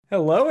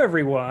Hello,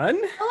 everyone.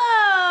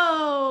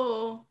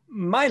 Hello!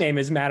 My name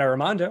is Matt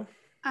Armando,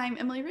 I'm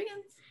Emily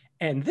Riggins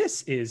and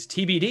this is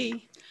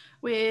TBD.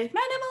 with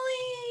Matt and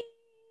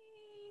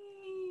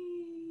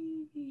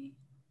Emily.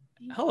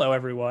 Hello,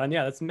 everyone.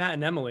 Yeah, that's Matt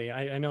and Emily.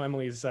 I know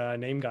Emily's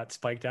name got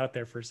spiked out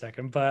there for a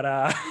second, but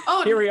here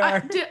Oh, we I are.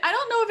 don't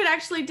know if it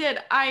actually did.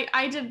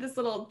 I did this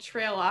little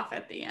trail off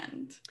at the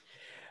end.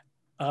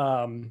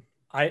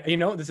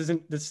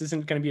 This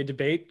isn't going to be a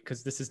debate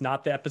because this is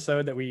not the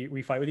episode that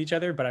we fight with each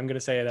other. But I'm going to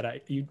say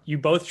that you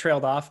both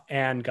trailed off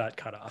and got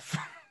cut off.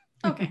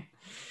 Okay.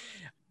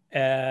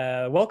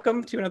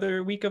 Welcome to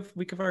another week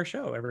of our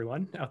show,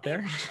 everyone out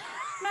there.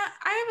 Matt,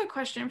 I have a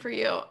question for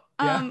you.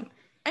 Yeah.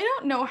 I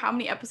don't know how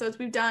many episodes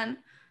we've done.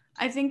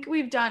 I think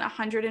we've done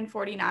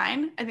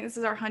 149. I think this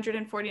is our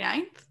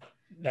 149th.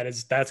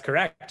 That's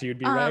correct. You'd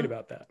be right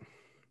about that.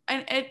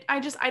 And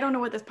I don't know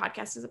what this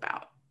podcast is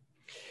about.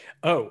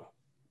 Oh,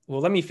 well,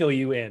 let me fill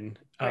you in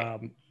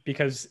Right.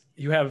 because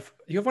you have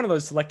one of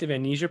those selective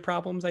amnesia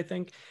problems, I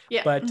think.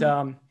 Yeah. But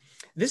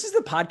this is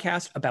the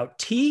podcast about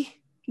tea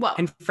Well,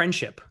 and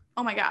friendship.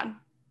 oh my God.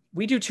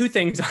 We do two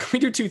things. We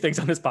do two things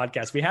on this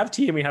podcast. We have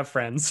tea and we have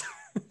friends.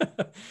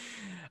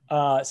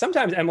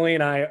 Sometimes Emily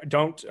and I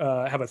don't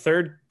have a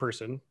third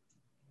person.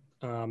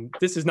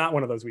 This is not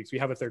one of those weeks. We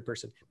have a third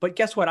person. But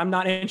guess what? I'm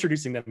not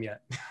introducing them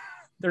yet.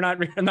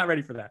 I'm not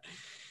ready for that.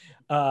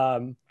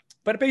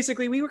 But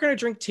basically, we were going to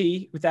drink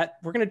tea with that.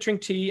 We're going to drink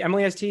tea.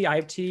 Emily has tea. I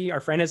have tea. Our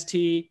friend has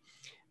tea.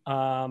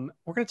 We're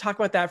going to talk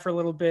about that for a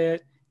little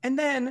bit. And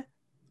then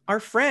our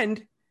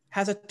friend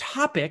has a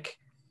topic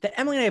that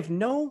Emily and I have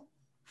no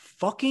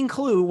fucking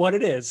clue what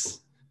it is.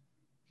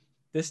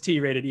 This tea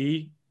rated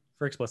E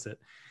for explicit.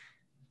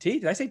 T?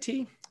 Did I say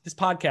T? This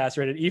podcast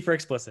rated E for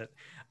explicit.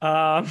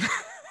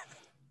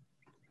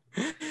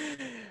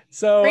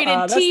 So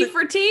Rated T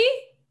for T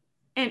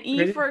and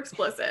E rated... for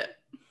explicit.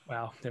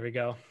 Wow, there we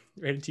go.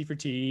 Rated T for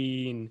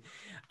teen.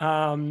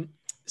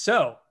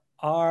 So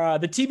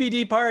the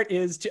TBD part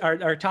is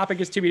our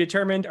topic is to be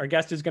determined. Our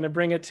guest is going to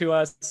bring it to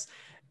us.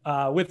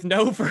 With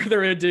no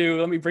further ado,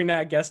 let me bring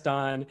that guest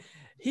on.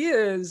 He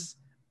is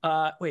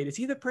is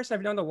he the person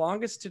I've known the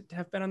longest to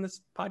have been on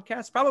this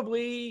podcast?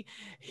 Probably.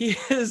 He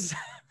is.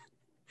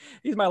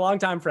 He's my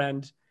longtime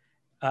friend,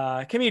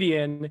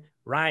 comedian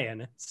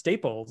Ryan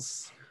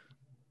Staples.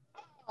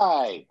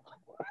 Hi.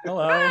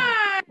 Hello.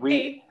 Hi.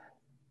 We've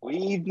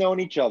known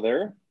each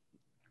other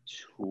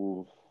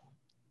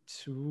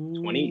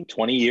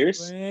 20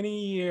 years.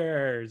 20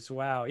 years.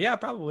 Wow. Yeah,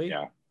 probably.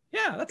 Yeah.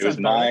 That it was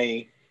my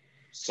right.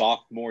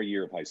 Sophomore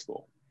year of high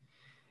school.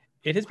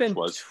 It has been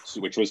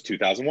which was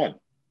 2001.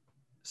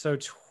 So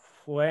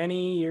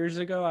 20 years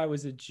ago, I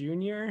was a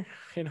junior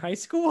in high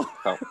school.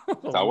 That's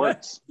how it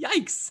works.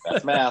 Yikes.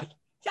 That's math.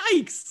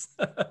 Yikes.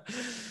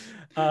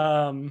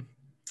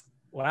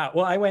 Wow.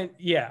 Well, I went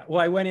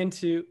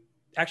into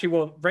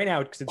right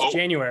now, because it's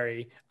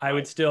January, I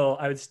would still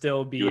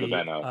be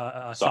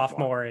a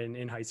sophomore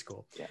in high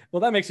school. Yeah. Well,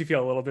 that makes you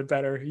feel a little bit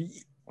better.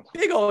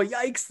 Big old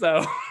yikes,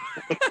 though.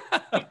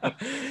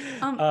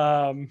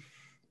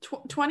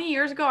 20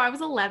 years ago, I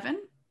was 11.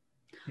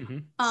 Mm-hmm.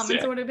 And so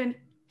it would have been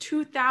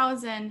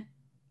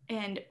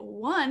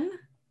 2001.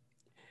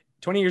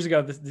 20 years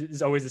ago, this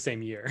is always the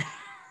same year.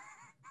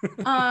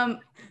 The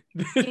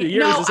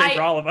year is the same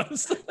for all of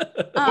us.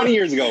 20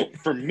 years ago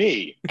for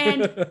me.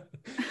 And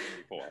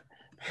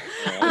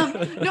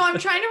no, I'm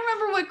trying to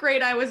remember what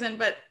grade I was in,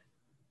 but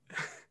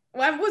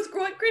what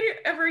grade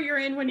ever you're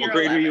in when you're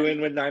 11? What grade were you in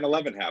when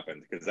 9/11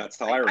 happened? Because that's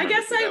how I remember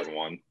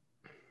 2001.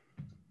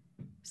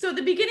 So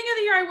the beginning of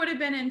the year, I would have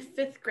been in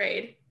 5th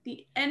grade.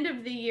 The end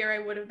of the year, I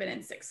would have been in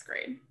 6th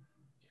grade.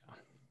 Yeah.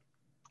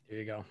 There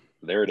you go.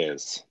 There it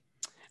is.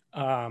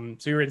 So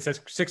you were in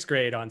 6th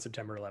grade on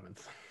September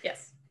 11th.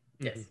 Yes.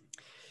 Mm-hmm. Yes.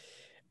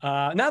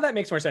 Now that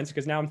makes more sense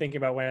because now I'm thinking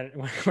about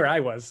where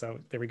I was. So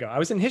there we go. I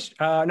was in history.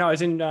 I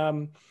was in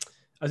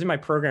my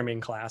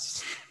programming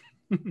class.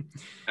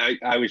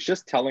 I was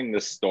just telling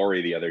this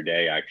story the other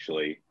day,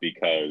 actually,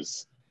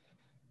 because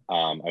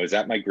I was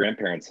at my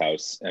grandparents'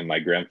 house and my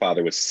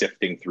grandfather was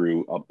sifting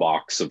through a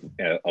box of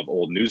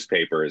old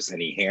newspapers,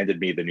 and he handed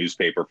me the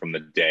newspaper from the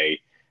day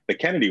that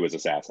Kennedy was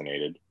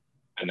assassinated.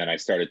 And then I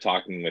started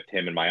talking with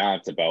him and my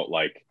aunt about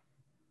like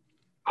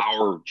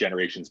our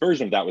generation's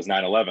version of that was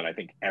 9/11. I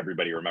think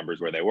everybody remembers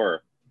where they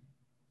were.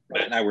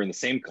 Matt and I were in the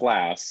same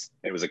class.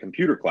 It was a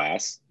computer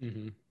class.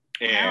 Mm-hmm.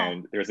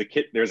 And there was a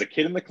kid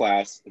in the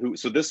class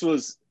so this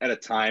was at a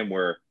time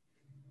where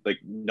like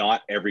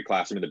not every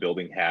classroom in the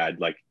building had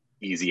like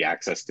easy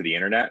access to the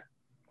internet.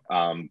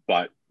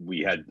 But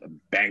we had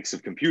banks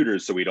of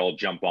computers, so we'd all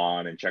jump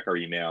on and check our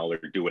email or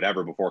do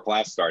whatever before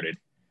class started.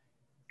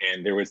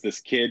 And there was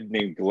this kid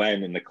named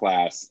Glenn in the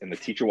class, and the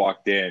teacher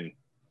walked in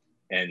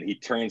and he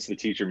turns to the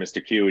teacher,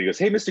 Mr. Q, and he goes,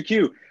 "Hey, Mr.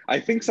 Q, I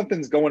think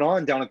something's going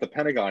on down at the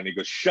Pentagon." And he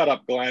goes, "Shut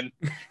up, Glenn."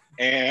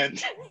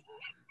 And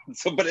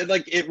so, but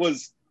it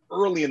was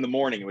early in the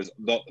morning. It was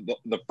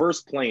the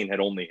first plane had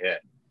only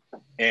hit.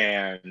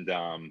 And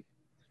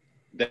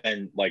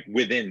then like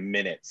within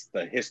minutes,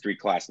 the history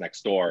class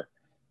next door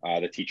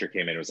the teacher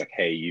came in and was like,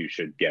 "Hey, you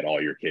should get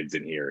all your kids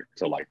in here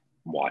to like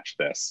watch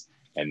this."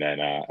 And then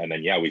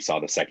yeah, we saw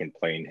the second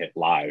plane hit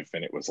live,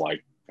 and it was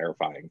like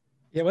terrifying.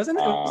 Yeah, wasn't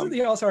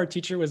the also our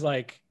teacher was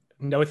like,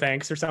 no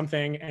thanks or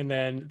something, and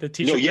then the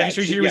teacher,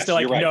 she was still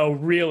like, right. No,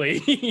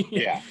 really.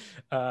 Yeah.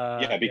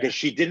 Because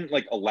she didn't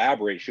like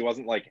elaborate. She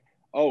wasn't like,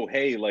 oh,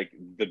 hey, like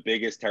the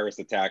biggest terrorist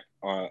attack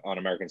on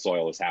American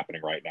soil is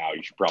happening right now.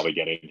 You should probably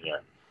get in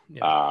here.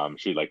 Yeah.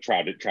 She like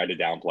tried to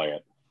downplay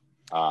it.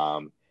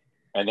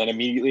 And then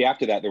immediately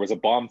after that, there was a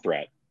bomb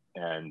threat,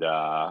 and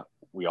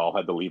we all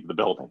had to leave the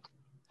building.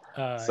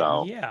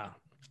 Yeah,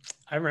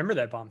 I remember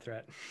that bomb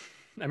threat.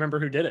 I remember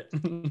who did it.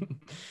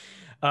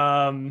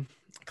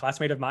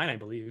 Classmate of mine, I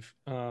believe.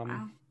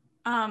 Wow.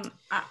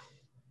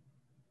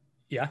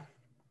 Yeah.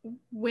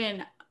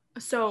 Where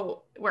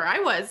I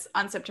was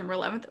on September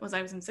 11th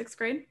I was in 6th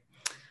grade,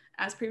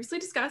 as previously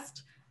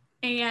discussed,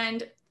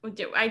 and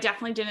I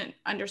definitely didn't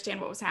understand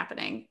what was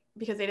happening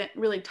because they didn't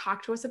really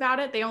talk to us about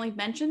it. They only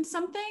mentioned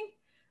something,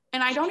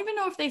 and I don't even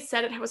know if they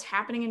said it was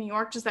happening in New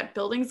York, just that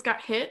buildings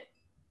got hit,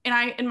 and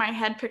I in my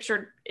head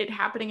pictured it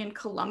happening in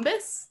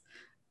Columbus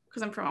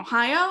because I'm from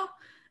Ohio,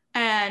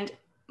 and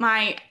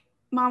my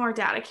mom or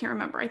dad, I can't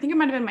remember, I think it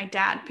might have been my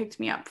dad, picked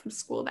me up from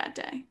school that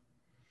day,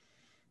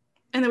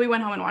 and then we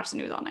went home and watched the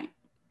news all night.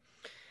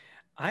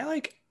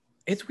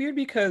 It's weird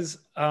because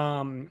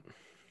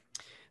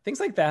things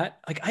like that,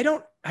 like I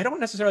don't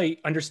necessarily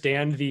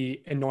understand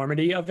the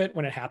enormity of it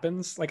when it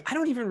happens. Like I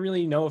don't even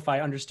really know if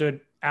I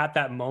understood at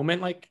that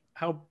moment like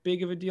how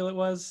big of a deal it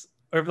was,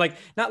 or like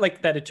not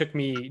like that it took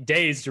me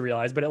days to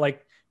realize, but it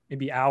like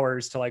maybe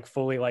hours to like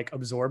fully like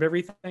absorb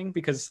everything,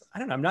 because I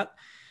don't know, I'm not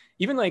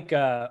even like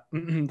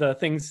the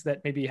things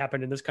that maybe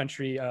happened in this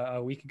country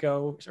a week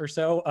ago or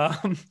so,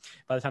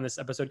 by the time this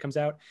episode comes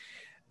out,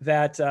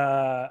 that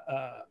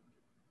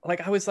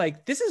like I was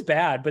like, this is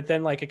bad, but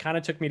then like it kind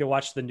of took me to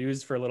watch the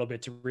news for a little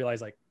bit to realize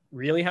like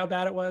really how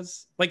bad it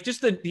was. Like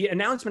just the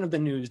announcement of the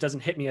news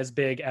doesn't hit me as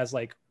big as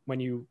like when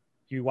you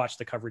watch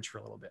the coverage for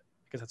a little bit,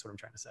 because that's what I'm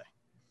trying to say.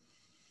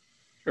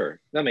 Sure,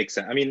 that makes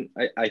sense. I mean,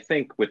 I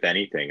think with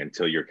anything,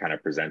 until you're kind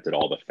of presented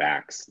all the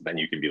facts, then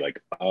you can be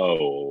like,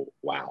 oh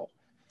wow.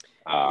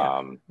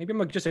 Maybe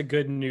I'm just a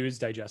good news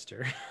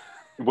digester.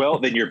 Well,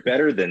 then you're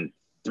better than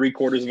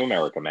 3/4 of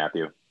America,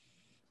 Matthew.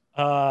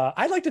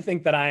 I'd like to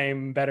think that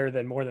I'm better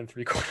than more than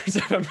 3/4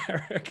 of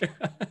America.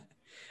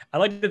 I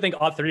like to think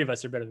all three of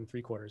us are better than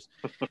 3/4.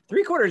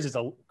 3/4 is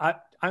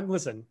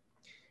listen,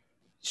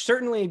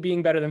 certainly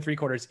being better than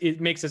 3/4,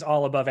 it makes us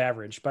all above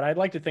average, but I'd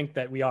like to think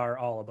that we are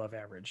all above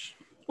average.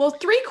 Well,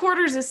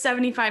 3/4 is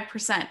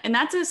 75%, and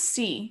that's a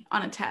C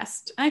on a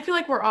test. And I feel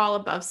like we're all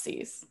above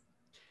C's.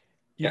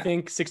 You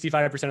think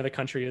 65% of the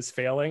country is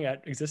failing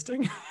at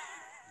existing?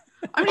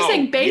 I'm just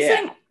saying,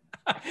 basing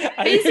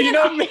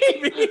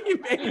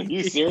maybe.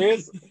 You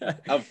serious?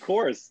 Of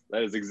course,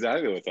 that is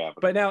exactly what's happening.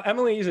 But now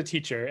Emily is a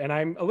teacher, and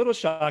I'm a little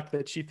shocked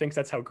that she thinks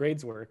that's how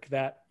grades work.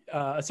 That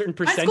a certain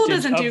percentage. My school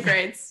doesn't do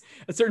grades.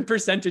 A certain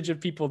percentage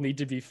of people need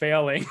to be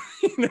failing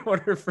in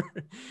order for.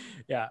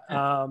 Yeah.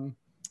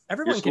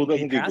 Everyone. Your school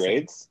doesn't do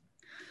grades?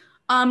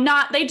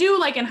 They do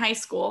like in high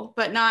school,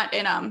 but not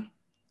in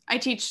I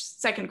teach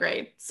 2nd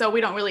grade, so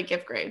we don't really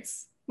give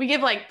grades. We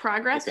give like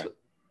progress,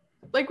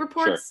 like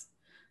reports. Sure.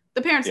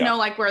 The parents know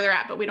like where they're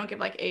at, but we don't give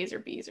like A's or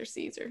B's or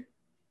C's or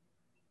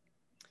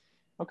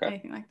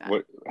anything like that.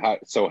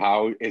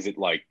 How is it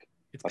like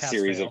it's a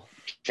series of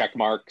check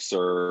marks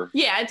or?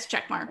 Yeah, it's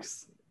check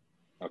marks.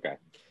 Okay.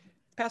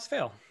 Pass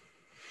fail.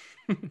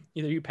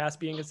 Either you pass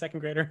being a 2nd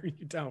grader or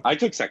you don't. I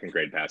took 2nd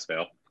grade pass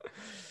fail.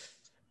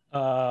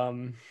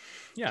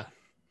 Yeah.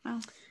 Wow.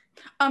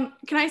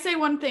 Can I say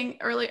one thing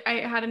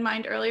I had in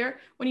mind earlier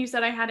when you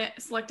said I had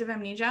selective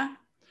amnesia?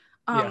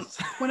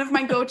 Yes. One of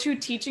my go-to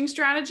teaching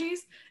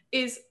strategies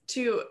is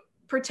to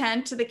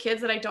pretend to the kids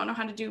that I don't know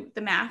how to do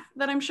the math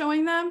that I'm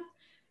showing them.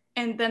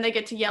 And then they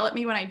get to yell at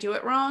me when I do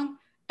it wrong.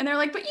 And they're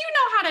like, but you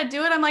know how to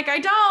do it. I'm like, I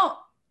don't.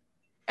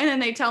 And then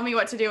they tell me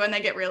what to do and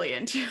they get really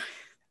into it.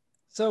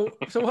 So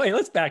wait,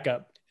 let's back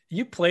up.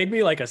 You played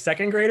me like a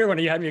 2nd grader when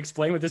you had me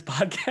explain what this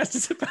podcast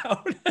is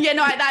about. Yeah,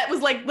 no, that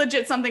was like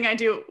legit something I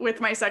do with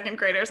my 2nd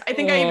graders. I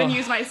think I even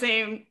use my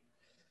same,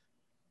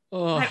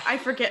 I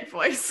forget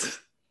voice.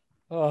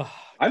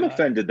 I'm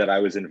offended that I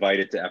was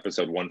invited to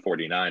episode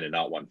 149 and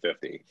not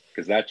 150,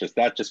 because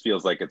that just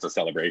feels like it's a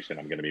celebration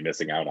I'm going to be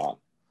missing out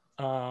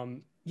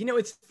on.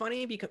 It's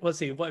funny because let's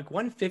see, like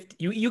 150,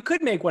 you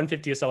could make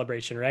 150 a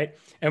celebration, right?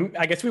 And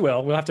I guess we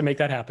will. We'll have to make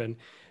that happen.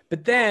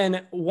 But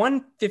then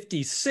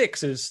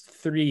 156 is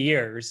 3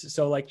 years.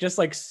 So like just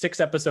like 6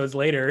 episodes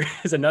later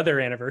is another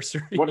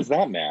anniversary. What is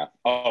that math?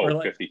 Oh,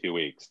 like, 52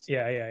 weeks.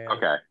 Yeah.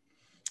 Okay.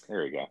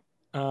 There we go.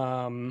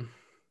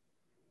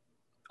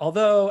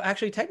 Although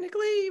actually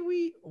technically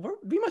we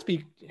must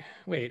be,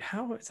 wait,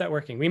 how is that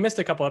working? We missed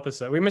a couple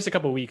episodes. We missed a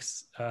couple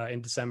weeks in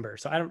December.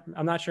 So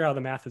I'm not sure how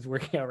the math is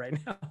working out right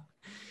now.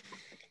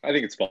 I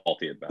think it's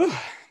faulty at best.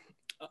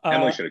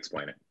 Emily should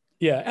explain it.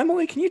 Yeah,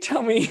 Emily, can you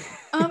tell me?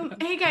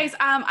 Hey guys,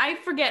 I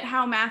forget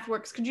how math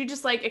works. Could you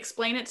just like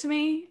explain it to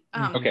me?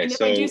 Okay, And if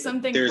so I do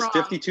something there's wrong,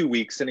 52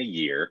 weeks in a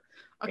year.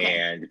 okay.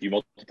 And if you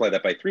multiply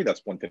that by 3,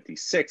 that's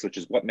 156, which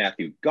is what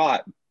Matthew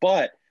got.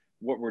 But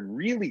what we're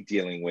really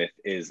dealing with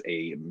is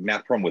a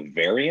math problem with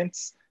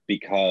variance,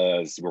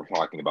 because we're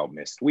talking about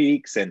missed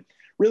weeks. And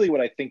really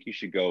what I think you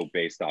should go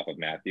based off of,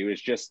 Matthew, is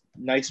just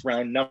nice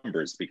round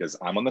numbers, because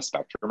I'm on the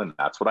spectrum and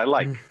that's what I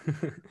like.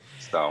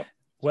 So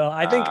Well,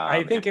 I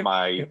think if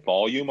my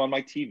volume on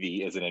my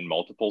TV isn't in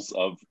multiples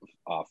of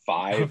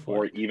 5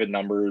 or even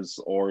numbers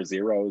or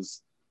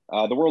zeros,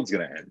 the world's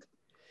gonna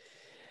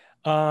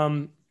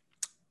end.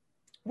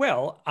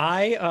 Well,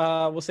 I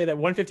will say that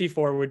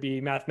 154 would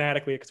be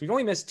mathematically, because we've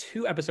only missed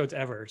 2 episodes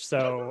ever.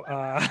 So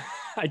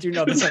I do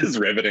know this is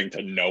riveting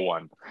to no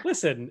one.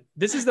 Listen,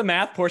 this is the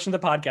math portion of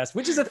the podcast,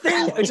 which is a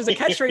thing, which is a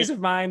catchphrase of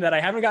mine that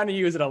I haven't gotten to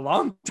use in a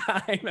long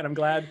time, and I'm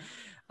glad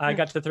I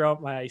got to throw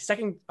out my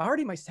second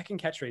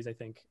catchphrase, I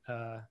think.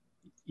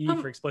 E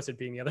for explicit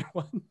being the other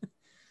one.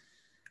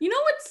 You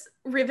know what's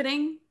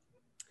riveting?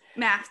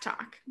 Math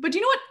talk. But do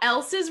you know what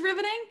else is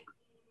riveting?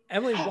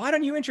 Emily, why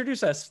don't you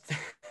introduce us?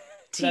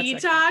 Tea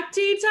talk,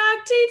 tea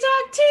talk, tea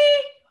talk,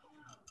 tea.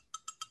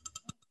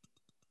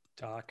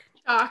 Talk.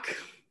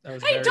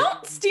 Hey,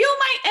 don't steal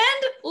my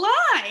end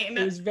line.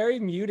 It was very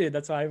muted.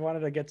 That's why I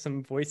wanted to get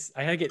some voice.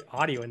 I had to get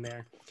audio in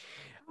there.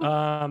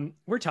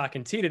 We're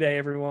talking tea today,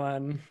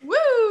 everyone. Woo!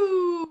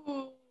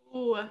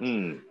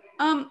 When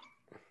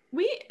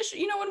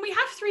we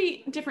have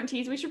 3 different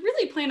teas, we should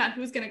really plan out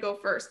who's going to go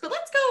first. But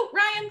let's go,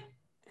 Ryan.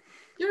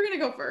 You're going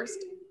to go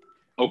first.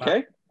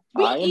 Okay.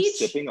 I am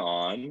sipping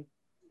on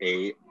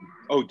a.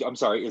 Oh, I'm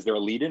sorry. Is there a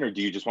lead-in, or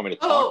do you just want me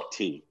to talk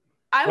tea?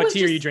 What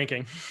tea are you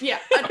drinking? Yeah,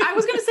 I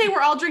was going to say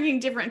we're all drinking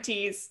different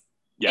teas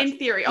in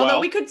theory. Although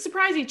we could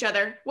surprise each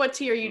other. What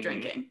tea are you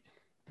drinking?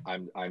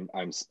 I'm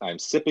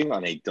sipping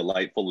on a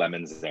delightful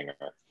lemon zinger.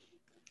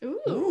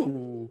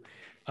 Ooh.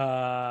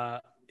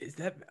 Is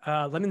that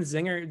lemon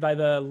zinger by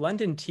the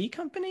London Tea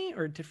Company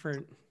or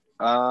different?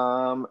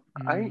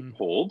 I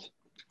hold.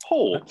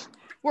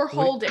 We're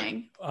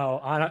holding.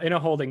 In a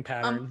holding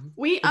pattern.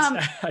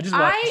 I just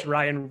watched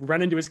Ryan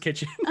run into his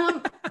kitchen.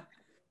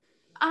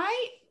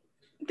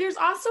 There's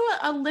also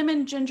a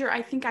lemon ginger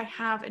I think I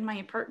have in my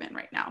apartment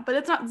right now, but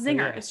it's not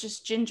zinger. It's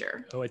just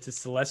ginger. Oh, it's a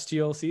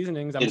Celestial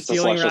Seasonings. I'm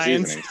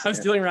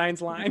stealing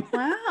Ryan's line.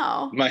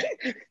 Wow.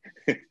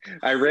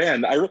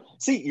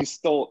 See, you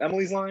stole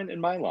Emily's line and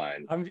my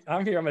line.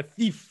 I'm here. I'm a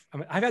thief.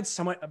 I've had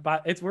so much,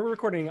 we're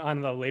recording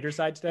on the later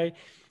side today,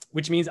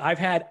 which means I've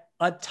had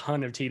a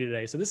ton of tea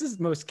today. So this is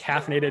most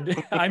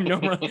caffeinated. I'm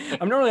normally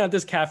not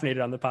this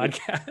caffeinated on the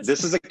podcast.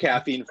 This is a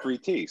caffeine-free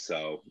tea,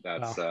 so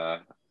that's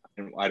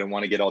I don't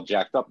want to get all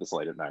jacked up this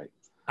late at night.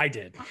 I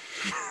did.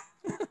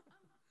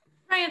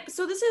 Ryan,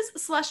 so this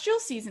is Celestial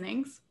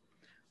Seasonings.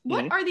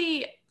 What are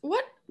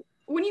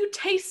when you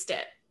taste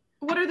it,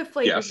 what are the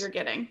flavors you're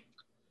getting?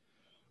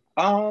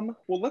 Well,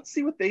 let's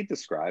see what they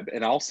describe,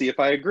 and I'll see if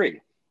I agree.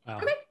 Wow.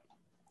 Okay.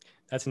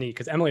 That's neat,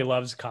 because Emily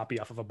loves coffee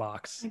off of a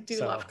box. I do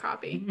love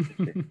coffee.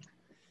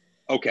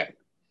 Okay.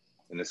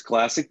 In this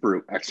classic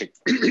brew, actually,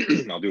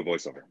 I'll do a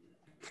voiceover.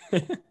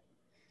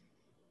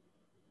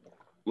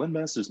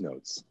 Blendmaster's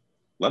notes.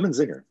 Lemon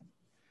zinger.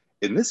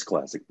 In this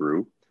classic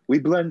brew, we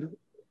blend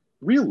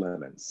real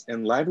lemons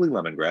and lively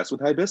lemongrass with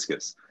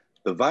hibiscus,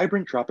 the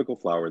vibrant tropical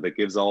flower that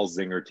gives all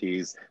zinger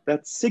teas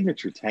that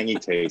signature tangy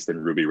taste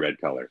and ruby red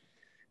color.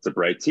 It's a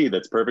bright tea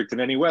that's perfect in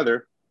any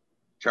weather.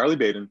 Charlie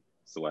Baden,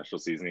 Celestial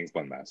Seasonings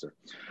Blendmaster.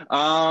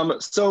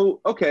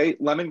 Okay,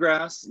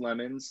 lemongrass,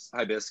 lemons,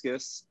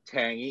 hibiscus,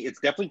 tangy.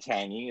 It's definitely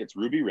tangy. It's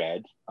ruby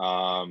red.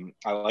 I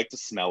like to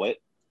smell it.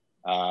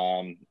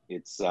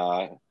 It's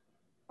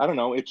I don't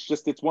know.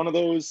 It's one of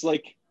those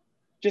like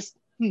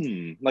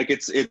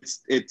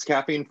it's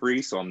caffeine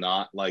free, so I'm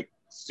not like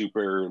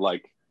super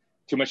like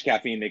too much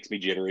caffeine makes me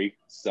jittery.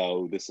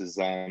 So this is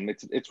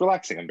it's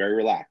relaxing. I'm very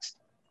relaxed.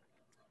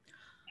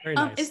 Very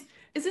nice.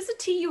 Is this a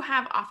tea you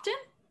have often?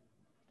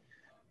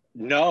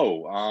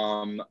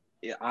 No.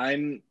 If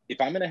I'm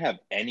gonna have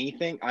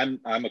anything, I'm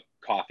a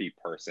coffee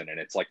person,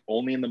 and it's like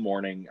only in the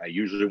morning. I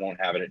usually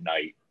won't have it at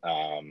night.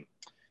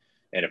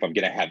 And if I'm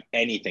gonna have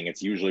anything,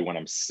 it's usually when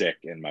I'm sick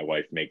and my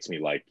wife makes me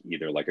like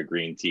either like a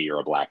green tea or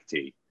a black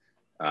tea.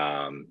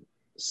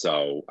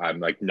 So I'm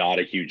like not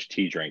a huge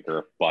tea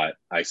drinker, but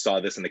I saw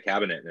this in the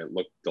cabinet and it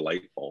looked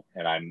delightful,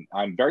 and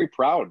I'm very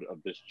proud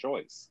of this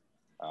choice.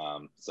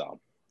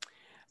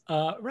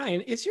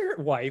 Ryan, is your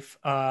wife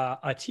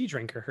a tea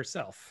drinker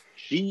herself?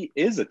 She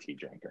is a tea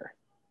drinker.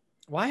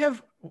 Why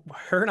have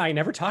her and I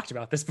never talked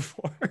about this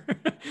before?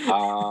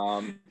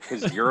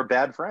 Because you're a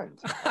bad friend.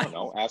 I don't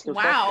know. Ask her.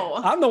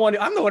 Wow. Questions. I'm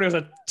the one who's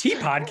a tea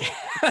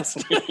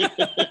podcast.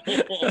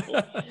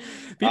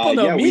 People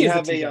know me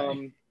as a tea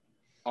guy.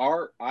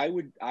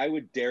 I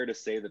would dare to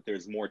say that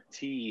there's more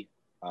tea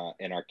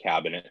in our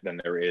cabinet than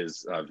there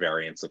is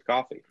variants of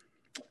coffee.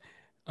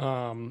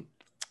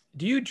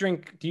 Do you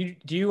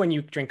when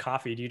you drink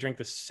coffee, do you drink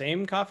the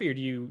same coffee, or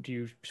do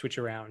you switch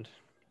around?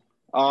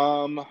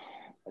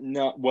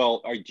 No,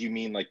 well, do you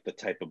mean like the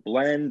type of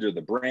blend or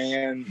the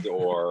brand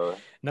or?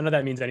 None of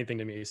that means anything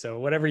to me. So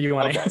whatever you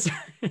want to Okay. answer.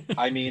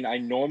 I mean, I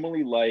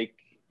normally like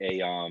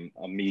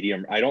a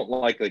medium. I don't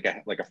like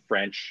a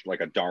French,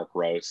 like a dark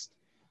roast.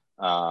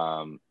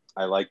 I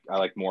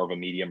like more of a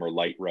medium or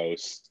light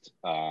roast.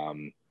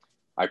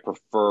 I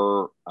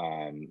prefer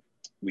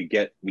we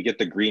get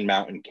the Green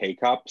Mountain K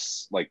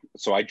cups.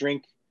 So I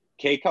drink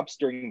K cups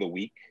during the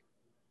week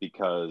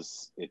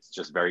because it's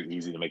just very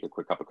easy to make a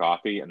quick cup of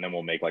coffee, and then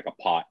we'll make like a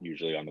pot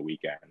usually on the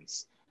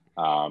weekends.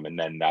 And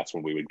then that's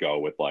when we would go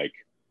with like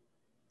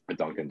a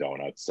Dunkin'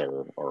 Donuts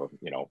or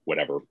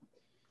whatever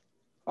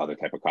other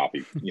type of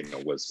coffee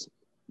was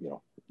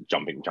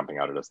jumping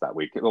out at us that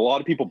week. A lot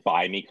of people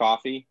buy me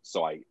coffee,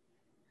 so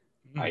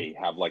I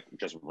have like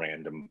just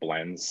random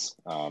blends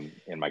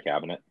in my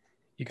cabinet.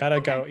 You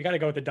gotta go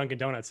with the Dunkin'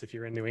 Donuts if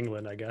you're in New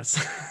England, I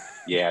guess.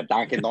 Yeah,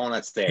 Dunkin'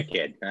 Donuts there,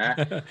 kid.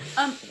 Huh?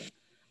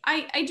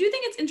 I do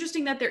think it's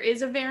interesting that there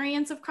is a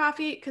variance of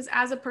coffee, because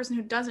as a person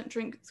who doesn't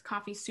drink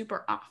coffee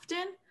super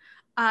often,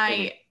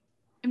 I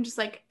am just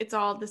like, it's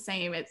all the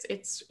same.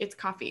 It's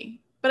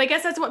coffee. But I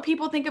guess that's what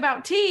people think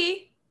about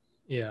tea.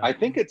 Yeah. I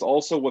think it's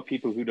also what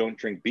people who don't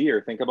drink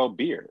beer think about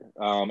beer.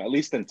 At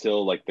least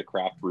until like the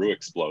craft brew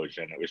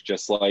explosion. It was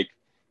just like,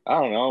 I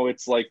don't know,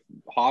 it's like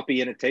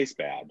hoppy and it tastes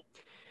bad.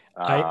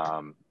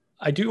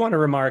 I do want to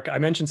remark, I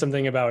mentioned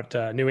something about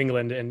New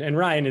England, and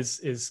Ryan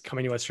is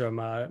coming to us from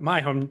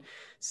my home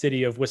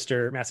city of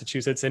Worcester,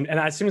 Massachusetts. And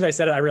as soon as I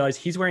said it, I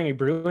realized he's wearing a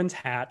Bruins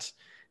hat.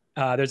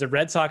 There's a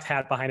Red Sox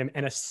hat behind him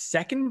and a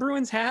second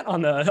Bruins hat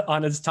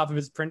on his top of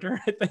his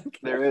printer, I think.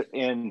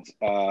 And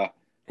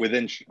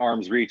within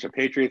arm's reach, a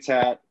Patriots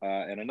hat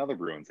and another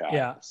Bruins hat.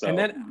 Yeah. So,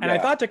 and I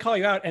thought to call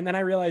you out, and then I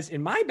realized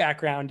in my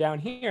background down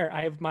here,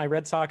 I have my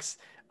Red Sox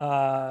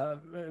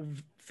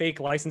fake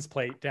license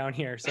plate down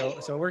here.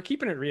 So we're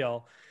keeping it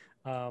real.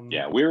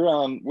 Yeah,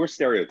 we're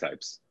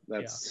stereotypes.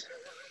 That's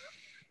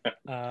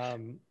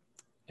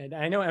and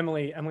I know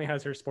Emily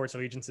has her sports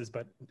allegiances,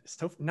 but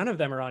none of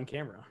them are on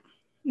camera.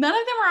 None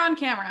of them are on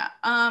camera.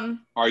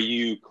 Are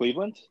you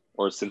Cleveland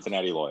or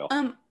Cincinnati loyal?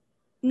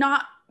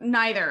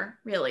 Neither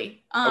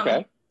really.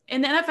 Okay.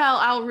 In the NFL,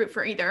 I'll root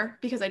for either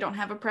because I don't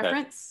have a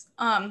preference.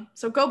 Okay.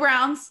 So go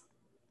Browns.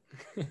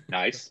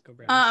 Nice. Go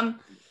Browns.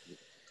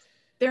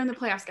 They're in the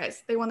playoffs,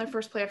 guys. They won their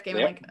first playoff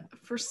game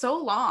for so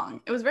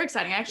long. It was very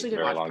exciting. I actually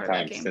did watch part of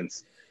that game.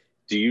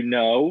 Do you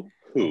know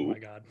who oh my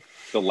God.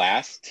 the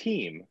last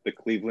team the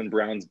Cleveland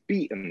Browns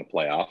beat in the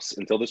playoffs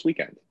until this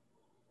weekend?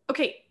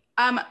 Okay.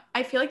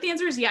 I feel like the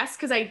answer is yes,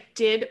 because I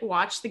did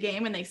watch the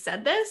game and they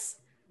said this.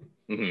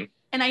 Mm-hmm.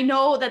 And I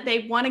know that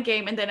they won a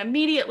game and then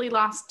immediately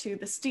lost to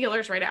the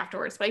Steelers right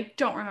afterwards, but I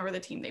don't remember the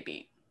team they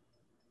beat.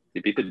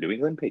 They beat the New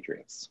England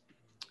Patriots.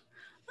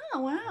 Oh,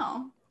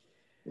 wow.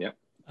 Yep.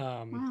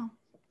 Wow.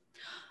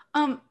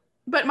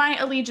 But my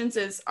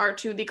allegiances are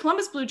to the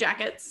Columbus Blue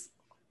Jackets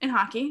in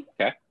hockey.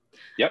 Okay.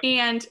 Yep.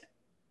 And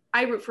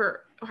I root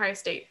for Ohio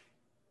State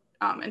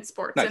in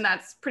sports. Nice. And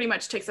that's pretty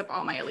much takes up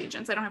all my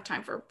allegiance. I don't have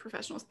time for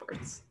professional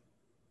sports.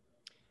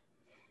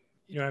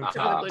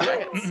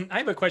 I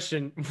have a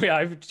question. Yeah, I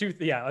have two.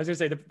 Yeah, I was gonna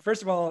say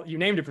first of all, you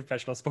named a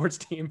professional sports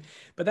team,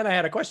 but then I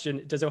had a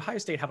question. Does Ohio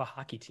State have a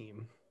hockey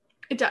team?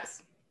 It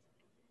does.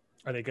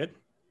 Are they good?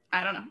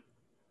 I don't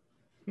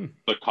know.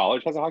 But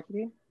college has a hockey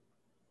team?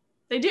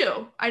 They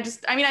do. I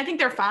think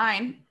they're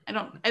fine.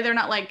 They're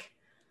not like.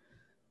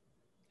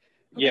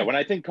 Yeah, when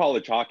I think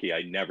college hockey,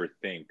 I never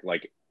think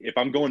like if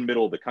I'm going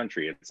middle of the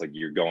country, it's like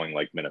you're going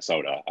like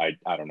Minnesota.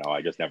 I don't know.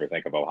 I just never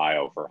think of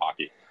Ohio for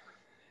hockey.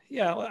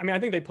 Yeah, I mean, I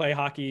think they play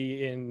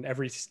hockey in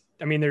every.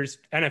 I mean, there's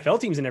NFL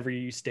teams in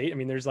every state. I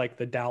mean, there's like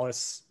the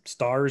Dallas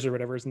Stars or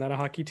whatever. Isn't that a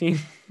hockey team?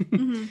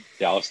 Mm-hmm.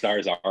 Dallas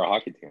Stars are a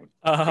hockey team.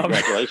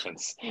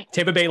 Congratulations.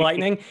 Tampa Bay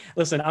Lightning.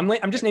 Listen,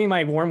 I'm just naming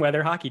my warm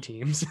weather hockey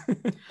teams.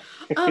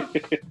 Oh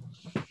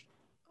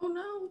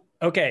no.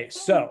 Okay,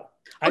 so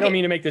I don't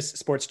mean to make this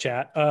sports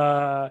chat.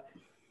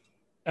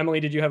 Emily,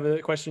 did you have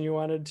a question you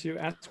wanted to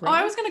ask? Oh,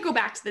 I was going to go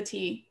back to the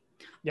tea.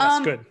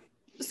 Yes, good.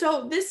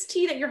 So this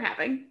tea that you're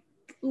having,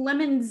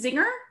 lemon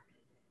zinger?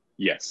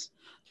 Yes.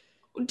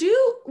 When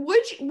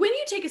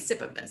you take a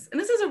sip of this, and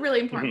this is a really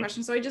important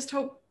question, so I just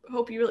hope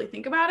you really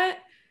think about it.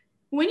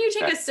 When you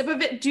take a sip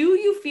of it, do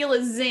you feel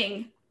a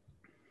zing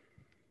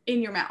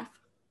in your mouth?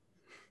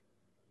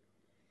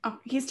 Oh,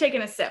 he's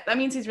taking a sip. That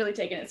means he's really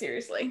taking it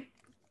seriously.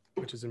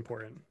 Which is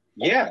important.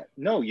 Yeah,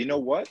 no, you know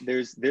what?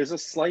 There's a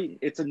slight,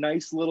 it's a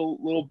nice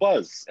little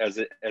buzz as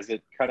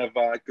it kind of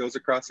goes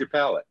across your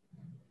palate.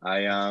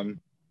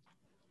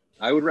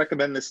 I would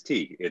recommend this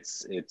tea.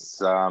 It's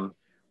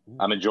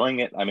I'm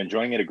enjoying it. I'm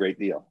enjoying it a great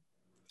deal.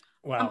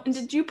 Wow. And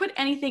did you put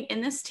anything in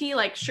this tea,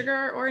 like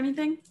sugar or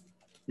anything?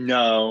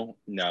 No.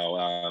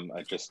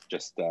 Just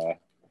the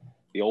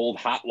old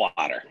hot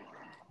water.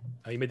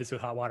 Oh, you made this with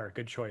hot water.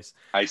 Good choice.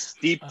 I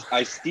steeped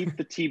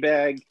the tea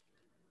bag.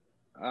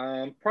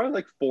 Probably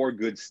like 4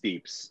 good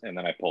steeps, and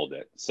then I pulled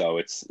it. So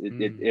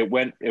it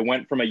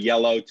went from a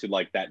yellow to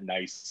like that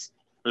nice.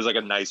 There's like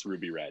a nice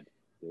ruby red.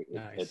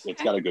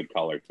 It's got a good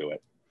color to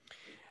it.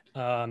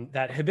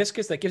 that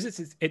hibiscus that gives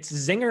it its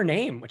zinger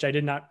name, which I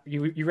did not.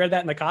 You read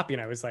that in the copy,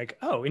 and I was like,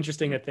 oh,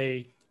 interesting that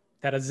a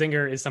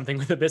zinger is something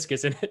with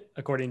hibiscus in it,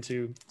 according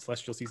to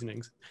Celestial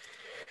Seasonings.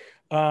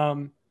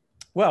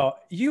 Well,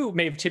 you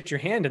may have tipped your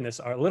hand in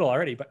this a little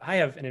already, but I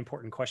have an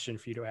important question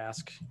for you to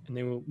ask, and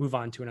then we'll move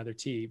on to another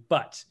tea.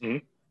 But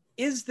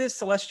is this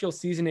Celestial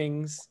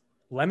Seasonings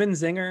Lemon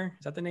Zinger?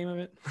 Is that the name of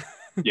it?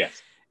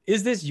 Yes.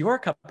 Is this your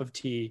cup of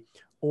tea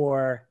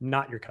or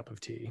not your cup of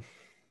tea?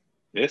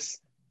 This,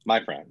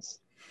 my friends,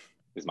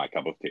 is my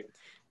cup of tea.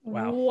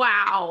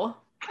 Wow.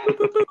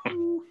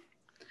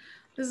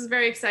 This is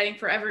very exciting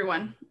for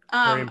everyone.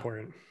 Very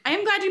important. I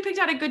am glad you picked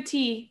out a good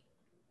tea,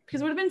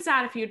 because it would have been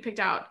sad if you had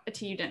picked out a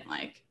tea you didn't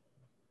like.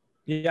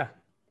 Yeah.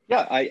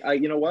 Yeah. I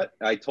you know what?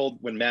 I told,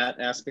 when Matt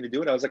asked me to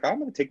do it, I was like, I'm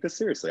going to take this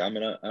seriously. I'm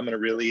going to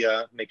really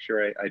make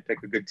sure I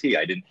pick a good tea.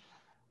 I didn't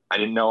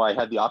know I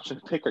had the option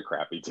to pick a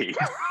crappy tea.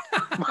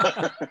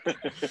 I'll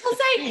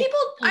say people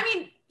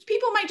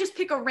might just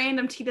pick a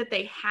random tea that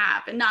they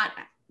have and not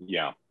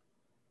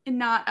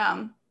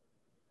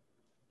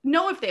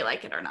know if they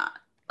like it or not.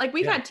 Like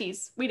we've had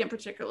teas we didn't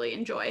particularly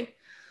enjoy.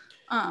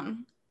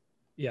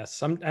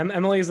 Yes,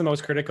 Emily is the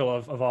most critical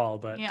of all,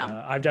 but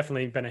I've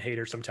definitely been a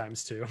hater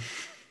sometimes too.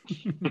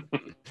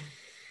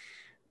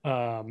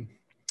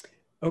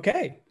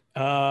 Okay,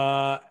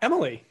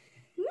 Emily.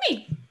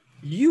 Me.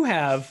 You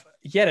have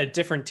yet a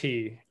different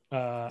tea.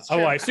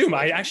 I assume.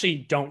 I actually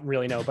don't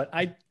really know, but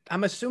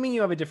I'm assuming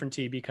you have a different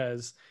tea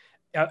because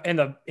in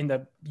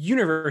the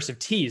universe of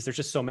teas, there's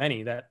just so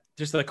many that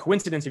just the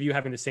coincidence of you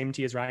having the same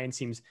tea as Ryan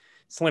seems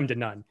slim to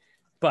none.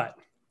 But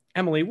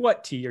Emily,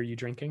 what tea are you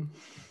drinking?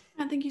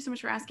 Thank you so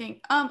much for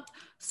asking.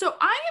 So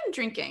I am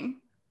drinking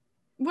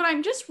what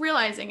I'm just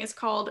realizing is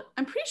called,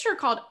 I'm pretty sure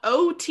called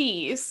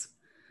OTs.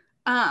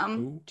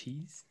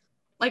 OTs?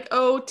 Like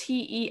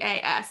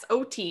OTEAS,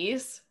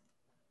 OTs,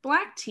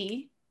 black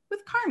tea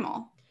with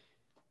caramel.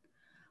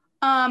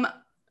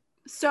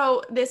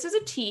 So this is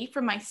a tea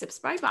from my Sips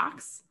by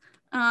Box.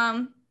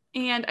 And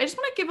I just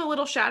want to give a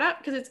little shout out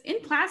because it's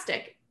in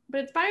plastic,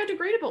 but it's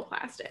biodegradable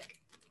plastic.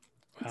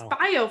 Wow. It's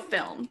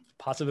biofilm.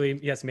 Possibly,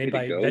 yes, made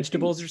by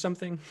vegetables or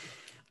something.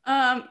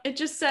 It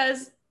just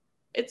says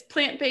it's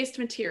plant-based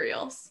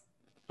materials.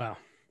 Wow.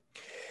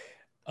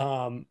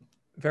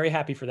 Very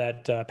happy for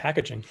that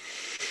packaging.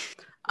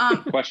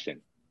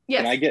 Question.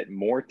 Yes. Can I get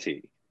more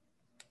tea?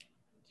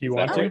 You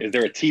want to? Is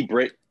there a tea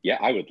break? Yeah,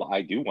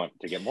 I do want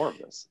to get more of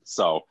this.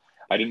 So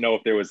I didn't know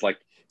if there was like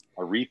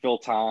a refill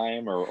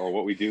time or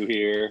what we do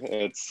here.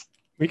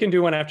 We can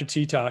do one after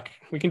tea talk.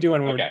 We can do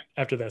one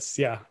after this.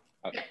 Yeah.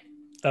 Okay.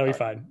 That'll be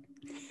fine.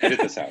 Edit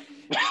this out.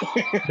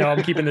 No,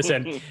 I'm keeping this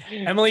in.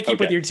 Emily, keep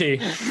with your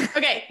tea.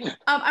 Okay.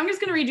 I'm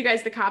just going to read you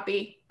guys the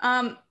copy.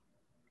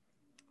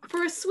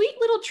 For a sweet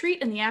little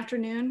treat in the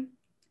afternoon,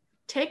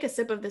 take a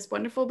sip of this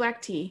wonderful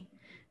black tea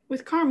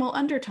with caramel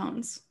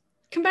undertones,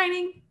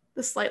 combining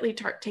the slightly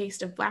tart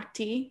taste of black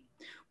tea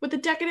with the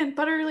decadent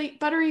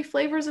buttery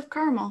flavors of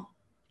caramel.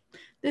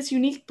 This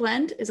unique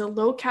blend is a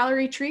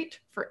low-calorie treat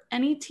for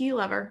any tea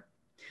lover.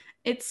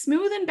 Its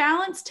smooth and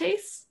balanced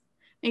taste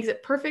makes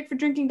it perfect for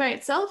drinking by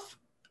itself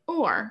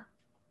or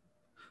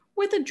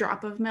with a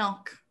drop of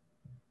milk.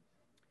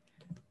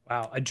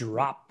 Wow, a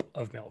drop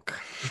of milk.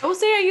 I will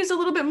say I used a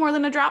little bit more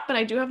than a drop, but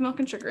I do have milk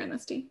and sugar in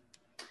this tea.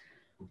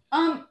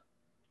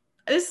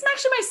 This is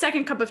actually my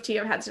second cup of tea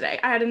I've had today.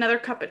 I had another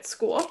cup at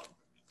school.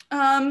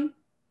 And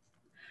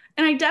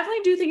I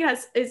definitely do think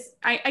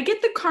I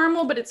get the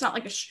caramel, but it's not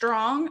like a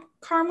strong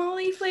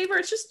caramely flavor.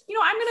 It's just,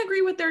 I'm going to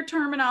agree with their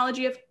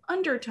terminology of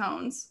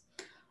undertones.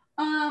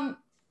 And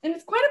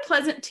it's quite a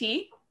pleasant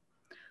tea.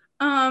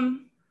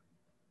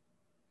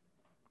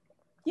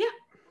 Yeah.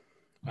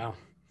 Wow.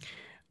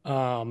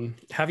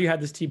 Have you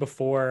had this tea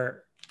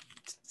before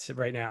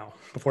right now?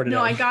 Before today?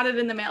 No, I got it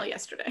in the mail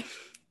yesterday.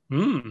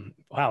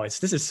 Wow.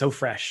 This is so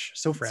fresh.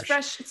 So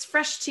fresh. It's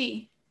fresh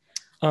tea.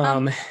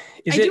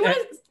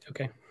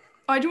 Okay.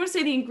 I do want to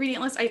say the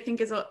ingredient list I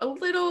think is a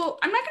little,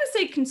 I'm not going to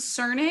say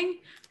concerning,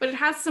 but it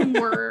has some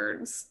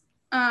words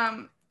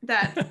that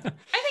I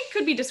think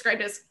could be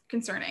described as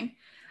concerning.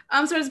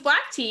 So it's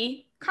black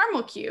tea,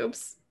 caramel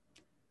cubes,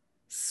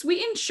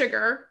 sweetened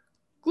sugar,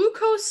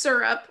 glucose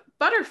syrup,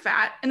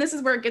 butterfat, and this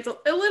is where it gets a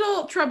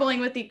little troubling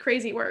with the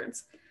crazy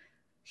words.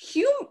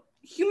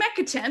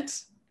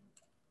 Humectant,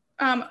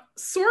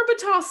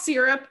 sorbitol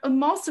syrup,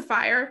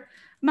 emulsifier,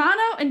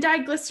 mono and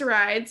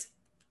diglycerides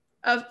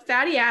of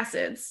fatty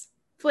acids,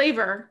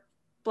 flavor,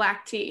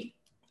 black tea.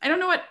 I don't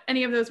know what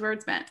any of those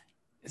words meant.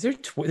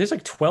 There's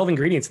like 12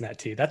 ingredients in that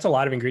tea. That's a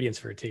lot of ingredients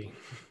for a tea.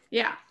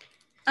 Yeah.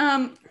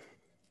 But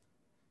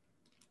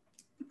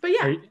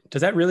yeah.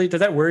 Does that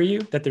worry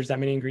you that there's that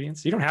many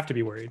ingredients? You don't have to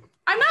be worried.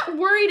 I'm not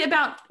worried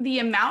about the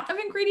amount of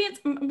ingredients.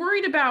 I'm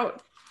worried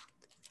about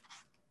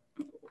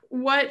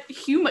what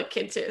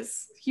humectant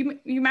is.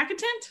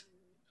 Humectant?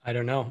 I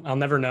don't know. I'll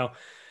never know.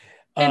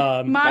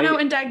 And mono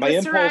and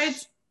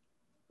diglycerides.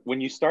 When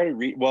you started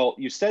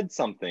you said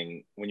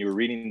something when you were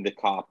reading the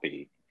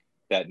copy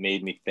that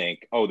made me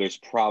think, oh, there's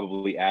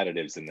probably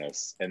additives in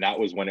this. And that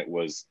was when it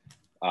was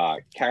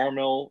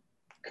caramel,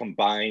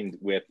 combined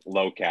with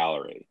low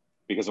calorie.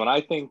 Because when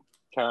I think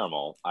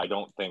caramel, I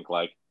don't think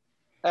like,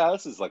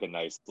 this is like a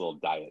nice little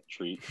diet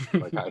treat.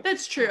 Like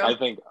That's true. I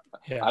think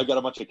I got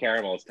a bunch of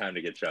caramel. It's time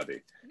to get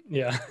chubby.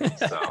 Yeah.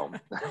 So,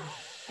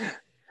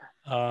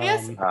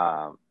 Yes.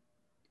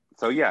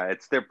 So yeah,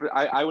 it's there.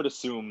 I would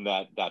assume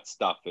that that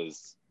stuff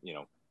is,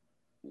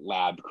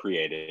 lab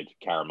created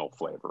caramel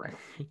flavoring.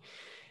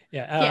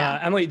 Yeah.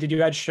 Emily, did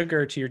you add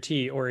sugar to your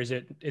tea, or is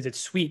it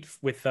sweet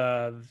with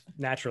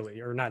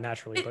naturally, or not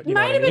naturally? But it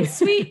might have been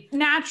sweet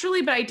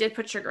naturally, but I did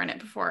put sugar in it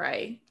before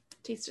I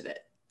tasted it.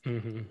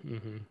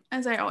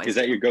 As I always. Is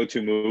that your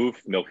go-to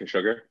move? Milk and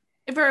sugar?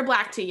 For a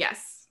black tea,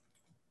 yes.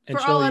 And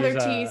for all other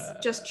teas,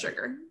 just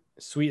sugar.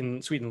 Sweet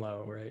and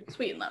low, right?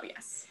 Sweet and low,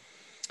 yes.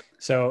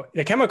 So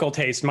the chemical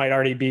taste might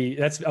already be,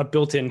 that's a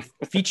built-in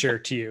feature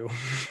to you.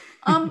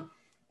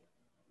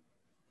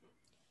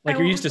 Like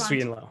you're used to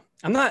sweet and low.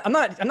 I'm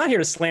not here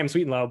to slam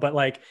sweet and low, but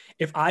like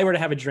if I were to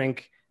have a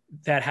drink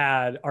that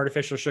had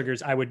artificial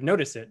sugars, I would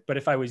notice it. But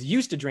if I was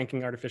used to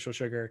drinking artificial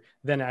sugar,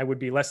 then I would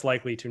be less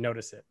likely to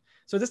notice it.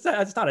 So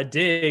it's not a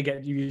dig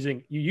at you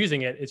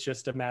using it. It's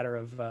just a matter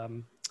of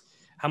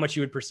how much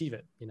you would perceive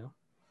it,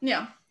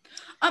 Yeah.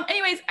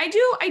 Anyways, I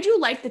do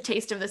like the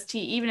taste of this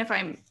tea, even if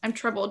I'm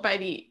troubled by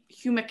the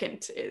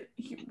humectant.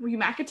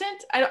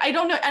 I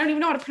don't know. I don't even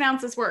know how to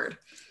pronounce this word.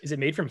 Is it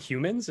made from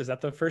humans? Is that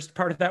the first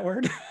part of that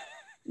word?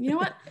 You know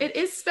what? It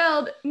is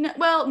spelled. No.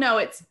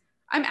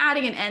 I'm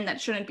adding an N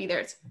that shouldn't be there.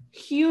 It's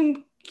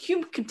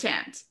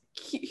humectant.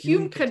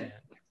 Humectant.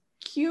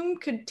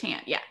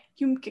 Yeah.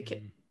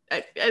 Humectant.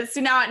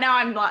 See now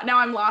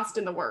I'm lost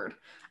in the word.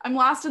 I'm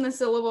lost in the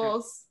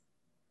syllables.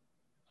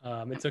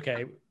 It's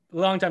okay.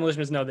 Long-time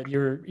listeners know that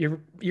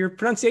your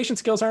pronunciation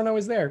skills aren't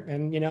always there,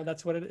 and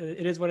that's what it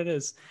is. What it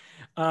is.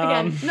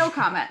 Again, no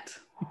comment.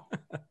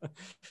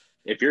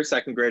 If your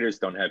second graders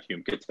don't have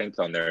humectant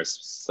on their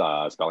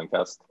spelling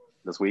test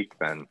this week,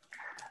 then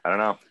I don't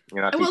know.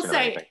 You're not teaching them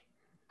anything.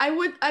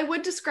 I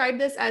would describe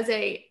this as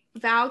a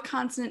vowel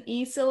consonant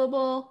E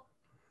syllable.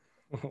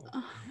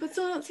 But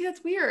so see,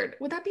 that's weird.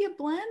 Would that be a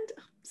blend?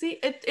 See,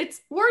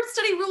 it's word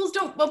study rules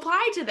don't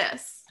apply to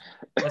this.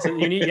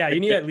 You need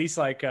at least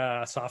like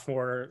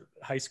sophomore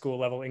high school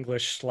level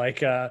English,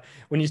 like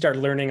when you start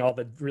learning all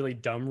the really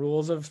dumb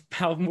rules of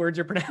how words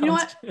are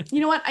pronounced.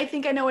 You know what? I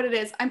think I know what it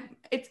is.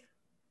 It's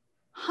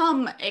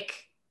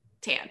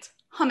humectant.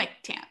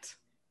 Humectant.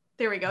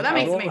 There we go. That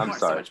makes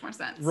so much more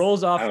sense.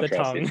 Rolls off the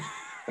tongue.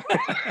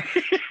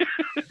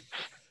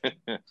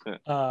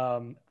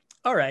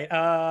 All right.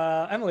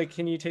 Emily,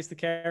 can you taste the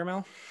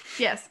caramel?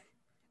 Yes.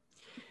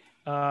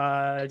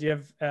 Do you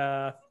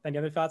have any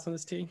other thoughts on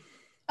this tea?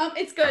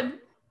 It's good.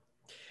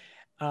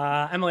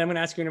 Emily, I'm going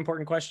to ask you an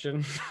important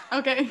question.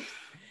 Okay.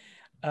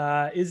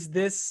 Is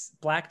this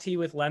black tea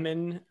with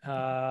lemon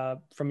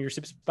from your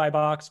Sips by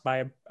box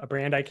by a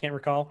brand I can't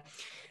recall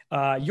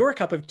your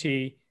cup of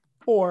tea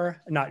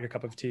or not your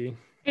cup of tea?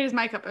 It is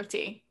my cup of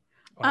tea.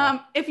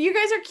 Wow. If you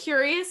guys are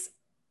curious,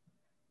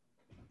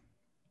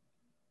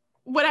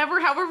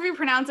 however you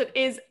pronounce it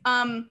is,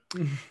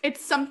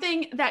 it's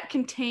something that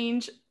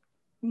contains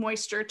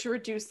moisture to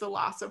reduce the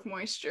loss of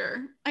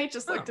moisture. I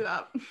just looked it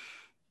up.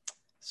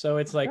 So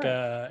it's like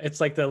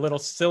the little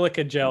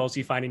silica gels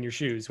you find in your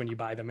shoes when you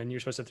buy them and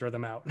you're supposed to throw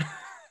them out.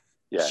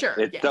 Yeah, sure.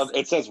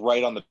 It says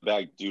right on the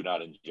bag, do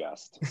not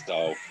ingest.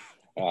 So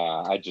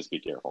I'd just be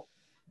careful.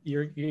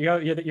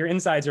 Your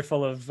insides are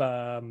full of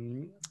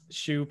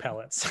shoe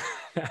pellets.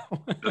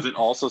 Does it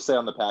also say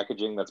on the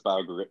packaging that's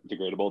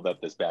biodegradable that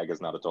this bag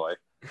is not a toy?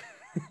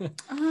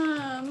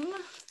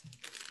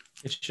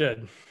 It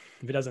should.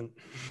 If it doesn't.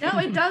 No,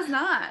 it does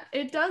not.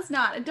 It does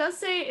not. It does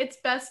say it's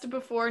best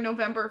before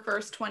November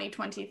 1st,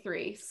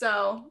 2023.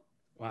 So.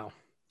 Wow.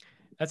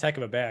 That's a heck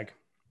of a bag.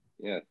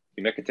 Yeah.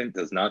 Humectant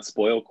does not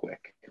spoil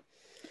quick.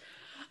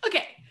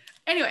 Okay.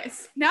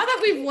 Anyways, now that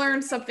we've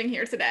learned something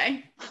here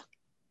today.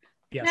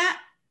 Yes. Matt,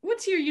 what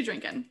tea are you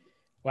drinking?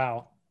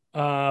 Wow.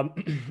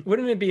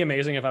 Wouldn't it be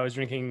amazing if I was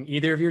drinking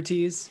either of your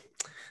teas?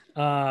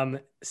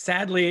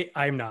 Sadly,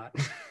 I'm not.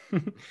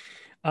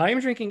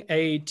 I'm drinking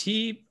a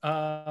tea.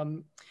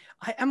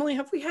 Emily,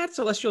 have we had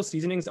Celestial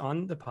Seasonings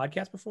on the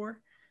podcast before?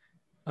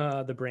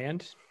 The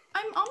brand?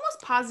 I'm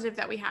almost positive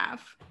that we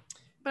have,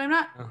 but I'm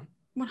not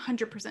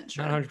 100%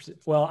 sure. Not 100%.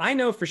 Well, I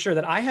know for sure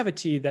that I have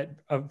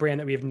a brand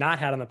that we have not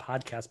had on the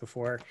podcast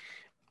before.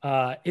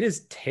 It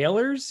is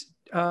Taylor's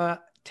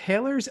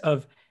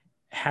of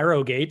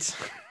Harrogate.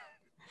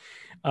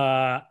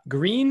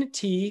 Green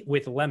tea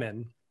with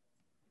lemon.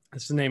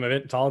 That's the name of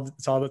it. It's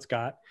all that's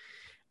got.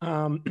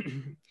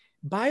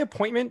 By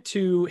appointment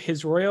to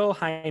His Royal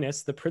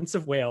Highness, the Prince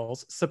of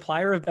Wales,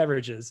 supplier of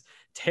beverages,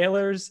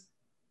 Taylor's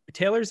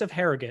of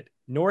Harrogate,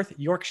 North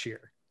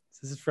Yorkshire.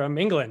 This is from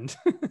England.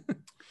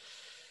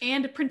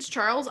 And Prince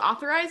Charles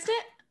authorized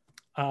it?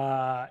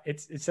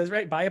 It says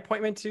right, by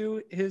appointment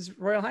to His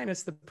Royal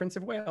Highness, the Prince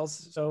of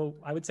Wales. So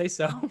I would say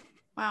so. Oh,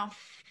 wow.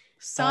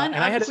 Son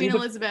of Queen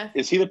Elizabeth.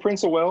 Is he the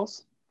Prince of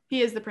Wales?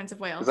 He is the Prince of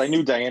Wales. Because I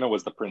knew Diana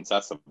was the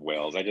Princess of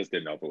Wales. I just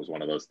didn't know if it was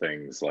one of those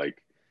things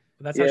like.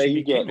 That's how she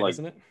became,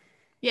 isn't it?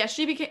 Yeah,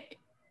 she became.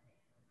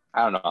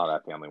 I don't know how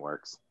that family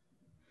works.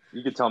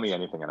 You could tell me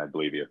anything and I'd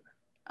believe you.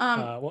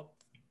 Well,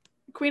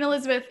 Queen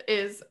Elizabeth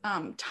is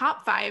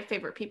top 5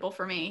 favorite people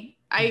for me.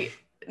 I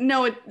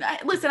know it.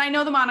 Listen, I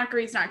know the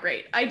monarchy is not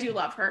great. I do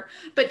love her,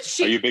 but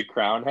Are you a big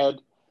Crown head?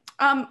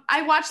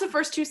 I watched the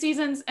first 2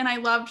 seasons and I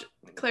loved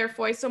Claire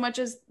Foy so much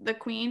as the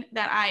Queen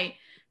that I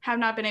have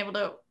not been able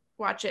to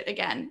watch it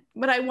again.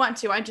 But I want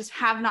to. I just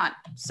have not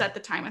set the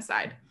time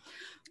aside.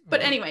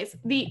 But anyways,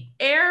 the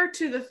heir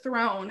to the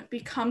throne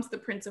becomes the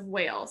Prince of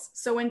Wales.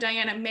 So when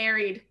Diana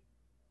married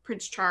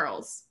Prince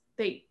Charles,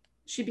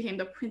 she became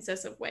the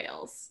Princess of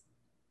Wales.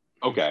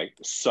 Okay,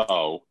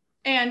 so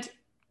And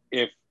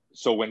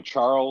when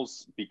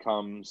Charles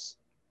becomes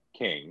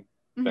king,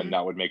 then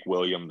that would make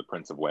William the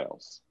Prince of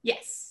Wales.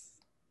 Yes.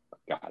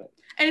 Got it.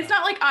 And it's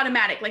not like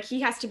automatic, like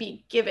he has to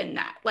be given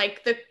that.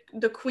 Like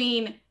the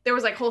Queen, there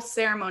was like whole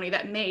ceremony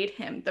that made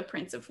him the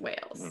Prince of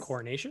Wales.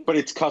 Coronation? But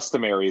it's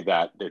customary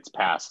that it's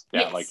passed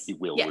that Yes. like he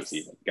will Yes.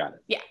 receive it. Got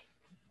it. Yeah.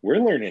 We're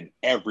learning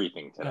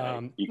everything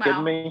today. You Wow.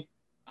 kidding me?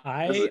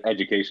 This is I an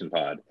education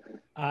pod.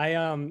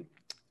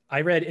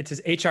 I read it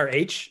says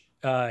HRH,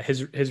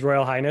 His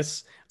Royal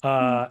Highness,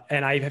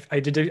 and I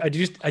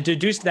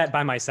deduced that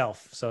by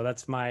myself. So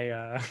that's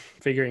my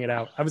figuring it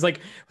out. I was like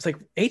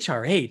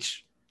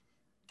HRH.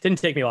 Didn't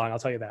take me long, I'll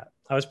tell you that.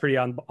 I was pretty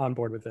on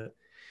board with it.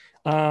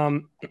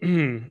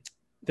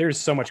 There's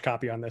so much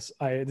copy on this.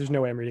 There's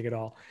no way I'm reading it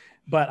all,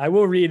 but I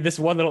will read this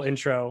one little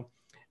intro.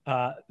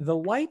 The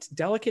light,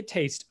 delicate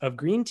taste of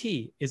green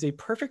tea is a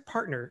perfect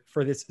partner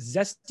for this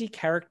zesty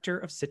character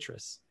of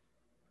citrus,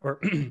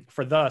 or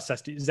for the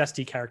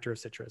zesty character of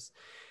citrus.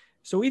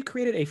 So we've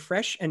created a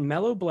fresh and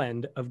mellow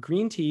blend of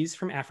green teas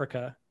from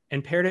Africa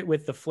and paired it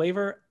with the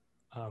flavor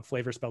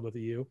spelled with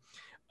a U,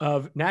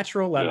 of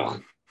natural lemon.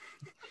 Ugh.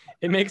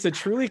 It makes a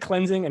truly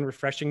cleansing and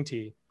refreshing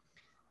tea.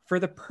 For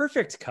the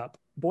perfect cup,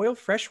 boil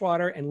fresh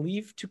water and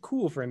leave to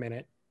cool for a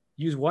minute.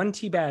 Use 1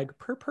 tea bag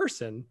per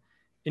person.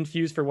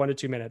 Infuse for 1 to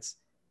 2 minutes.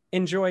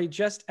 Enjoy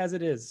just as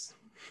it is.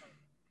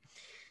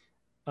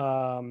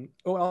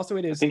 Also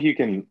it is. I think you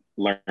can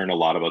learn a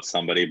lot about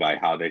somebody by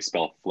how they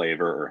spell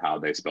flavor or how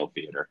they spell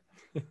theater.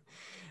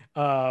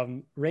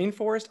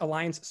 Rainforest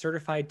Alliance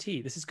certified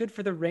tea. This is good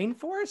for the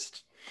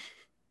rainforest?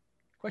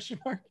 Question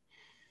mark.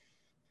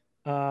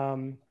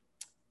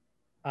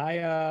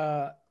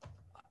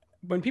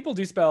 When people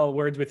do spell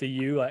words with a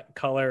U, like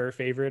color or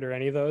favorite or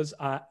any of those,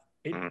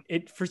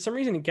 it for some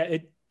reason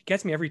it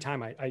gets me every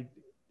time.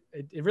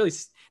 It really,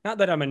 not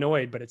that I'm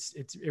annoyed, but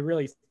it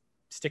really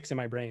sticks in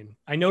my brain.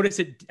 I notice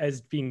it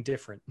as being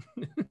different.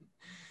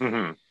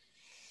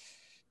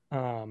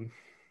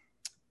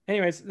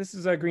 Anyways, this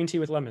is a green tea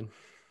with lemon.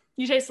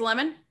 You taste the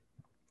lemon?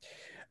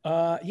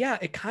 Yeah,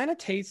 it kind of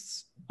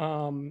tastes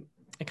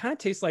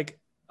like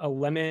a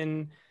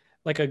lemon,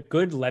 like a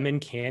good lemon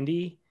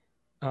candy,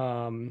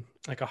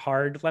 like a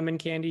hard lemon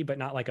candy, but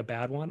not like a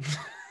bad one.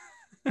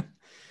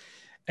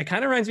 It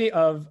kind of reminds me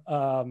of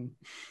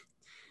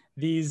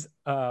these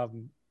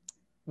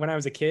when I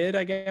was a kid,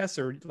 I guess,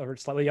 or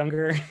slightly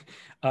younger,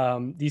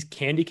 these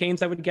candy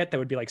canes I would get that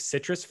would be like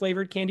citrus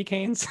flavored candy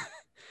canes.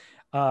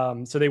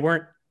 So they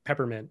weren't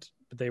peppermint,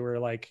 but they were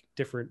like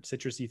different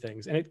citrusy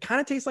things, and it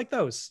kind of tastes like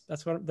those.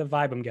 That's what the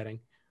vibe I'm getting.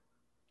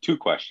 2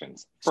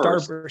 questions.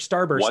 First,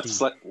 Starbursty.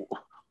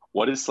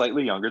 What is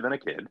slightly younger than a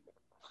kid?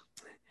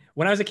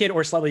 When I was a kid,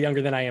 or slightly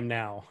younger than I am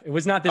now. It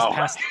was not this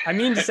past. I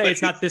mean to say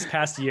it's not this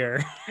past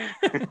year.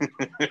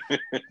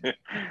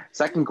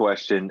 Second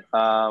question: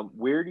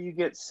 where do you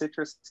get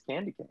citrus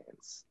candy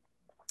canes?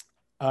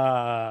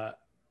 I've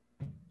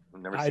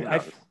never seen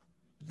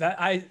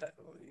those.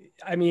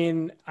 I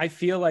mean, I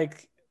feel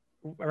like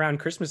around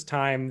Christmas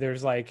time,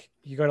 there's like,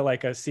 you go to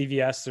like a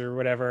CVS or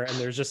whatever, and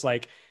there's just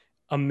like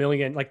a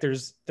million, like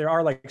there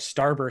are like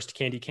Starburst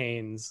candy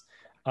canes.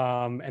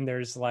 And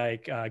there's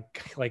like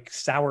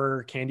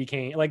sour candy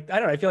cane. Like, I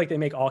don't know. I feel like they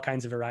make all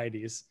kinds of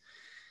varieties.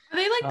 Are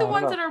they like the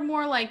ones that are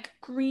more like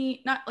green,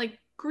 not like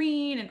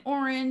green and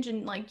orange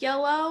and like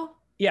yellow?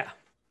 Yeah.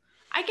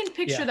 I can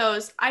picture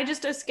those. I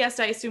just guessed,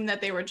 I assumed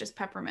that they were just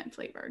peppermint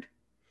flavored.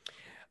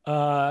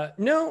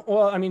 No.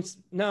 Well, I mean,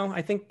 no,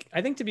 I think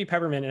to be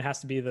peppermint, it has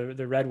to be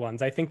the red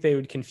ones. I think they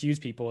would confuse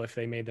people if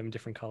they made them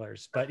different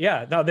colors, but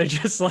yeah, no, they're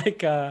just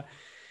like, they're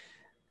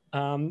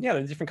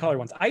different colored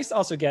ones. I used to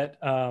also get,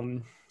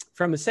 from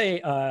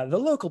the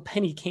local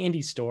penny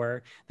candy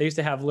store. They used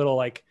to have little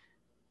like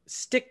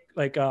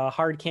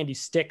hard candy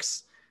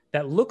sticks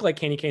that look like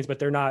candy canes, but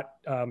they're not,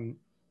 they're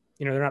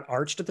not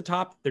arched at the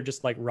top. They're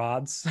just like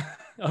rods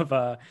of,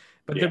 but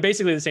they're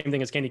basically the same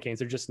thing as candy canes.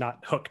 They're just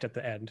not hooked at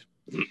the end.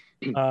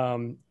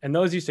 And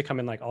those used to come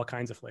in like all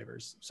kinds of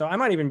flavors. So I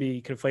might even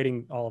be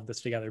conflating all of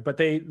this together, but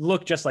they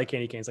look just like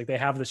candy canes. Like they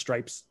have the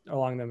stripes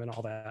along them and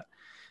all that.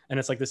 And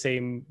it's like the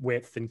same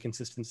width and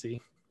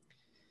consistency.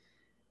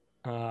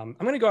 I'm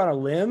going to go on a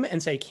limb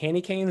and say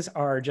candy canes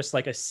are just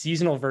like a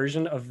seasonal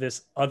version of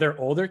this other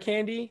older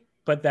candy,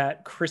 but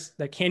that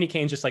candy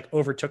canes just like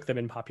overtook them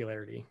in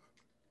popularity.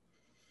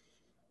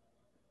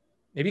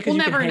 Maybe because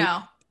we'll never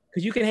know.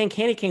 Because you can hang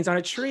candy canes on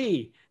a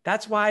tree.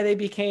 That's why they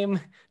became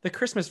the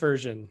Christmas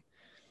version.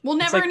 We'll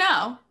It's never like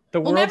know.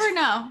 The We'll world's never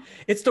know.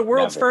 It's the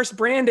world's Never. first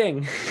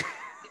branding.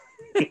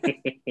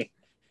 This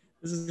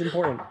is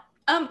important.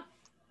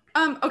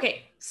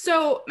 Okay.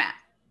 So Matt,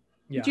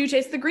 Yeah. do you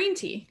taste the green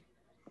tea?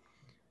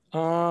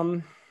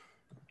 I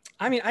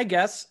mean, I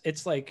guess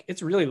it's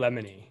really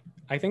lemony.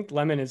 I think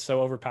lemon is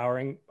so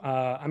overpowering.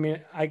 I mean,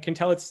 I can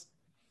tell it's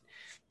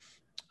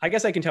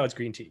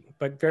green tea,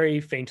 but very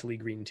faintly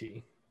green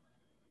tea.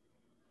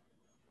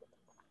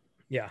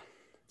 Yeah,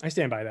 I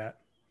stand by that.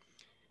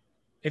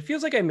 It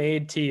feels like I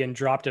made tea and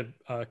dropped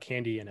a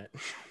candy in it,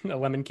 a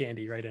lemon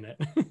candy right in it.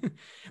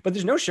 But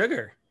there's no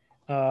sugar.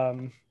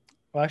 Well,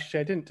 actually,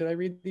 I didn't. Did I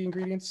read the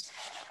ingredients?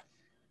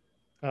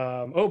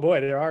 Oh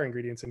boy, there are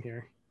ingredients in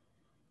here.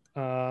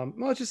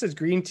 Well, it just says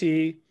green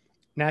tea,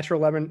 natural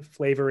lemon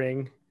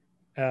flavoring,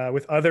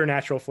 with other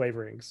natural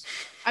flavorings.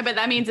 I bet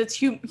that means it's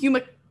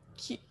humectant.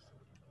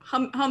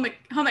 I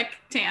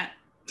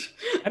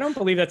don't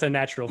believe that's a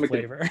natural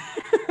flavor.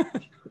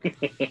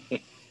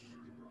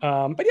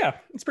 But yeah,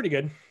 it's pretty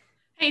good.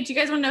 Hey, do you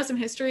guys want to know some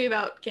history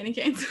about candy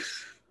canes?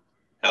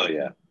 Hell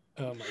yeah.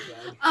 Oh my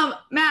god.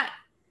 Matt,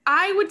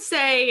 I would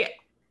say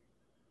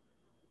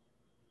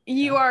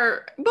you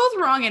are both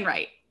wrong and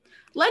right.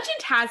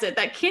 Legend has it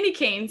that candy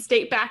canes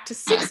date back to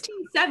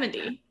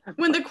 1670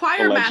 when the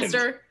choir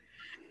master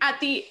at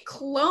the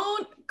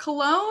Cologne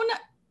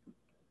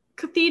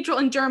Cathedral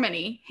in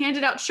Germany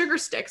handed out sugar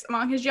sticks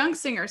among his young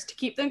singers to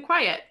keep them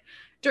quiet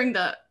during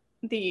the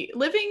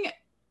living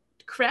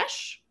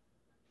creche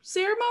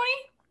ceremony.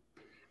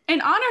 In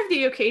honor of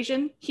the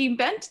occasion, he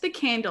bent the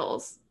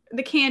candies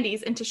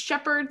into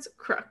shepherd's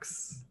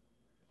crooks.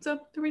 So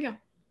there we go.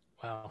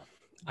 Wow.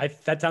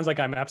 That sounds like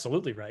I'm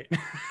absolutely right.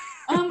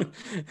 No,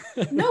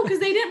 because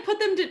they didn't put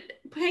them to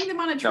hang them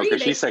on a tree. No,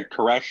 because she said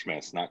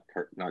Christmas, not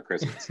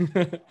Christmas.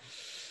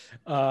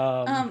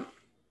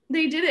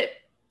 They did it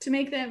to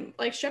make them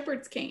like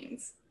shepherd's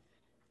canes.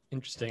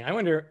 Interesting. I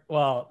wonder.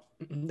 Well,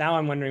 now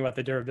I'm wondering about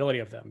the durability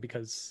of them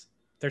because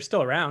they're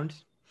still around,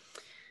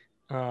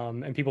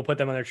 and people put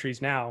them on their trees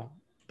now.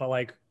 But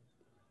like,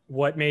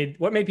 what made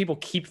people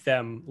keep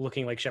them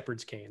looking like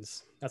shepherd's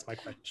canes? That's my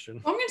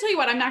question. Well, I'm gonna tell you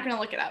what. I'm not gonna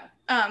look it up.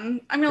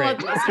 I'm gonna let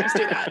the listeners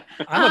do that.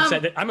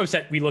 I'm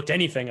upset we looked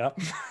anything up.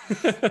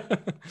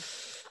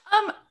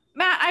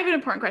 Matt, I have an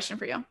important question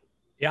for you.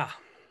 Yeah.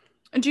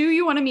 Do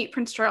you want to meet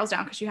Prince Charles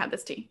now because you had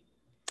this tea?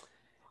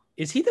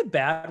 Is he the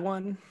bad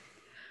one?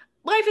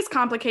 Life is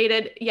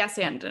complicated. Yes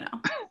and no.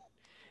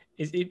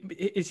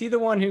 Is he the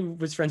one who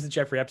was friends with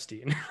Jeffrey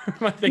Epstein?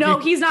 No,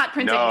 he's not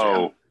Prince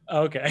Andrew.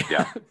 Okay.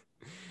 Yeah.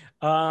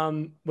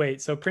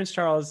 Wait. So Prince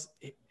Charles,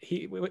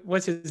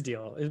 what's his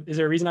deal? Is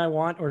there a reason I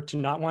want or to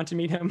not want to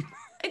meet him?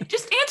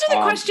 Just answer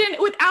the question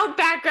without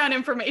background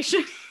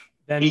information.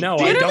 Then He no,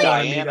 did I don't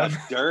want to meet Diana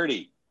him.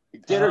 dirty. He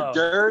did her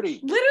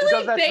dirty. Literally,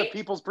 because that's the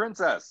people's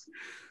princess.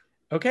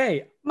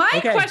 Okay. My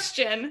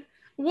question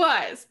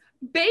was,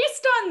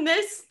 based on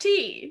this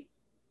tea,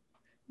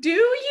 do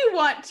you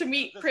want to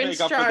meet Let's Prince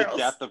make up Charles? for the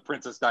death of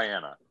Princess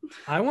Diana.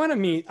 I want to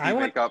meet. I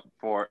want up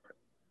for.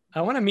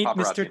 I want to meet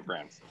paparazzi Mr.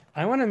 friends.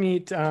 I want to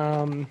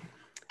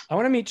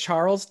meet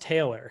Charles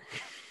Taylor,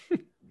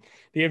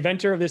 the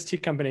inventor of this tea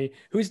company,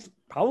 who's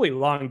probably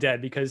long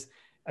dead because,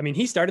 I mean,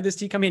 he started this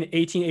tea company in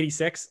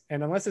 1886,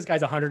 and unless this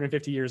guy's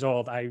 150 years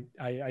old, I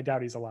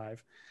doubt he's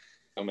alive.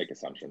 Don't make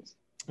assumptions.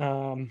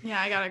 Yeah,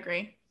 I gotta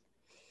agree.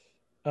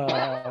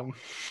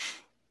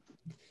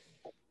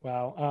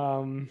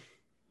 Wow.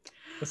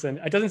 Listen,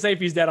 it doesn't say if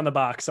he's dead on the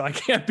box, so I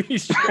can't be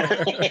sure.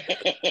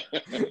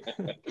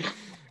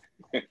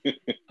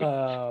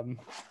 Okay.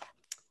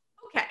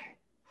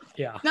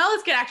 Yeah. Now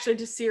let's get actually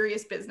to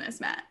serious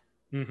business, Matt.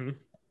 Mm-hmm.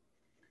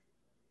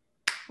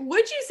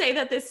 Would you say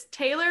that this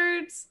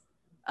Taylor's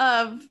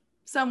of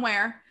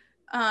somewhere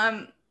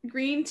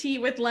green tea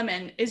with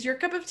lemon is your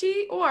cup of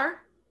tea or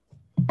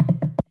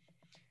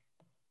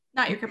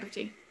not your cup of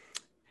tea?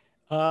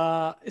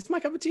 It's my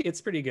cup of tea.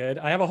 It's pretty good.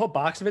 I have a whole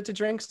box of it to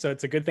drink, so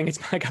it's a good thing it's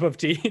my cup of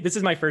tea. This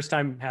is my first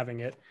time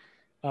having it.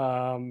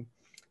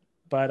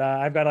 But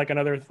I've got like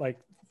another like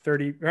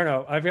 30, or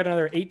no, I've got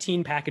another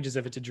 18 packages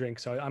of it to drink.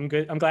 So I'm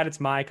good. I'm glad it's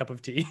my cup of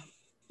tea.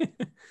 Boop,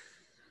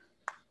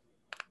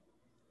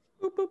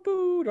 boop,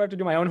 boop. Do I have to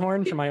do my own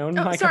horn for my own?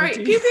 Oh, my sorry. Cup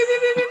of tea? Pew, pew, pew,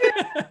 pew, pew,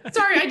 pew.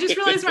 Sorry, I just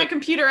realized my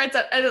computer it's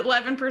at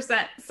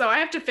 11%, so I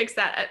have to fix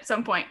that at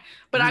some point.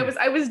 But I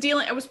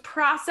was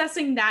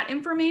processing that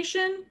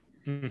information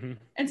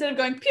instead of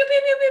going pew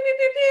pew pew pew pew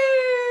pew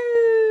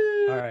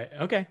pew. All right.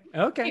 Okay.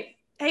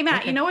 Hey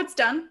Matt, Okay. you know what's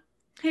done?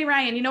 Hey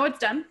Ryan, you know what's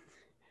done?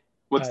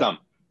 What's done?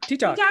 Tea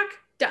talk. Talk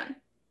done.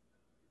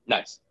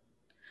 Nice.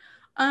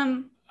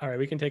 All right,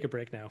 we can take a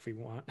break now if we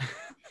want.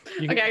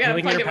 You Okay, I gotta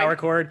Lily, get plug your it power in.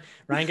 cord.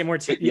 Ryan, get more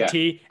tea. Yeah,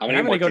 tea I'm and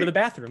I'm gonna gonna go get to more the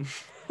bathroom.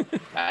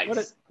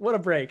 Nice. What a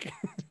break.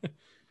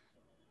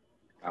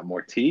 Got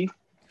more tea.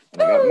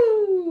 And I got more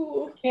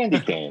Ooh. candy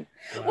cane.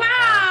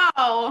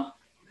 Wow.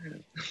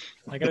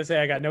 I gotta say,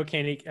 I got no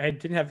candy. I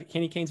didn't have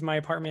candy canes in my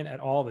apartment at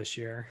all this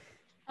year.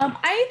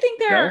 I think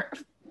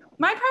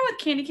my problem with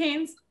candy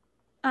canes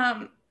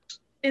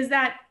is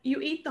that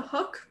you eat the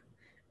hook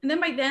and then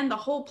by then the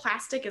whole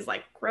plastic is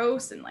like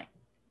gross and like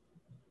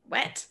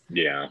wet.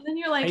 Yeah. And then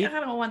you're like, I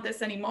don't want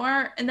this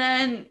anymore. And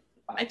then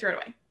I throw it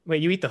away.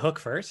 Wait, you eat the hook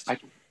first?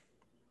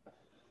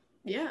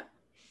 Yeah.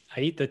 I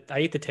eat the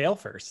tail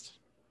first.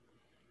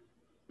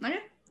 Okay.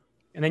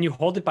 And then you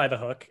hold it by the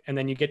hook, and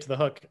then you get to the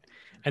hook.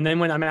 And then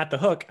when I'm at the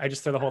hook, I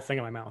just throw the whole thing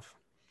in my mouth.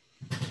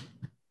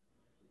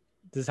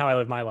 This is how I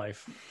live my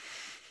life.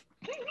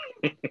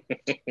 I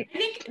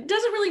think it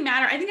doesn't really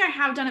matter. I think I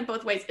have done it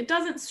both ways. It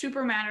doesn't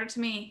super matter to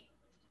me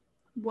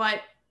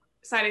what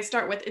side I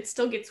start with. It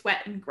still gets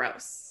wet and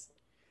gross.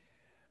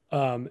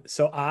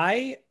 So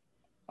I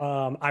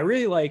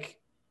really like,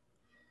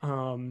 I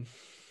don't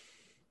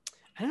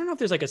know if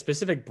there's like a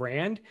specific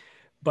brand,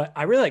 but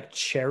I really like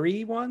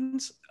cherry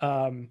ones.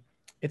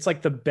 It's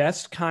like the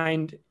best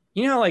kind,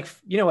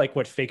 like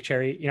what fake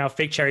cherry,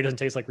 fake cherry doesn't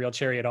taste like real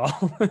cherry at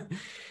all.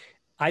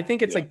 I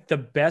think it's like the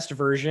best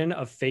version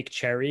of fake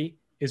cherry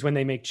is when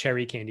they make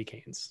cherry candy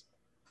canes.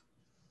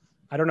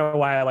 I don't know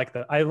why I like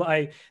that.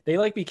 They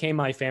like became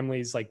my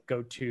family's like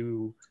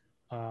go-to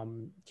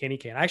candy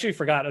cane. I actually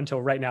forgot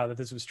until right now that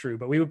this was true,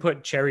 but we would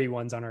put cherry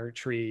ones on our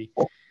tree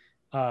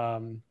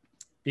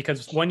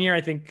because one year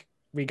I think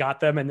we got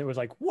them and it was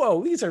like,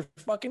 whoa, these are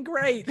fucking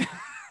great.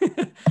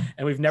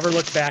 And we've never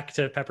looked back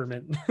to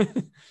peppermint.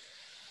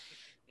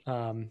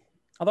 Although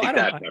I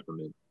don't,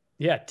 peppermint.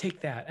 Yeah,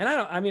 take that. And I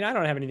don't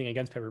have anything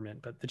against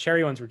peppermint, but the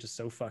cherry ones were just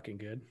so fucking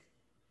good.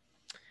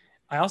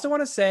 I also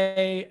want to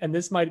say, and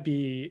this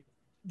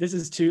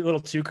is a little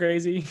too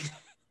crazy,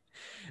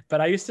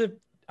 but I used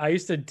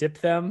to dip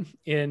them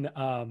in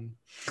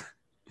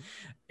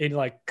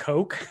like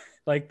Coke,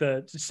 like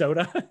the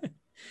soda.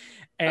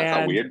 And that's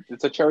not weird.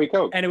 It's a cherry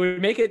Coke. And it would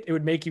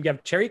make you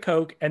have cherry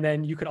Coke, and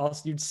then you'd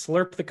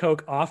slurp the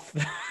Coke off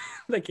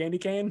the candy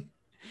cane.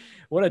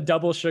 What a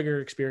double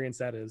sugar experience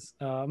that is.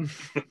 I'm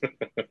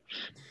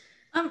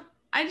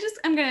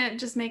gonna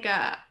just make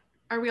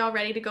are we all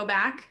ready to go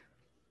back?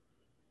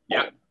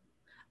 Yeah.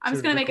 I'm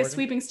just gonna make a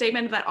sweeping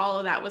statement that all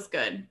of that was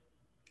good.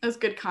 It was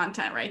good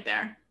content right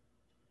there.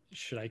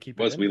 Should I keep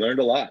it? We learned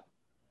a lot.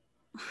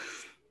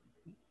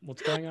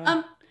 What's going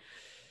on?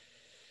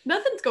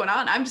 Nothing's going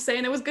on. I'm just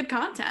saying it was good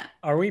content.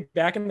 Are we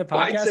back in the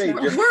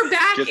podcast? We're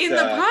back in the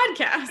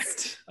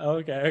podcast.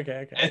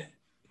 Okay.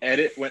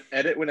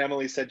 Edit when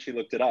Emily said she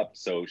looked it up,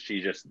 so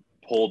she just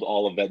pulled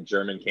all of that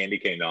German candy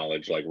cane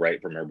knowledge like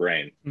right from her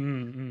brain.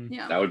 Mm-hmm.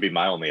 Yeah, that would be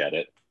my only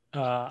edit.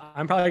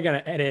 I'm probably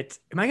gonna edit.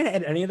 Am I gonna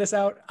edit any of this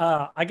out?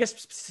 I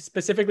guess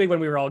specifically when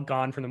we were all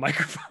gone from the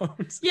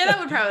microphones. Yeah, that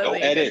would probably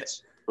be edit.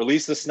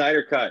 Release the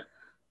Snyder Cut.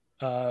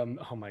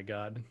 Oh my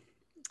god.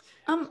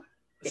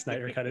 The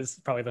Snyder Cut is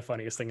probably the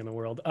funniest thing in the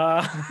world.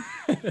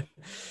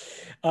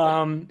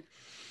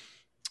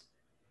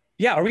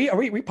 Yeah, are we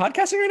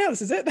podcasting right now?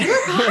 This is it.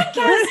 We're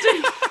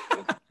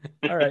podcasting.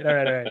 All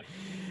right.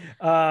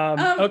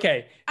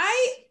 Okay.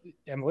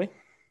 Emily,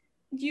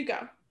 you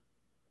go.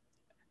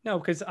 No,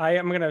 because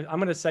I'm gonna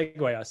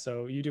segue us.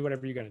 So you do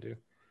whatever you're gonna do.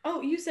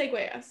 Oh, you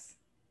segue us.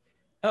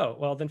 Oh,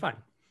 well then fine.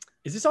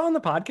 Is this all in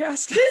the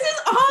podcast? This is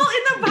all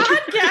in the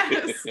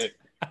podcast.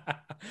 I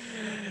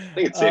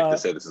think it's safe to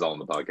say this is all in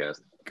the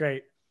podcast.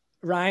 Great.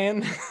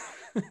 Ryan,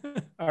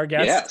 our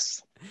guest.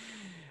 Yes.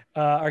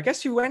 Our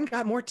guest who went and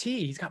got more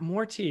tea. He's got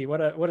more tea. What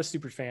a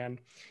super fan.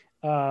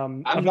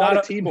 I'm not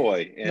a tea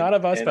boy. Not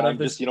of us, but I'm of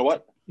this. Just, you know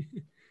what?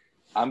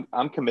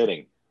 I'm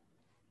committing.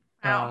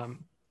 Wow.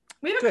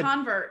 We have a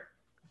convert.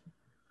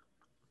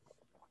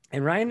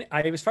 And Ryan,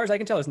 as far as I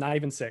can tell, is not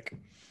even sick.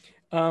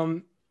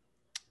 Ryan,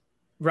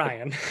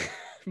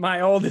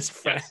 my oldest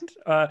friend,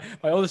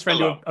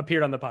 who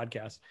appeared on the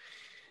podcast.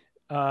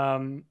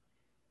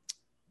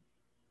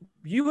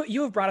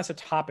 You have brought us a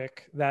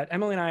topic that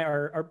Emily and I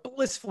are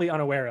blissfully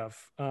unaware of,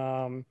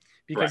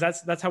 because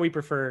that's how we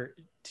prefer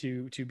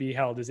to be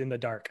held, is in the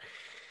dark.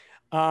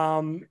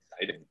 Exciting.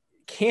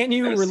 Can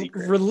you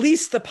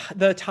release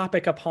the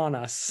topic upon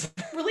us?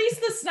 Release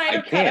the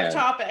Snyder Cut of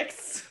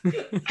topics.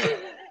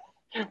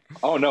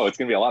 Oh no, it's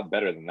gonna be a lot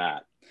better than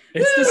that.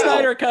 It's the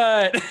Snyder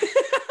Cut.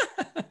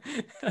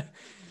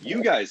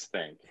 You guys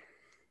think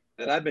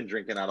that I've been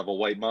drinking out of a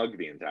white mug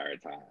the entire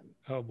time.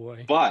 Oh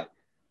boy. But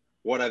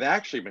what I've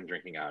actually been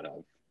drinking out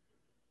of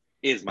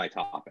is my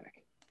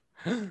topic.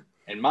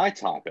 And my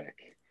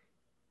topic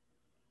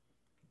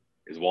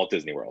is Walt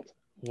Disney World.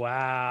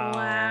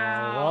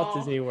 Wow. Walt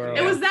Disney World.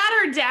 It was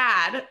that or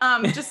Dad.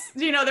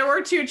 There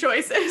were two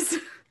choices.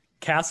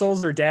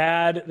 Castles or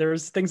Dad.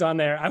 There's things on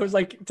there. I was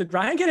like, did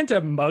Ryan get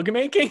into mug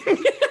making?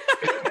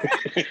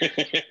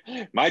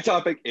 My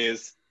topic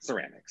is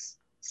ceramics.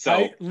 So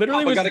I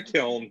literally got a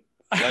kiln.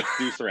 Let's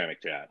do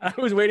ceramic chat. I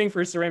was waiting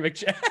for ceramic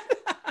chat.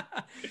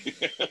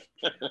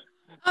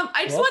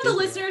 I just want the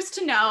listeners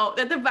to know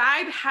that the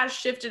vibe has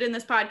shifted in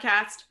this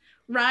podcast.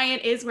 Ryan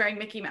is wearing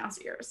Mickey Mouse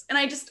ears. And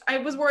I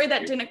was worried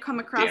that didn't come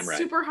across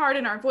super hard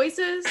in our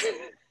voices,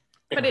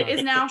 but it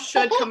is now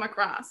should come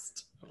across.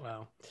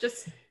 Wow.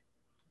 Just.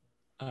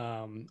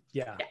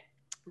 Yeah.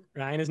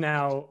 Ryan is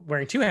now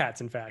wearing two hats,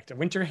 in fact, a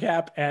winter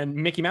cap and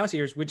Mickey Mouse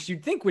ears, which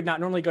you'd think would not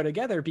normally go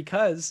together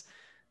because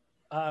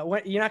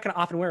you're not going to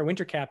often wear a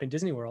winter cap in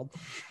Disney World.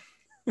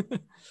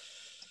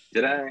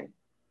 Did I?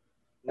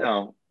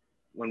 No,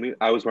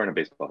 I was wearing a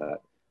baseball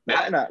hat.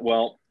 Matt and I,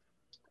 well,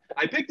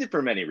 I picked it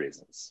for many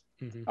reasons.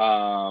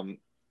 Mhm.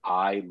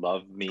 I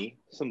love me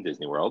some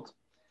Disney World,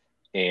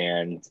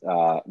 and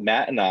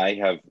Matt and I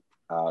have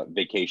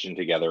vacationed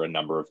together a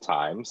number of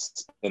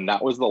times, and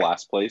that was the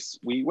last place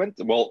we went.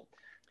 Well,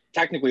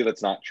 technically,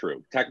 that's not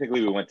true.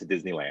 Technically, we went to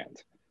Disneyland,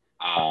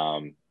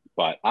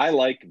 but I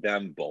like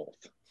them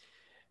both.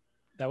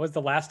 That was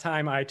the last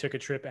time I took a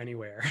trip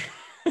anywhere.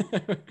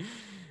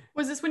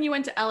 Was this when you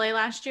went to LA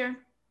last year?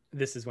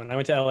 This is when I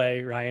went to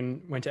LA.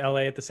 Ryan went to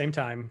LA at the same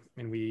time,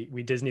 and we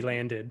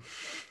Disneylanded.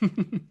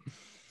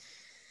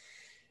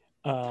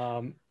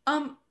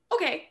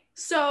 Okay.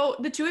 So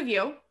the two of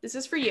you, this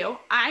is for you.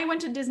 I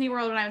went to Disney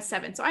World when I was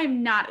 7, so I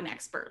am not an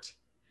expert.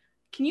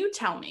 Can you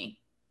tell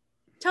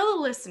the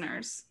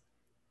listeners,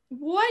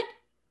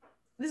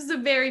 this is a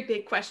very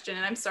big question,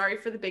 and I'm sorry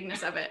for the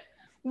bigness of it.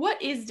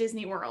 What is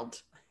Disney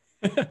World?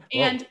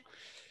 And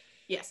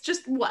yes,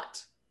 just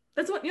what?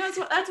 That's where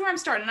I'm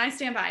starting, and I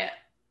stand by it.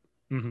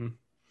 Mm-hmm.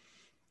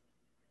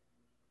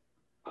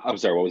 I'm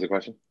sorry, what was the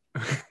question?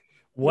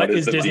 What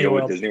is Disney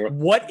World?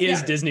 What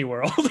is Yeah. Disney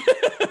World?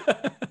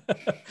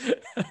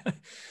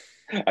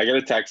 I got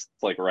a text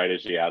like right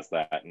as she asked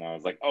that, and I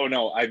was like, "Oh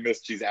no, I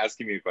missed. She's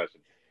asking me a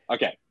question."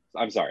 Okay,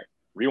 I'm sorry.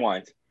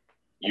 Rewind.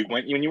 You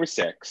went when you were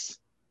 6,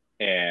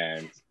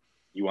 and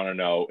you want to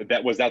know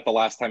was that the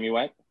last time you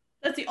went?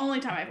 That's the only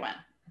time I went.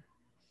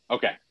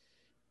 Okay,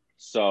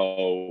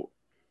 so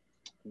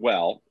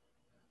well,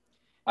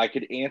 I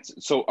could answer.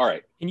 So all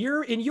right, in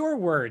your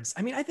words,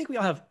 I mean, I think we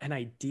all have an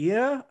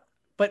idea,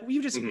 but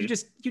you just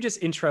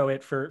intro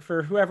it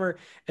for whoever,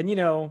 and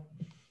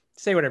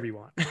say whatever you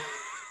want.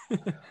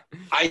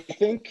 I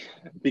think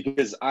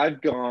because I've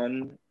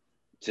gone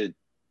to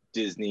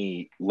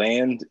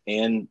Disneyland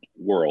and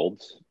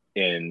World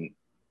in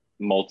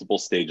multiple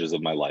stages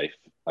of my life.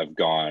 I've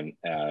gone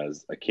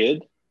as a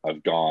kid,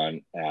 I've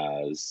gone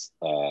as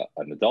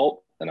an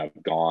adult, and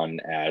I've gone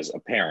as a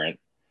parent.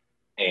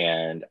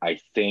 And I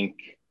think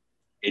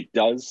it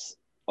does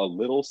a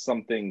little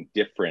something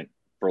different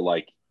for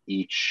like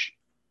each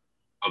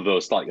of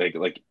those thoughts.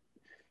 Like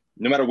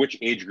no matter which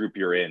age group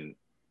you're in,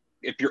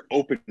 if you're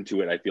open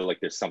to it, I feel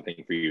like there's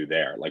something for you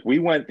there. Like we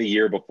went the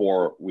year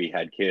before we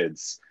had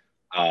kids,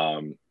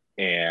 and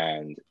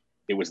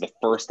it was the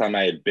first time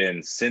I had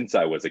been since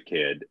I was a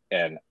kid.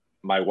 And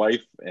my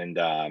wife and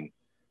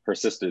her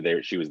sister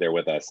there, she was there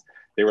with us.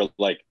 They were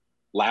like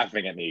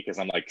laughing at me because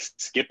I'm like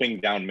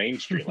skipping down Main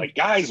Street. Like,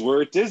 guys,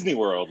 we're at Disney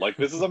World. Like,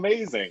 this is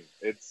amazing.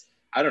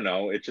 I don't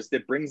know.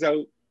 It brings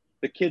out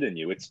the kid in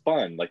you. It's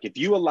fun. Like if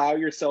you allow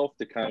yourself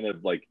to kind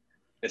of like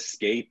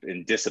escape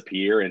and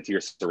disappear into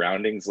your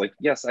surroundings, like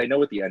yes, I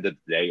know at the end of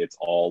the day it's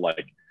all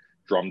like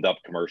drummed up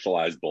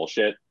commercialized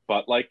bullshit,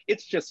 but like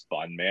it's just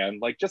fun, man.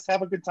 Like just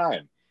have a good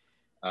time.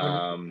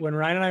 When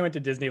Ryan and I went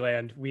to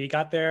Disneyland, we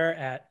got there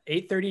at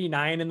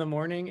 8:39 in the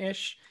morning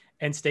ish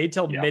and stayed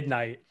till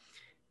midnight,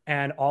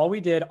 and all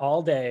we did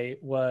all day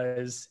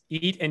was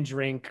eat and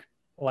drink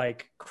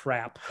like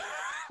crap.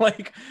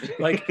 like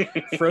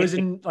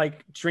frozen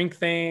like drink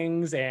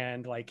things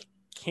and like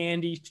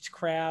candy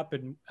crap,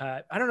 and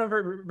I don't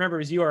remember it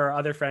was you or our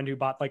other friend who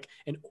bought like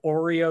an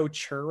Oreo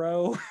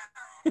churro.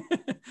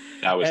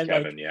 That was and,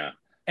 Kevin. like, yeah.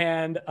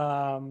 And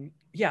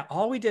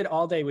all we did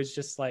all day was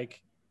just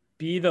like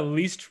be the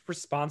least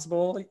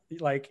responsible,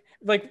 like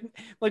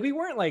we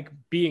weren't like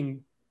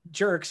being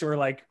jerks or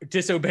like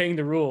disobeying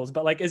the rules,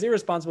 but like as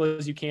irresponsible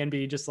as you can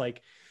be, just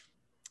like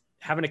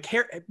having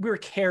we were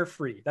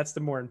carefree. That's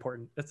the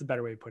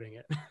better way of putting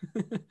it.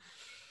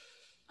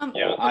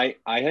 Yeah,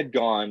 I had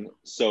gone.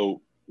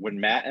 So when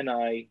Matt and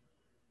I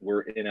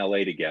were in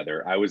LA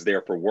together, I was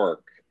there for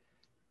work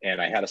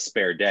and I had a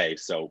spare day.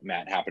 So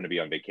Matt happened to be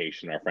on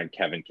vacation. Our friend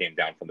Kevin came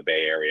down from the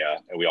Bay Area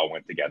and we all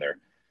went together.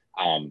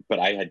 But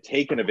I had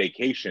taken a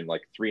vacation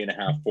like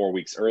 3.5, 4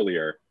 weeks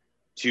earlier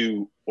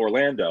to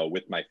Orlando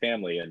with my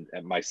family and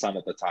my son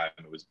at the time.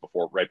 It was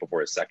right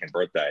before his 2nd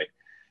birthday.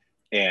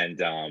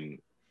 And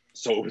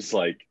so it was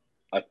like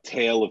a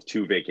tale of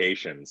 2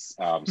 vacations.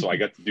 So I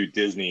got to do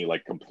Disney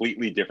like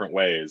completely different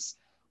ways.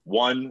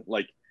 One,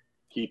 like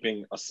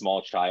keeping a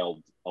small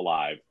child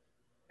alive,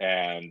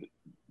 and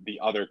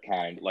the other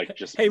kind, like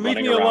just hey,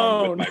 running leave me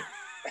around alone. with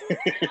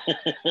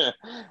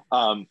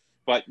my.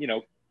 But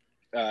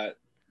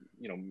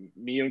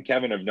me and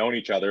Kevin have known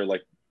each other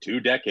like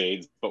 2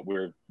 decades, but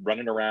we're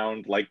running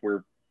around like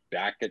we're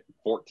back at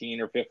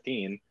 14 or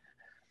 15,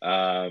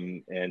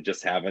 and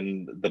just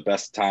having the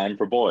best time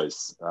for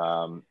boys.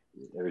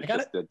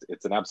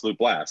 It's an absolute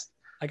blast.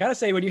 I gotta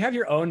say, when you have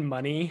your own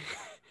money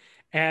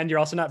and you're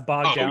also not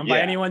bogged down by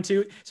anyone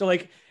too. So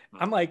like,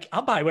 I'm like,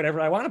 I'll buy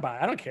whatever I want to buy.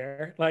 I don't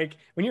care. Like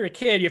when you're a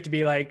kid, you have to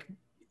be like,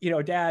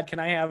 Dad, can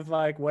I have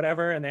like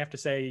whatever? And they have to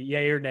say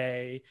yay or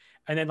nay.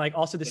 And then like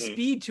also the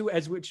speed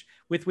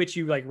with which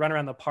you like run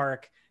around the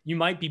park, you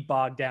might be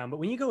bogged down. But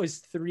when you go as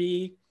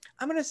 3,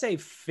 I'm going to say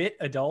fit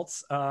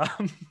adults,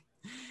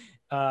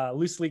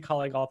 loosely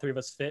calling all 3 of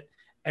us fit.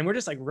 And we're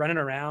just like running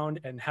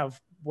around and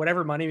have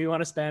whatever money we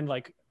want to spend,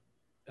 like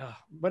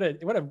what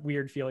a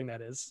weird feeling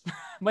that is.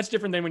 Much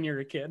different than when you're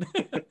a kid.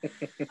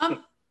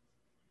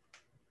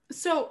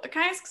 So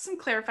can I ask some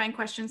clarifying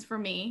questions for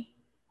me,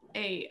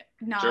 a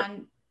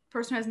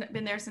person who hasn't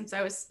been there since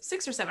I was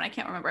 6 or 7? I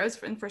can't remember. I was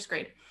in first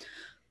grade.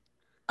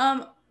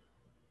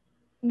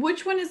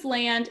 Which one is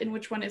land and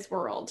which one is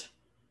world?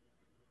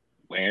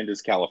 Land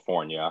is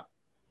California,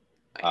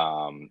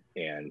 and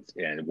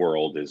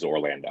world is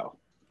Orlando.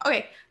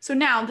 Okay, so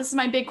now this is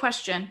my big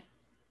question.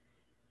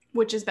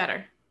 Which is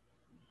better?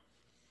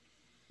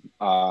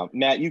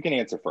 Matt, you can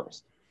answer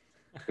first,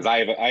 because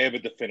I have a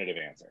definitive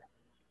answer.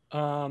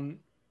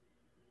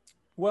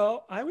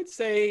 Well, I'd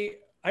say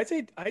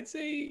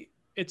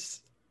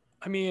it's.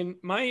 I mean,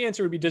 my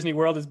answer would be Disney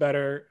World is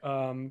better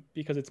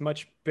because it's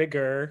much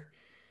bigger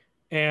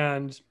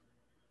and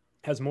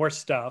has more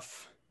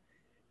stuff.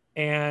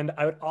 And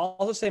I would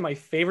also say my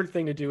favorite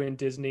thing to do in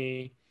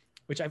Disney,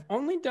 which I've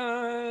only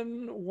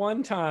done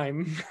one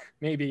time,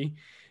 maybe,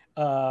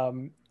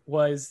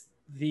 was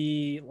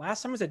the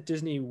last time I was at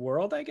Disney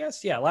World, I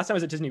guess. Yeah, last time I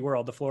was at Disney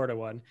World, the Florida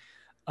one.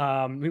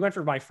 We went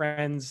for my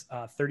friend's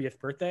 30th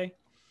birthday,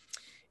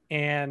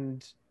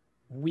 and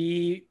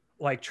we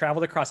like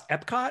traveled across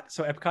Epcot.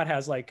 So Epcot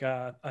has like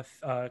a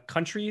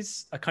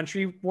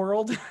country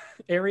world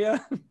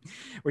area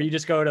where you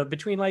just go to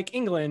between like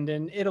England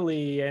and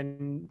Italy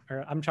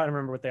or I'm trying to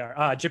remember what they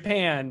are.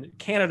 Japan,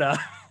 Canada,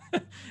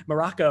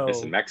 Morocco.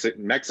 Listen,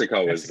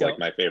 Mexico is like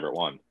my favorite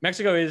one.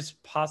 Mexico is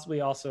possibly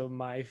also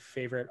my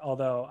favorite,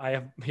 although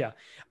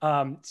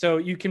so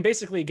you can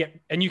basically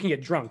get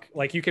drunk.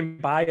 Like you can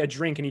buy a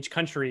drink in each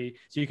country.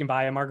 So you can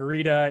buy a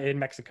margarita in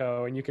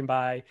Mexico, and you can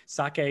buy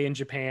sake in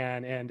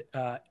Japan, and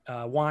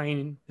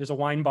wine. There's a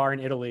wine bar in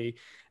Italy.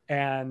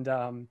 And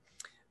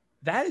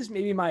that is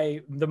maybe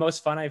the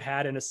most fun I've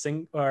had in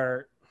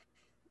or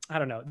I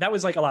don't know. That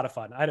was like a lot of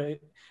fun. I don't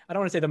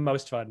want to say the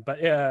most fun,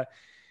 but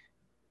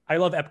I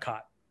love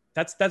Epcot.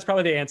 That's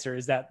probably the answer,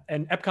 is that,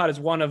 and Epcot is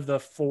one of the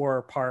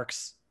 4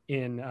 parks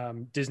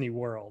in Disney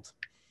World.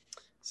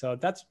 So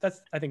that's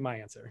I think my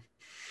answer.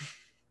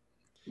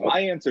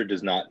 My answer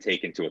does not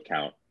take into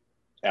account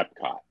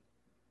Epcot.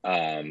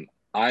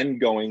 I'm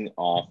going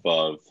off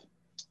of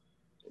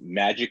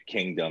Magic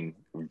Kingdom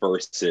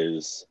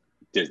versus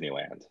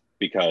Disneyland,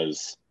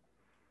 because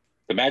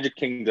the Magic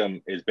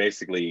Kingdom is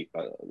basically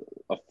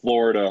a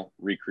Florida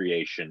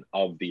recreation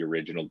of the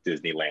original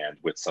Disneyland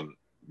with some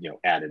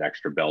added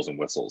extra bells and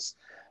whistles.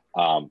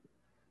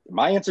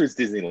 My answer is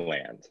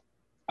Disneyland.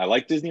 I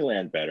like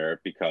Disneyland better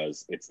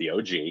because it's the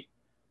OG.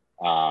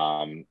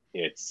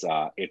 It's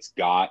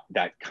got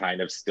that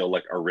kind of still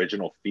like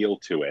original feel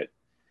to it.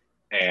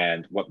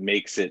 And what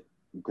makes it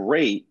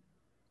great,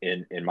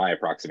 in my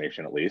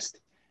approximation at least,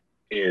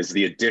 is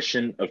the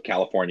addition of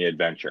California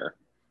Adventure,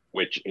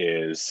 which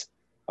is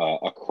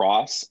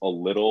across a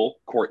little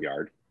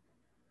courtyard.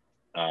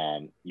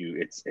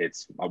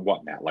 It's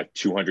what, Matt, like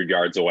 200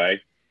 yards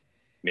away,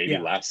 maybe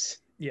less.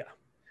 Yeah.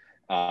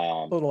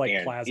 A little like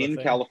and plaza in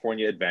thing.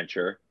 California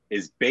Adventure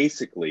is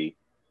basically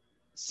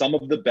some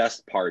of the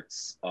best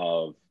parts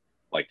of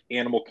like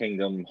Animal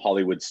Kingdom,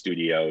 Hollywood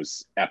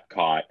Studios,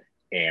 Epcot,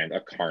 and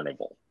a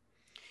carnival.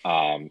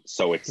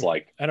 So it's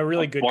like and a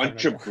really good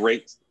bunch carnival.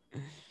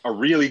 A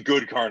really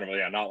good carnival.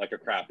 Yeah, not like a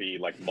crappy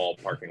like mall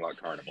parking lot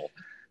carnival.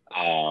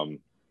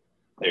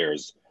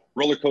 There's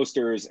roller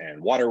coasters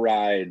and water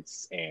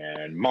rides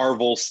and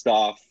Marvel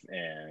stuff,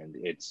 and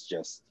it's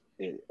just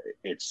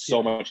it's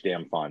so much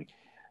damn fun.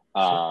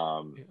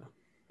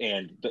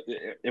 And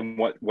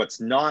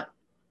what's not,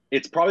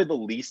 it's probably the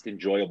least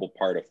enjoyable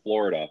part of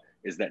Florida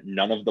is that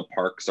none of the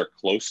parks are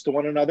close to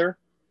one another.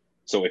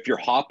 So if you're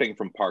hopping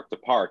from park to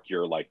park,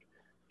 you're like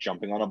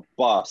jumping on a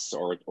bus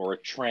or a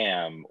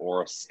tram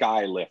or a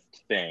skylift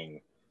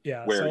thing.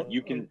 Yeah, where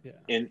you can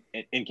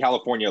in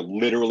California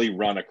literally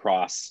run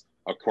across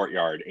a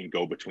courtyard and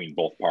go between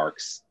both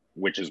parks,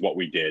 which is what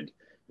we did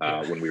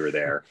when we were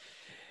there.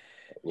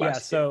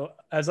 So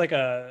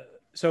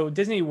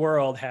Disney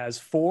World has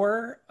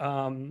four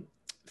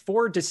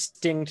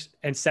distinct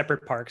and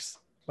separate parks.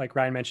 Like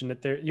Ryan mentioned,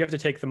 that you have to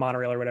take the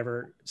monorail or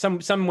whatever,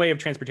 some way of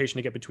transportation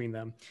to get between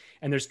them.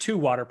 And there's 2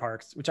 water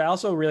parks, which I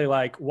also really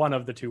like, one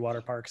of the 2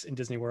 water parks in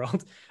Disney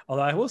World.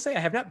 Although I will say I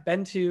have not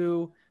been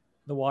to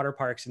the water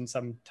parks in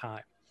some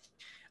time.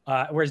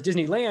 Whereas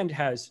Disneyland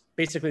has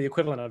basically the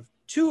equivalent of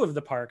 2 of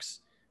the parks,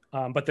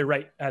 but they're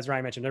right, as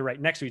Ryan mentioned, they're right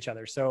next to each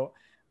other. So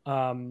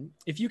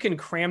if you can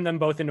cram them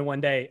both into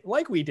one day,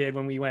 like we did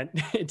when we went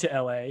to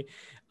LA,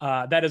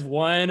 that is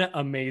one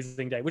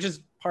amazing day, which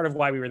is part of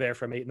why we were there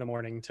from 8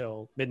 a.m.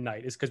 till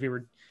midnight, is because we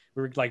were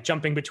like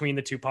jumping between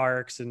the 2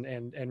 parks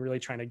and really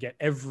trying to get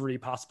every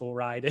possible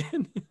ride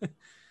in.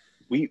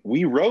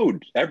 we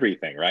rode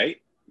everything,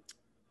 right?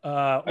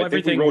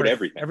 Everything we rode worth,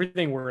 everything.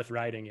 Everything worth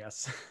riding,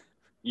 yes.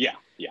 Yeah.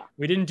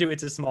 We didn't do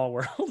It's a Small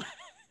World.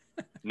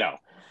 No.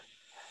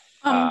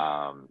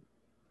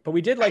 But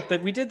we did the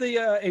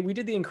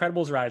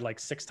Incredibles ride like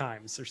 6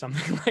 times or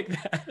something like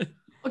that.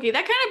 Okay,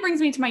 that kind of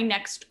brings me to my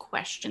next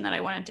question that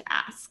I wanted to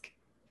ask.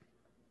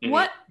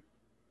 Mm-hmm.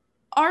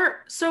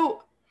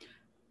 So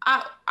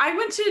I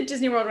went to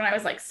Disney World when I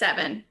was like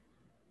 7,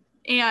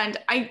 and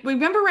I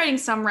remember riding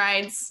some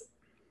rides.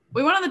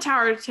 We went on the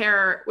Tower of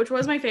Terror, which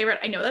was my favorite.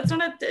 I know that's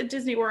not at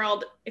Disney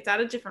World. It's at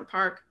a different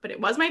park, but it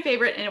was my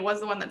favorite, and it was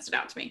the one that stood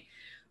out to me.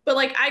 But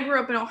like, I grew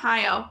up in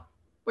Ohio,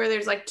 where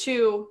there's like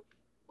 2,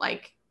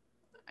 like,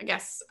 I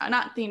guess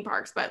not theme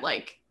parks, but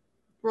like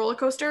roller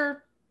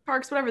coaster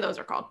parks, whatever those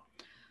are called.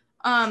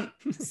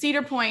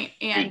 Cedar Point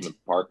and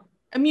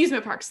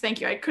amusement parks.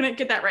 Thank you. I couldn't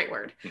get that right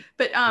word.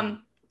 But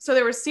so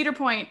there was Cedar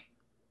Point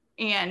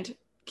and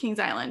Kings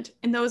Island,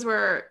 and those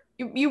were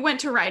you went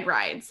to ride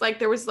rides. Like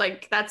there was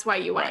like that's why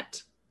you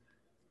went.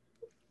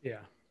 Yeah.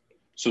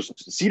 So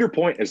Cedar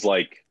Point is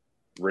like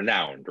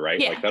renowned, right?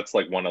 Yeah. Like that's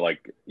like one of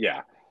like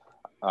the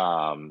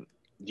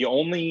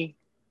only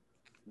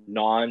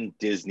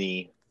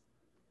non-Disney.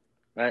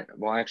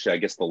 Well, actually, I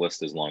guess the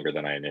list is longer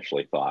than I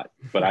initially thought.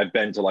 But I've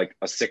been to like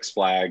a Six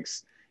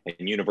Flags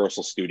and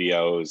Universal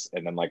Studios,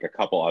 and then like a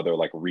couple other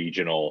like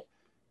regional,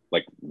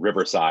 like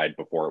Riverside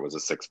before it was a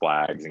Six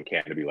Flags, and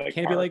Canopy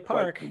Lake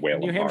Park,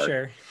 New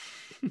Hampshire.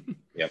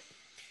 Yep.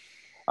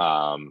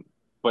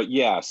 But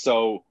yeah,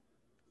 so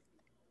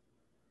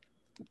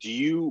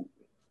you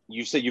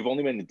said you've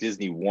only been to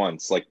Disney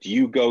once. Like, do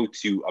you go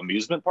to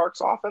amusement parks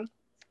often?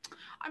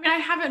 I mean, I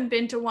haven't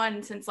been to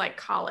one since like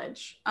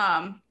college.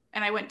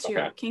 And I went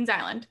to Kings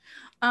Island.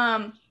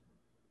 But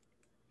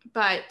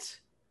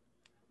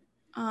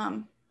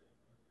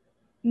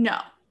no.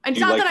 It's do you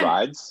not like that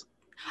rides?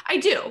 I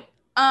do.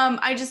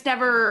 I just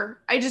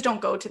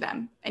don't go to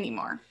them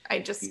anymore. I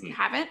just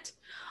haven't.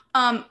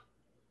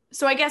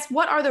 So I guess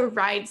what are the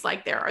rides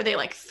like there? Are they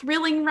like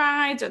thrilling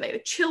rides? Are they the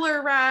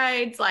chiller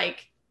rides?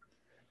 Like,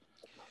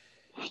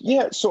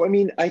 yeah. So, I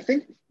mean, I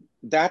think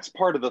that's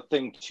part of the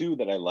thing too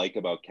that I like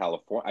about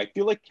California. I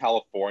feel like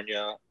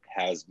California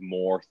has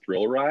more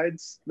thrill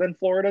rides than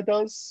Florida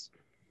does.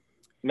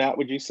 Matt,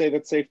 would you say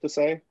that's safe to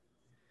say?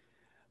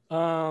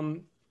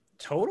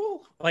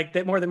 Total? Like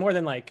that more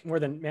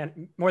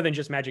than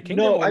just Magic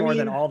Kingdom, or more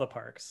than all the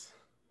parks?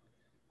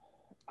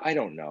 I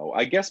don't know.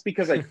 I guess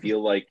because I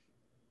feel like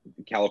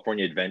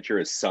California Adventure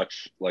is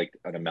such like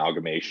an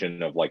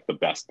amalgamation of like the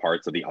best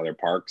parts of the other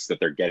parks that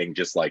they're getting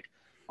just like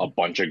a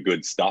bunch of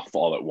good stuff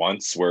all at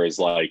once. Whereas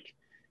like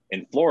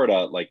in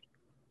Florida, like,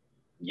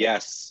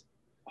 yes,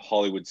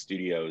 Hollywood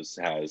Studios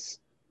has,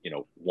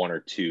 one or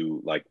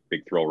two like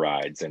big thrill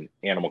rides, and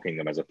Animal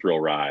Kingdom has a thrill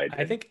ride.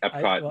 I think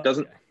Epcot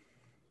doesn't.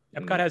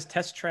 Epcot has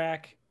Test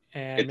Track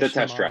and it's the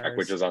Test Track,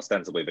 which is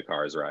ostensibly the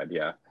Cars ride.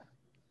 Yeah.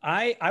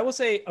 I will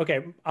say,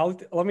 okay,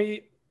 let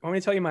me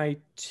tell you my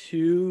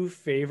 2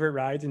 favorite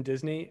rides in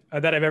Disney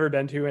that I've ever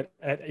been to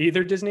at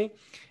either Disney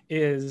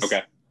is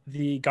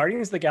the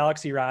Guardians of the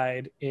Galaxy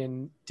ride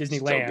in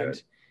Disneyland.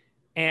 So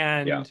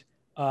and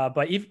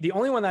but the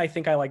only one that I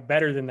think I like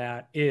better than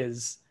that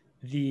is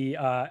the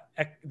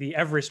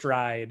Everest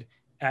ride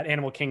at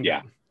Animal Kingdom.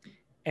 Yeah.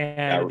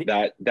 And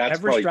that's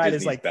Everest probably ride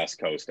Disney's is like best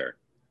coaster.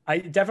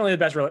 Definitely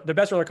the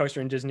best roller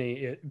coaster in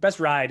Disney. Best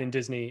ride in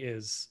Disney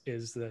is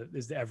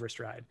the Everest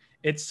ride.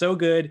 It's so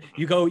good.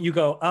 You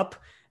go up,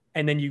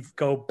 and then you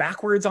go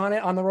backwards on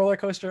it on the roller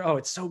coaster. Oh,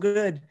 it's so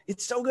good.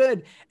 It's so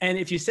good. And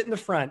if you sit in the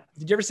front,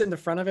 did you ever sit in the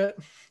front of it?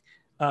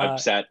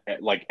 I've sat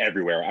like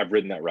everywhere. I've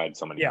ridden that ride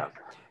so many times.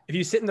 If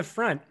you sit in the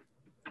front,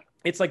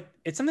 it's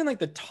something like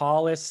the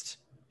tallest.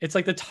 It's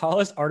like the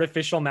tallest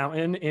artificial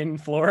mountain in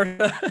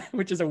Florida,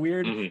 which is a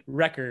weird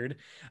record.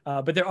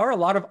 But there are a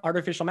lot of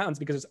artificial mountains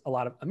because there's a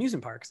lot of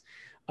amusement parks.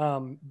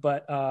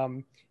 But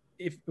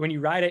if when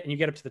you ride it and you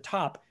get up to the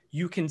top,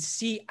 you can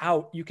see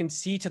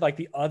to like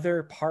the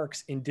other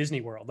parks in Disney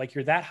World. Like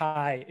you're that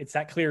high, it's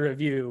that clear a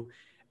view.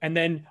 And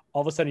then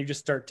all of a sudden you just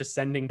start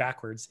descending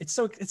backwards. It's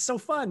so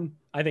fun.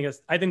 I think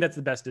that's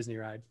the best Disney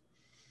ride.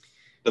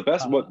 The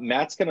best, what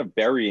Matt's kind of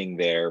burying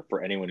there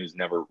for anyone who's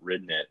never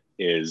ridden it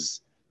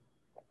is,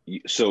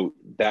 so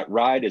that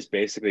ride is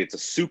basically, it's a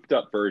souped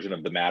up version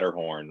of the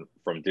Matterhorn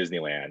from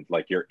Disneyland.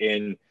 Like you're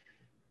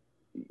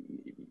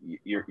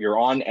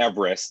on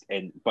Everest,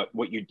 but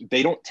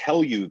they don't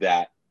tell you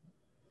that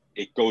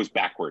it goes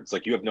backwards.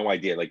 Like you have no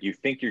idea. Like you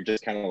think you're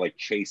just kind of like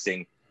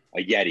chasing a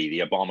Yeti,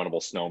 the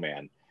abominable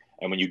snowman.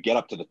 And when you get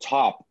up to the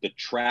top, the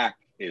track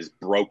is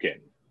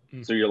broken.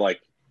 Mm-hmm. So you're like,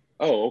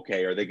 oh,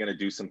 okay. Are they going to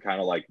do some kind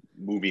of like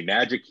movie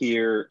magic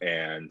here?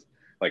 And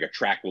like a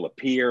track will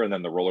appear and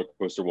then the roller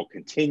coaster will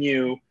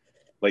continue.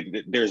 Like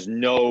there's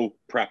no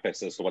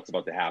preface as to what's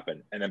about to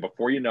happen. And then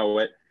before you know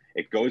it,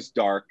 it goes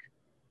dark,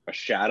 a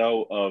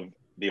shadow of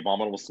the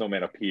abominable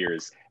snowman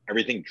appears,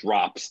 everything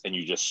drops, and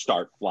you just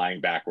start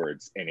flying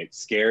backwards. And it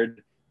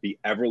scared the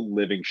ever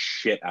living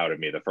shit out of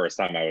me the first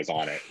time I was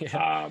on it.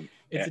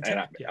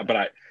 But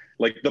I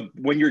like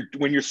when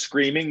you're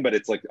screaming, but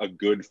it's like a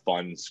good,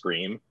 fun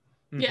scream.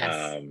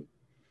 Yes.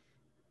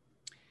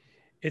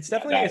 It's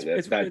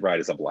definitely that ride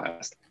is a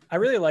blast. I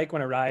really like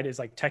when a ride is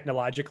like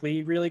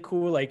technologically really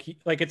cool. Like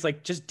it's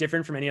like just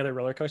different from any other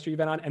roller coaster you've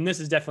been on. And this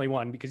is definitely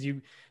one because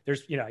you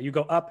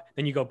go up,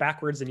 then you go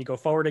backwards, then you go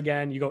forward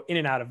again, you go in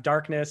and out of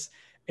darkness.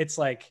 It's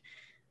like,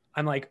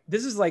 I'm like,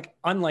 this is like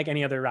unlike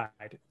any other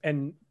ride.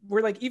 And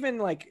we're like, even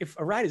like if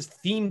a ride is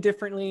themed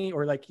differently,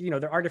 or like, you know,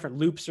 there are different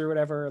loops or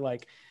whatever,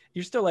 like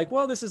you're still like,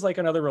 well, this is like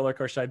another roller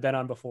coaster I've been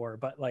on before.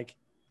 But like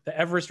the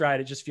Everest ride,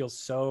 it just feels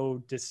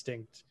so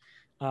distinct.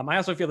 I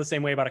also feel the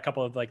same way about a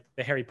couple of like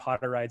the Harry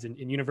Potter rides in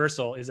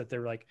Universal, is that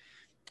they're like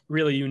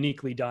really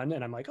uniquely done.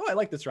 And I'm like, oh, I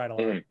like this ride a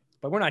lot.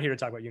 But we're not here to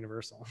talk about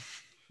Universal.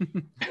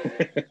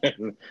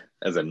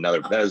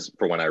 That is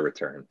for when I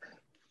return.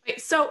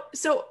 Wait, so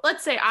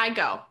let's say I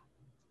go.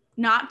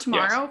 Not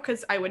tomorrow,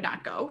 because I would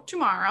not go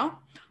tomorrow.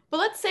 But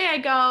let's say I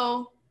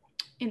go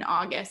in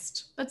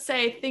August. Let's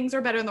say things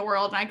are better in the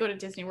world and I go to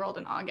Disney World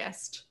in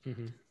August.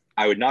 Mm-hmm.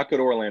 I would not go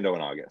to Orlando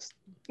in August.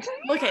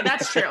 Okay,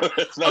 that's true.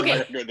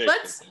 Okay,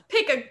 let's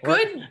pick a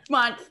good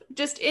month.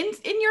 Just in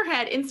your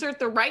head, insert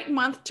the right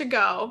month to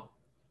go.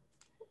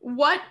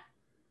 What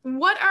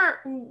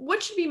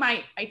should be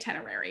my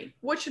itinerary?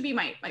 What should be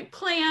my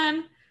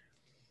plan?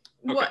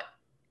 Okay. What?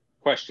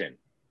 Question.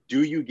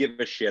 Do you give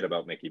a shit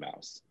about Mickey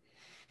Mouse?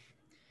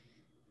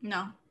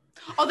 No.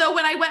 Although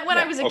when I went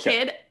I was a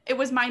kid, it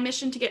was my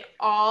mission to get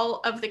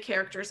all of the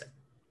characters'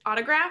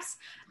 autographs,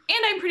 and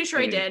I'm pretty sure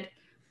I did.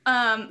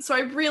 So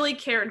I really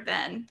cared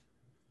then.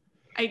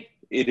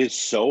 It is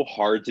so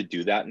hard to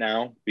do that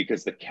now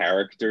because the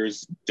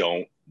characters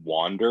don't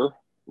wander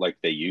like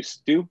they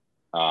used to.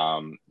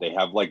 They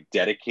have like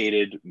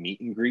dedicated meet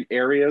and greet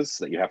areas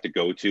that you have to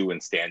go to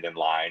and stand in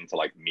line to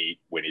like meet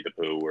Winnie the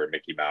Pooh or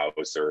Mickey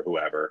Mouse or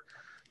whoever.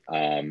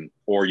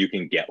 Or you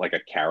can get like a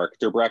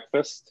character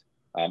breakfast.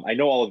 I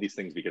know all of these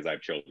things because I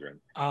have children.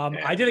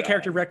 I did a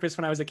character breakfast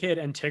when I was a kid,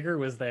 and Tigger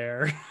was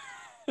there.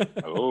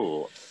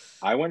 Oh,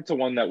 I went to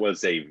one that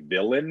was a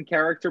villain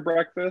character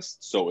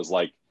breakfast. So it was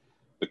like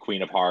the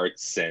Queen of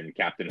Hearts and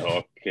Captain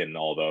Hook and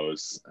all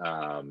those.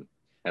 And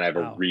I have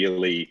a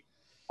really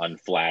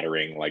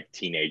unflattering like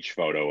teenage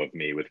photo of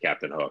me with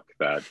Captain Hook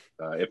that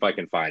if I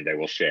can find, I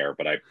will share,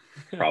 but I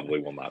probably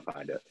will not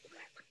find it.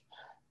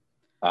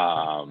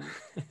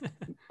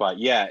 But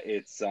yeah,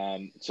 it's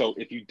so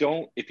if you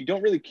don't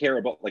really care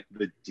about like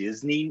the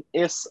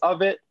Disney-ness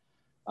of it,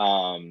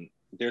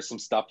 there's some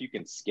stuff you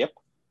can skip,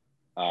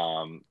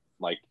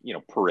 like, you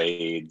know,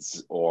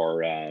 parades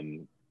or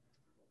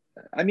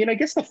I mean, I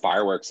guess the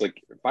fireworks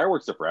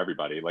are for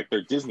everybody. Like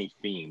they're Disney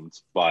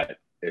themed, but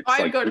it's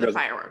I'd go to the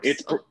fireworks.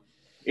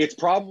 It's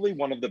probably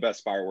one of the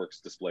best fireworks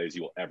displays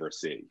you will ever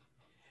see.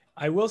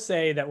 I will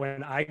say that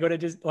when I go to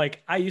Disney,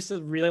 like I used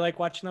to really like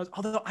watching those.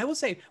 Although I will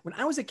say when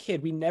I was a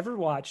kid, we never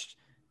watched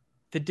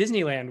the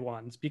Disneyland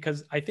ones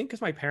because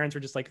my parents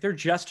were just like, they're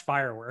just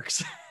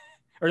fireworks.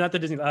 Or not the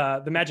Disney,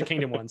 the Magic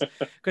Kingdom ones.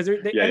 Because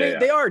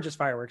they are just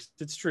fireworks.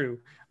 It's true.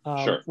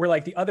 Sure. Where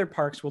like the other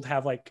parks will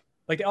have like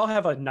they all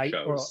have a night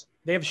shows. Or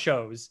they have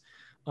shows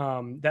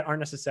that aren't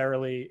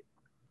necessarily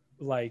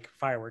like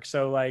fireworks.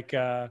 So like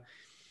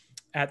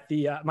at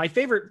the my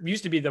favorite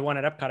used to be the one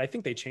at Epcot. I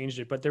think they changed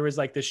it, but there was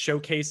like this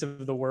showcase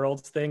of the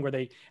worlds thing where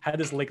they had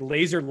this like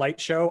laser light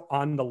show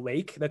on the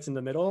lake that's in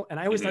the middle, and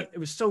I always thought it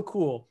was so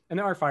cool. And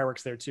there are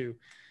fireworks there too.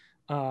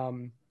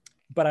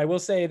 But I will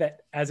say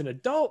that as an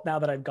adult, now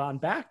that I've gone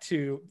back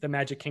to the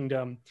Magic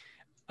Kingdom,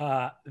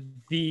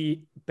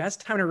 the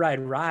best time to ride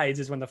rides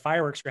is when the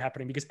fireworks are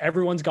happening because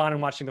everyone's gone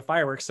and watching the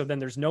fireworks. So then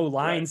there's no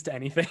lines to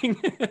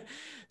anything.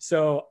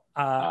 So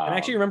and I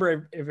actually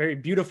remember a very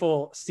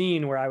beautiful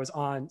scene where I was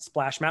on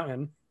Splash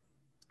Mountain,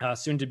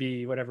 soon to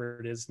be whatever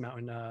it is,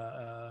 mountain.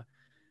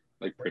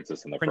 Like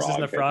Princess and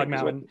the Frog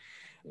Mountain.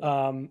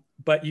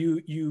 But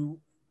you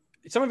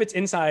some of it's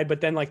inside, but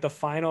then like the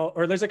final,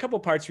 or there's a couple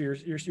parts where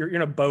you're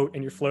in a boat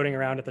and you're floating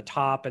around at the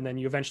top, and then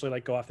you eventually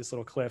like go off this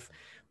little cliff.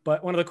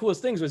 But one of the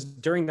coolest things was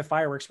during the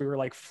fireworks, we were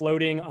like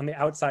floating on the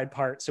outside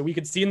part, so we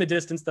could see in the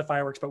distance the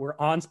fireworks, but we're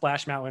on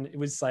Splash Mountain. It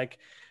was like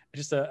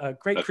just a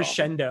great That's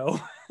crescendo.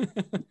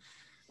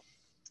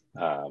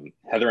 Awesome.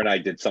 Heather and I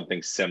did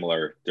something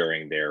similar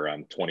during their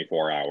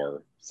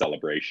 24-hour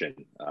celebration.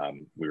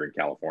 We were in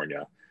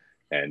California.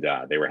 And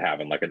they were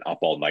having like an up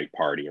all night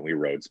party, and we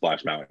rode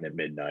Splash Mountain at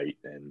midnight,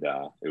 and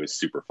it was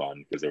super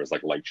fun because there was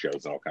like light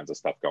shows and all kinds of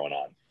stuff going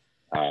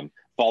on.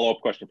 Follow-up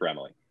question for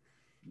Emily: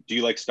 do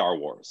you like Star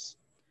Wars?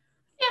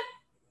 Yeah.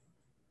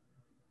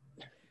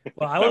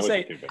 Well, I will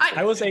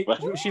say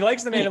she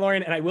likes The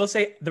Mandalorian, and I will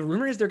say the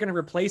rumor is they're going to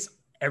replace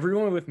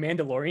everyone with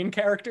Mandalorian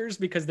characters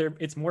because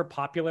it's more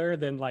popular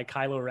than like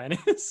Kylo Ren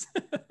is.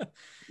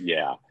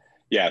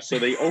 Yeah, so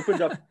they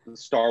opened up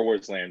Star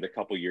Wars Land a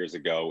couple years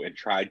ago and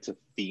tried to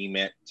theme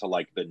it to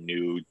like the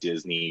new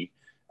Disney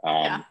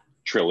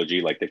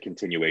trilogy, like the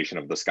continuation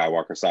of the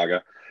Skywalker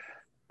saga,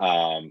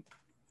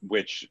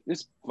 which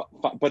is,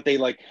 but they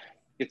like,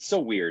 it's so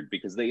weird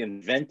because they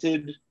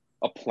invented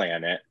a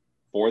planet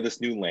for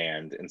this new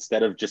land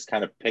instead of just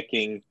kind of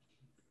picking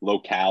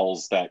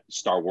locales that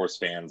Star Wars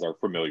fans are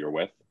familiar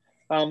with.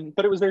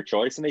 But it was their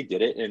choice and they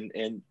did it,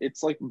 and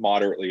it's like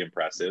moderately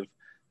impressive.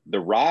 The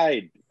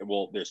ride,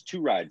 well, there's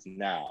two rides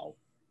now,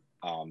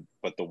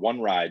 but the one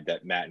ride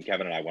that Matt and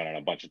Kevin and I went on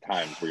a bunch of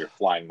times where you're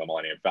flying the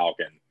Millennium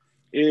Falcon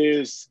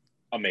is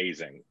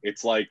amazing.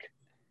 It's like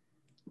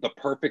the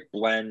perfect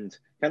blend.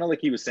 kind of like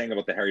he was saying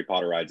about the Harry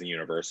Potter rides in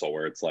Universal,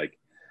 where it's like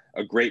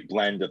a great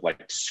blend of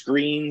like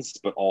screens,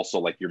 but also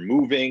like you're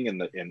moving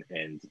and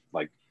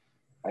like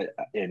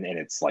and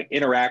it's like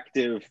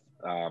interactive.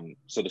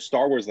 So the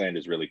Star Wars Land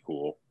is really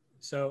cool.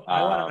 So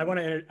I want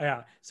to,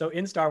 yeah. So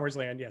in Star Wars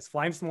Land, yes,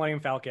 flying the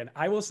Millennium Falcon.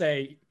 I will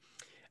say,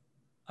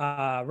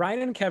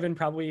 Ryan and Kevin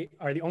probably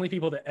are the only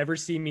people that ever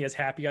see me as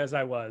happy as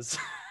I was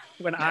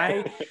when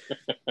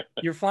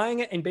you're flying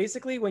it. And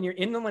basically when you're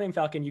in the Millennium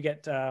Falcon, you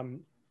get,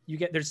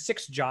 there's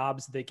 6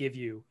 jobs they give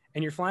you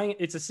and you're flying.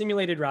 It's a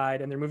simulated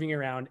ride and they're moving you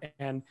around,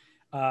 and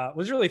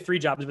was really 3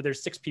 jobs, but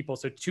there's 6 people.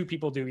 So 2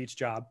 people do each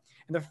job.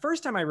 And the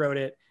first time I rode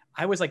it,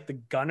 I was like the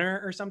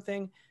gunner or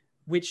something,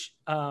 which,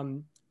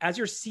 as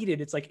you're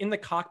seated, it's like in the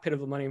cockpit of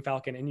the Millennium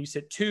Falcon and you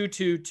sit 2,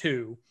 2,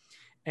 2.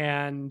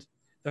 And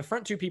the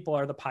front 2 people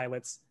are the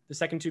pilots. The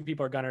second 2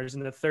 people are gunners.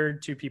 And the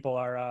third 2 people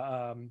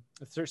are,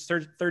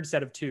 the third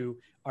set of 2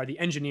 are the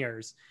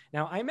engineers.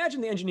 Now, I imagine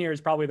the engineer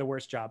is probably the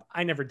worst job.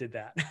 I never did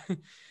that.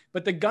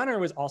 But the gunner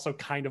was also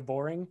kind of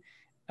boring,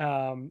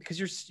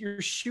 because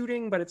you're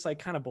shooting, but it's like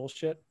kind of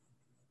bullshit.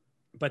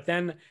 But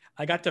then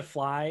I got to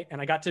fly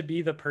and I got to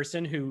be the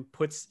person who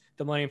puts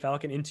the Millennium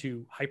Falcon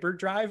into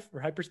hyperdrive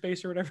or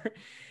hyperspace or whatever.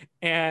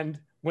 And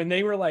when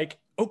they were like,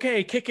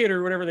 okay, kick it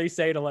or whatever they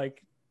say to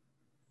like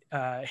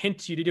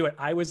hint you to do it,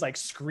 I was like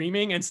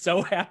screaming and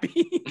so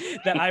happy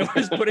that I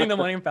was putting the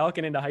Millennium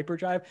Falcon into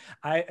hyperdrive.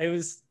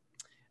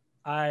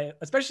 I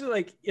especially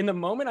like in the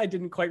moment, I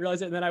didn't quite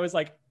realize it. And then I was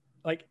like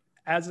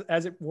as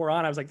it wore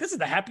on, I was like, this is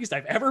the happiest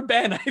I've ever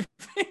been, I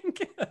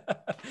think.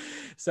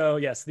 So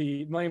yes,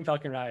 the Millennium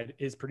Falcon ride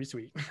is pretty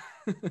sweet.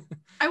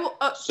 I will,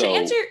 to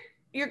answer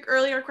your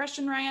earlier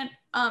question, Ryan,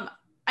 I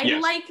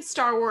like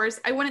Star Wars.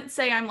 I wouldn't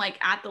say I'm like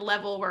at the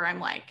level where I'm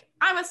like,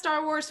 I'm a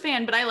Star Wars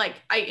fan, but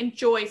I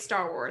enjoy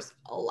Star Wars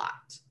a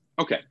lot.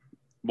 Okay.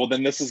 Well,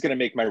 then this is going to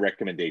make my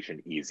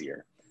recommendation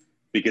easier,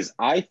 because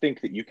I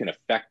think that you can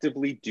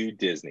effectively do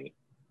Disney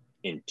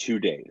in 2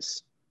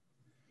 days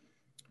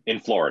in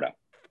Florida.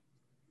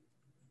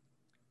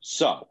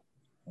 So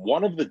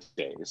one of the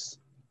days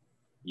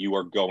you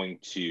are going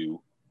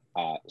to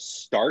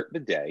start the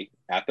day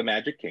at the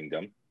Magic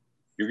Kingdom.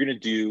 You're going to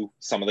do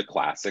some of the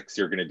classics.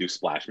 You're going to do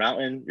Splash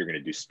Mountain. You're going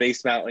to do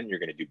Space Mountain. You're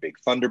going to do Big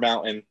Thunder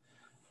Mountain.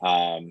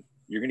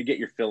 You're going to get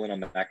your fill in on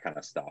that kind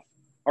of stuff.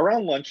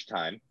 Around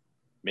lunchtime,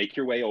 make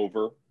your way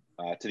over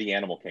to the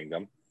Animal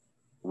Kingdom,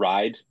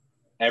 ride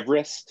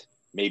Everest,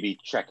 maybe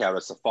check out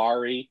a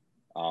safari,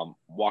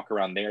 walk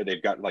around there.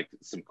 They've got like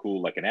some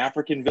cool, like an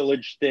African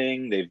village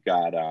thing. They've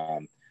got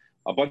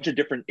a bunch of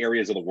different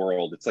areas of the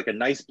world. It's like a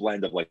nice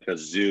blend of like a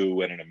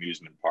zoo and an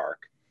amusement park.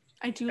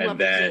 I do love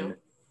the zoo.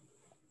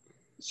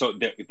 So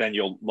then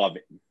you'll love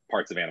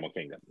parts of Animal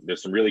Kingdom.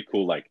 There's some really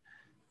cool like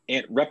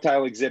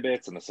reptile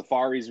exhibits, and the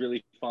safari is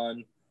really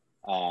fun.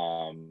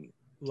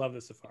 Love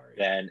the safari.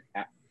 Then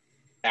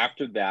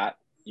after that,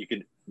 you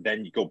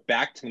go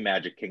back to the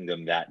Magic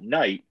Kingdom that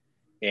night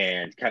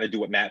and kind of do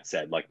what Matt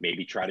said, like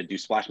maybe try to do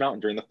Splash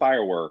Mountain during the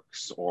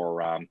fireworks,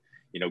 or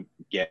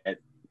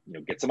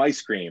get some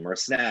ice cream or a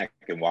snack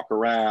and walk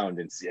around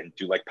and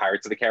do like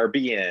Pirates of the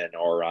Caribbean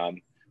or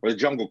the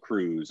Jungle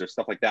Cruise or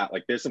stuff like that.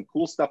 Like there's some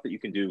cool stuff that you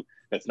can do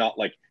that's not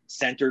like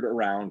centered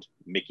around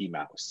Mickey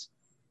Mouse.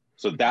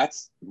 So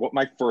that's what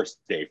my first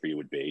day for you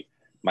would be.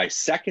 My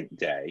second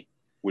day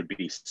would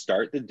be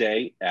start the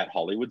day at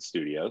Hollywood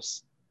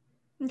Studios.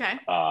 Okay.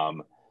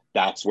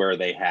 That's where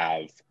they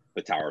have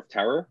the Tower of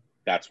Terror.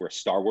 That's where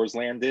Star Wars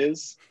Land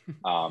is.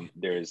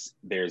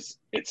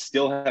 It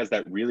still has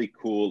that really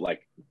cool,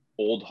 like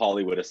old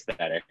Hollywood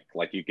aesthetic.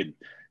 Like you could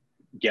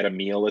get a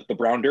meal at the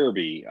Brown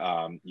Derby.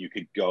 You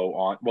could go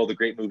on, well, the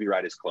Great Movie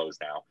Ride is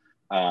closed now,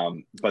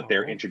 but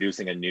they're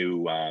introducing a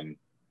new,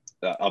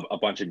 a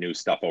bunch of new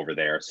stuff over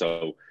there.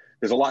 So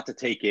there's a lot to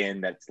take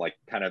in that's like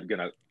kind of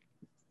gonna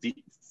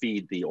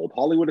feed the old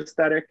Hollywood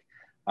aesthetic.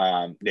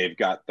 They've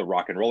got the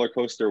Rock and Roller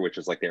Coaster, which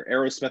is like their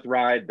Aerosmith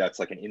ride. That's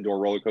like an indoor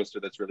roller coaster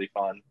that's really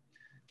fun.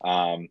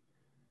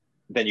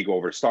 Then you go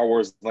over to Star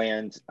Wars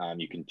Land.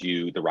 You can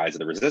do the Rise of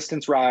the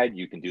Resistance ride.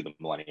 You can do the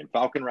Millennium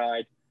Falcon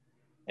ride.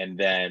 And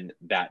then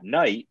that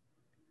night,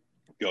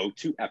 go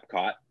to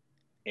Epcot.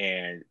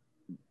 And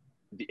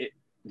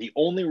the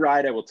only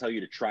ride I will tell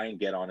you to try and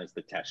get on is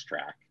the Test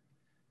Track.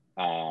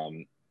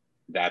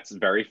 That's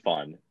very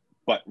fun.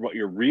 But what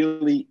you're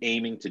really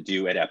aiming to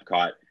do at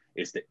Epcot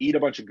is to eat a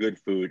bunch of good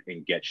food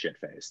and get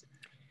shit-faced.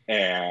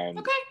 And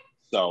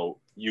so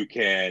you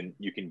can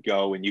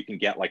go and you can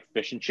get like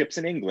fish and chips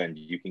in England.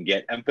 You can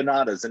get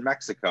empanadas in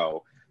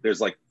Mexico. There's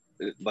like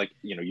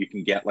you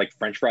can get like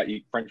French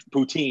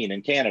poutine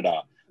in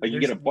Canada. Like you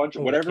get a bunch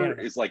of whatever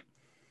is like,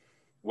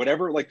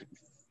 whatever like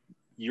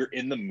you're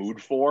in the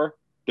mood for,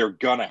 they're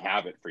gonna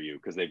have it for you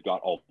because they've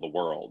got all the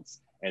worlds.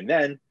 And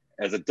then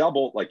as a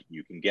double, like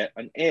you can get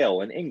an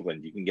ale in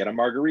England, you can get a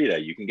margarita,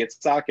 you can get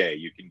sake,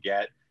 you can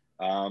get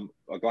a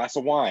glass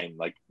of wine.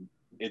 Like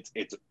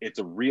it's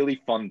a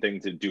really fun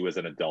thing to do as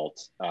an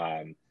adult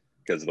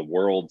because the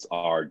worlds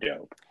are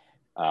dope.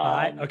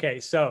 Okay,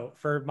 so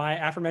for my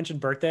aforementioned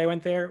birthday, I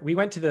went there. We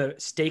went to the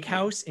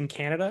steakhouse in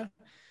Canada.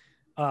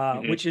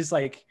 which is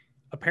like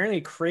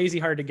apparently crazy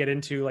hard to get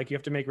into. Like you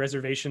have to make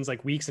reservations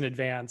like weeks in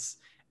advance.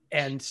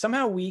 And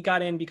somehow we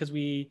got in because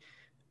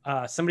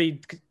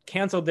somebody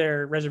canceled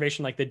their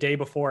reservation like the day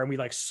before, and we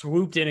like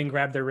swooped in and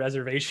grabbed their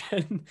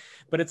reservation.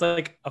 But it's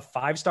like a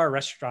 5-star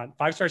restaurant,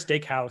 5-star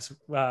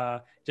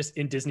steakhouse, just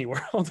in Disney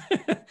World.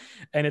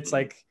 And it's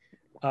like,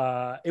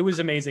 it was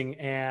amazing,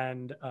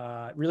 and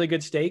really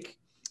good steak.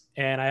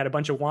 And I had a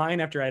bunch of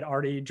wine after I'd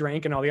already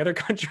drank in all the other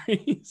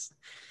countries.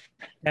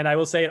 And I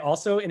will say it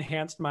also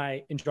enhanced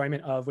my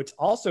enjoyment of what's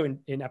also in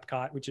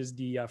Epcot, which is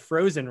the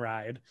Frozen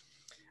ride.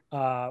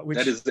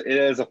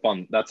 That's a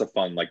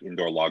fun like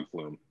indoor log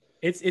flume.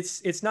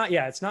 It's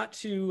not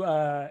too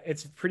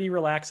it's pretty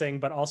relaxing,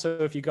 but also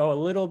if you go a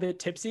little bit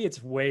tipsy,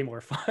 it's way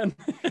more fun.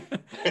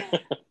 But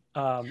there's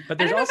I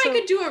don't know also, if I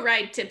could do a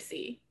ride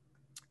tipsy.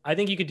 I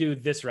think you could do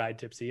this ride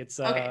tipsy. It's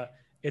Okay.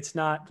 It's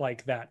not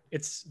like that.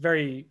 It's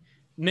very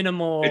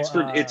minimal. It's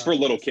for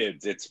little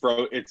kids. It's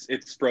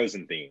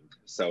Frozen themed,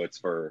 so it's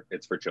for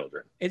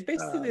children. It's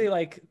basically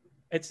like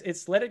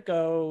it's Let It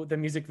Go, the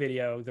music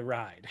video, the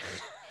ride.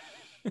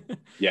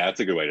 Yeah, that's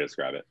a good way to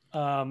describe it.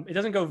 It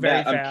doesn't go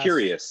very fast. I'm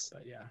curious.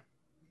 But yeah.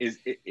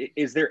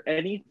 Is there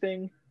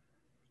anything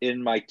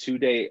in my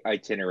 2-day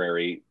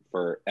itinerary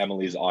for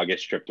Emily's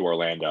August trip to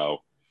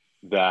Orlando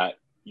that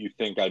you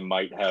think I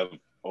might have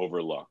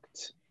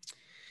overlooked?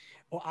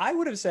 Well, I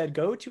would have said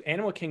go to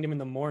Animal Kingdom in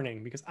the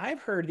morning, because I've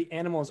heard the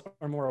animals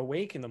are more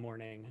awake in the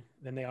morning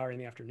than they are in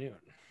the afternoon.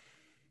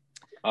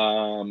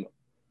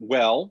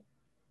 Well,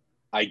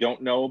 I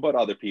don't know about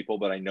other people,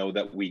 but I know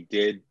that we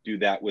did do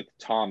that with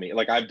Tommy.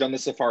 Like, I've done the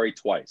safari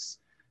twice.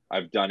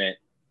 I've done it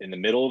in the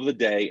middle of the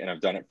day, and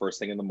I've done it first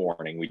thing in the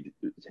morning.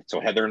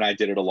 So Heather and I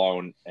did it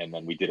alone, and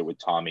then we did it with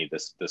Tommy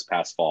this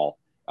past fall,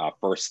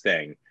 first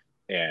thing.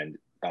 And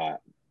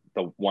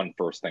the one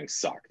first thing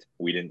sucked.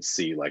 We didn't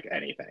see like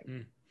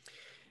anything.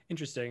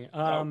 Interesting.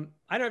 So,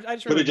 I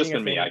just could have just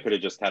been me. I could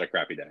have just had a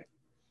crappy day.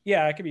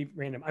 Yeah, it could be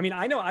random. I mean,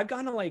 I know I've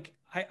gone to like,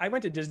 I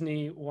went to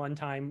Disney one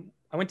time.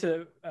 I went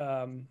to,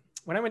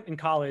 when I went in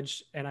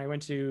college and I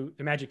went to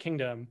the Magic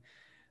Kingdom,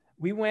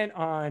 we went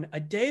on a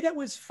day that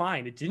was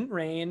fine. It didn't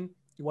rain.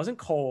 It wasn't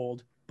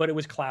cold, but it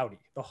was cloudy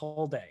the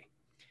whole day.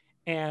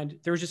 And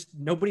there was just,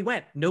 nobody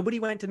went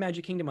to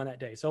Magic Kingdom on that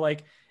day. So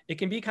like, it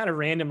can be kind of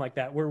random like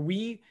that,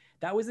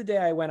 that was the day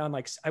I went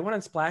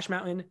on Splash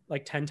Mountain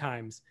like 10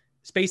 times.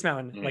 Space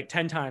Mountain like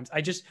 10 times.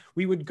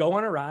 We would go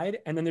on a ride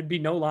and then there'd be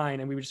no line,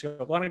 and we would just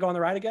go, want to go on the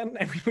ride again?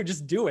 And we would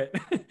just do it.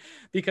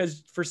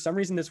 Because for some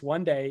reason this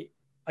one day,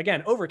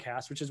 again,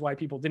 overcast, which is why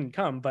people didn't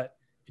come, but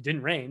it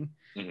didn't rain.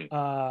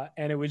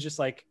 And it was just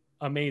like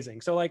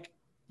amazing. So like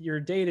your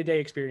day-to-day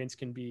experience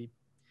can be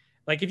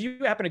like, if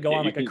you happen to go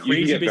on like a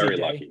crazy busy day,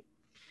 lucky.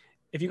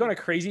 If you go on a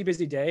crazy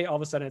busy day, all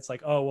of a sudden it's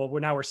like, oh, well,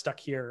 we're stuck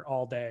here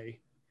all day.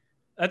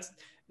 That's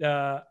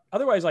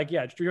otherwise, like,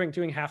 yeah,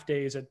 doing half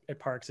days at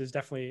parks is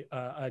definitely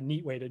a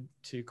neat way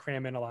to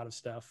cram in a lot of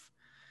stuff.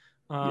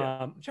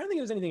 I'm trying to think if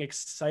there's anything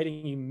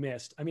exciting you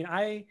missed. I mean,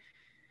 I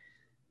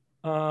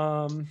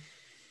don't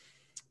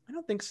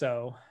think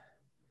so.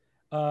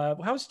 I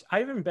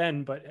haven't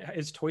been, but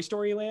is Toy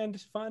Story Land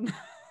fun?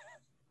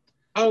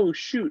 Oh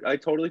shoot, I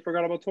totally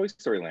forgot about Toy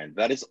Story Land.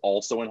 That is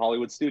also in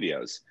Hollywood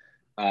Studios.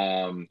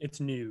 It's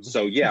new.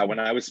 So yeah, when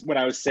I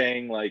was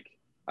saying, like,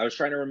 I was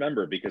trying to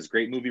remember because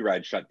Great Movie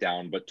Ride shut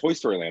down, but Toy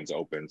Story Land's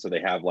open. So they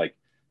have like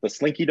the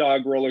Slinky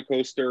Dog roller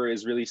coaster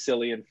is really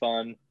silly and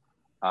fun.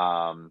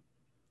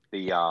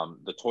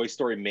 The Toy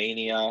Story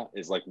Mania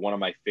is like one of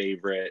my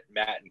favorite.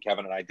 Matt and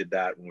Kevin and I did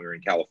that when we were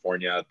in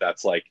California.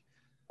 That's like,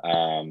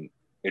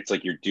 it's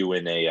like you're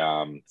doing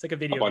it's like a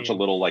bunch game. of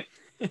little like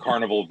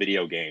carnival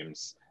video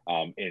games,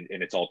 and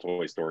it's all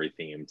Toy Story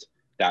themed.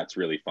 That's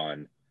really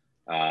fun.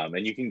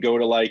 And you can go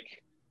to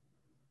like,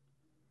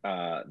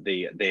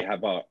 they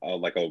have a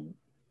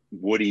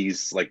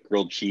Woody's like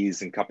grilled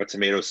cheese and cup of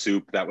tomato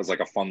soup. That was like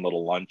a fun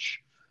little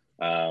lunch.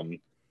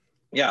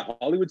 Yeah,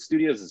 Hollywood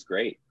Studios is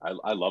great.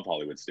 I love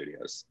Hollywood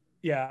Studios.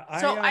 Yeah.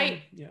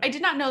 I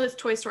did not know this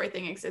Toy Story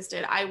thing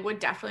existed. I would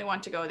definitely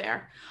want to go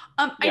there.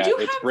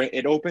 Great.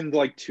 It opened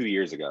like 2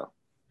 years ago.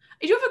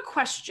 I do have a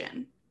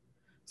question.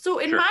 So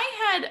in my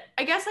head,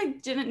 I guess I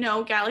didn't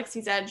know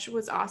Galaxy's Edge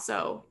was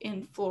also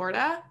in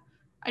Florida.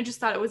 I just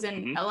thought it was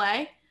in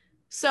LA.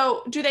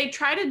 So do they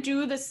try to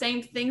do the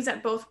same things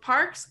at both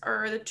parks,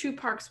 or are the two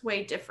parks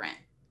way different?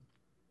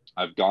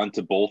 I've gone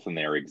to both and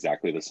they're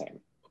exactly the same.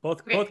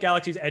 Both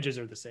Galaxy's Edges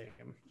are the same.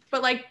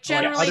 But like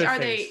generally, are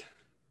they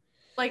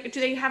like, do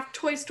they have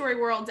Toy Story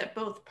worlds at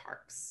both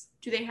parks?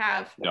 Do they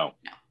have? No.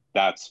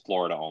 That's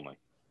Florida only.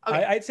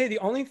 Okay. I'd say the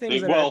only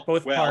things that are at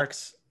both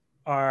parks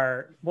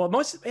are,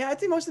 I'd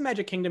say most of the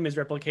Magic Kingdom is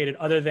replicated,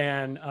 other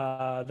than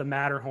the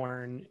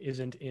Matterhorn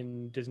isn't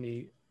in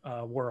Disney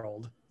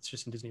World. It's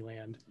just in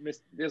Disneyland.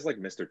 There's like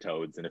Mr.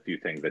 Toad's and a few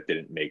things that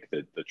didn't make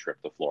the trip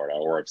to Florida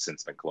or have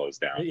since been closed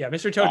down. Yeah,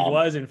 Mr. Toad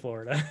was in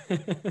Florida.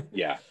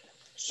 Yeah.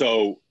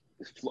 So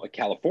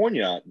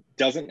California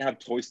doesn't have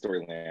Toy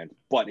Story Land,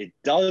 but it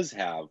does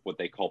have what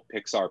they call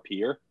Pixar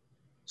Pier.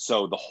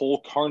 So the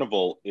whole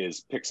carnival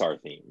is Pixar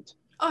themed.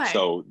 Okay.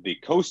 So the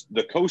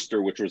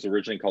coaster, which was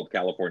originally called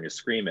California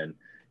Screamin',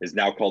 is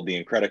now called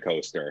the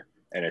Incredicoaster,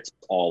 and it's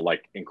all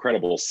like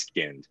incredible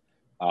skinned.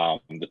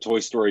 The Toy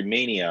Story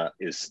Mania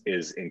is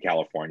in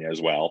California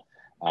as well.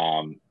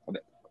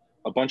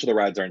 A bunch of the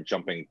rides aren't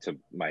jumping to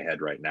my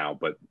head right now,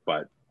 but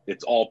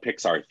it's all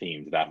Pixar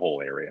themed, that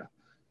whole area.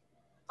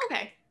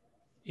 Okay.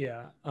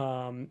 Yeah.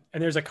 And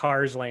there's a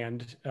Cars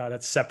Land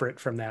that's separate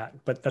from that,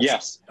 but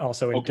that's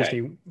also in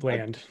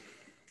Disneyland.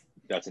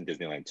 That's in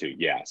Disneyland too.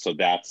 Yeah. So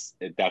that's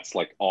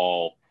like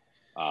all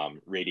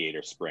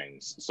Radiator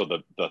Springs. So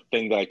the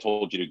thing that I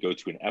told you to go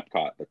to in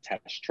Epcot, the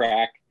test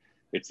track,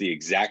 it's the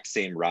exact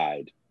same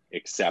ride,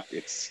 except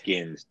it's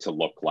skinned to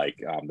look like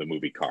the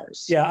movie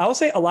Cars. Yeah, I'll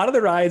say a lot of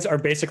the rides are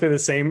basically the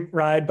same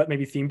ride, but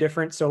maybe theme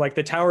different. So like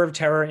the Tower of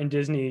Terror in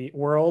Disney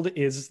World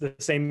is the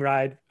same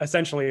ride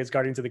essentially as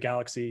Guardians of the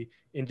Galaxy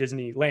in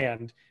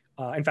Disneyland.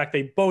 In fact,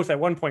 they both at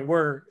one point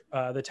were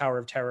the Tower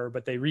of Terror,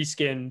 but they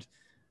reskinned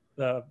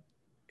the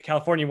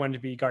California one to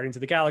be Guardians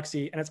of the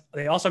Galaxy. And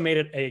they also made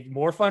it a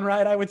more fun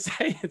ride, I would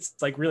say. It's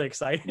like really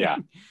exciting. Yeah.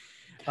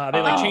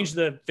 They like changed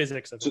the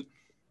physics of it.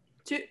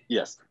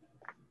 Yes.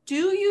 Do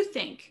you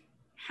think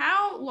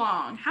how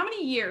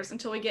many years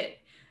until we get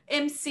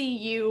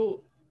MCU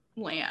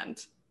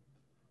land?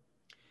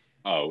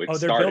 It's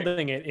they're starting.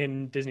 building it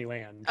in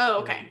Disneyland.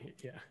 Oh, okay.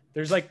 Yeah.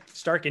 There's like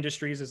Stark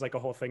Industries is like a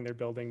whole thing they're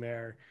building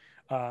there.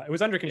 It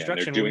was under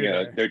construction.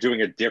 They're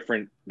doing a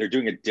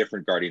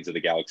different Guardians of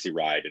the Galaxy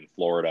ride in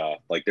Florida.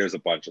 Like there's a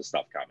bunch of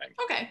stuff coming.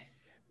 Okay.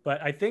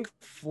 But I think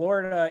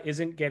Florida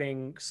isn't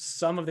getting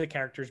some of the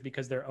characters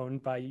because they're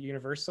owned by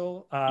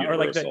Universal.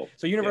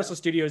 Universal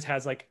Studios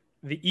has like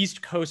the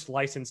East Coast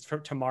license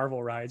to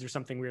Marvel rides or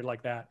something weird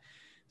like that.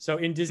 So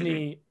in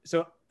Disney,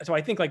 so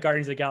I think like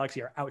Guardians of the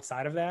Galaxy are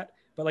outside of that.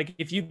 But like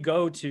if you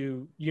go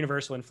to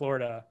Universal in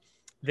Florida,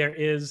 there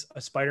is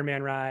a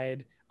Spider-Man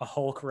ride, a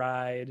Hulk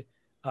ride.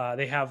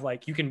 They have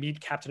like, you can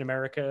meet Captain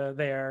America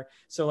there.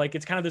 So like,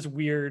 it's kind of this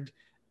weird,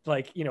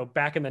 like,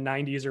 back in the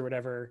 90s or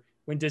whatever,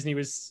 when Disney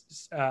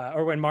was,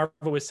 or when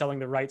Marvel was selling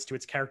the rights to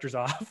its characters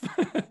off,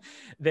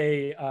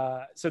 they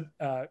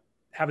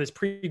have this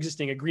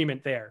pre-existing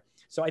agreement there.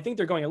 So I think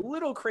they're going a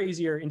little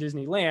crazier in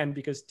Disneyland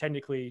because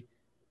technically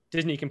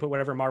Disney can put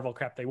whatever Marvel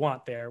crap they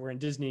want there, where in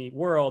Disney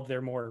World,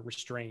 they're more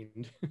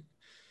restrained.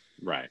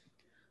 Right.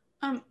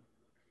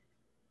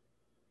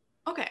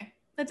 Okay,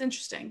 that's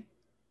interesting.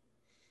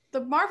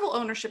 The Marvel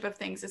ownership of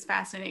things is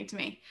fascinating to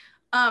me,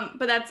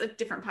 but that's a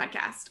different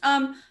podcast.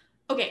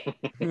 Okay.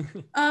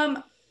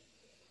 I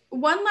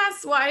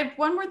have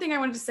one more thing I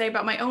wanted to say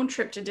about my own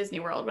trip to Disney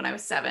World when I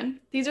was 7.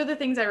 These are the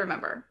things I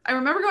remember. I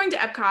remember going to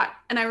Epcot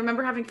and I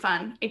remember having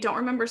fun. I don't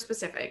remember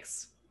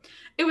specifics.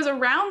 It was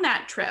around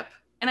that trip,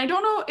 and I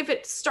don't know if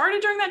it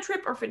started during that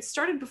trip or if it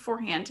started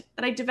beforehand,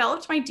 that I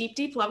developed my deep,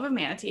 deep love of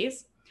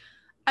manatees.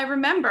 I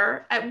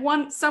remember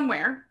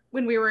somewhere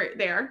when we were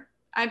there,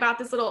 I bought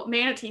this little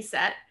manatee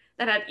set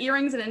that had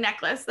earrings and a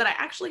necklace that I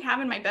actually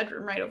have in my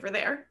bedroom right over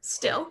there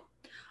still.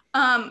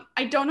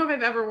 I don't know if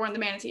I've ever worn the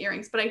manatee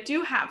earrings, but I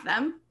do have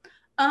them.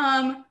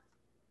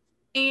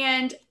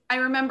 And I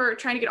remember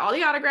trying to get all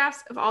the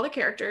autographs of all the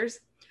characters.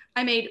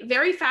 I made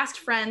very fast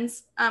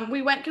friends.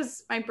 We went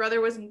because my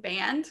brother was in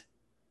band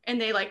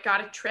and they like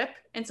got a trip.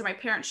 And so my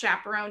parents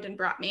chaperoned and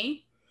brought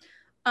me.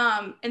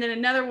 And then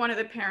another one of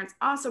the parents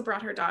also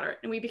brought her daughter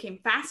and we became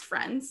fast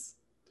friends.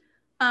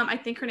 I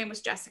think her name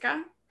was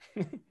Jessica.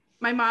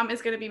 My mom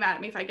is going to be mad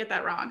at me if I get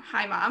that wrong.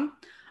 Hi, Mom.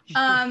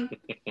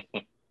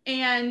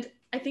 And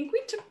I think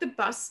we took the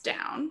bus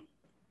down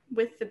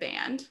with the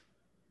band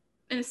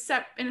in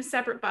a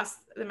separate bus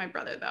than my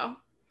brother, though.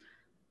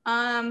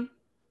 I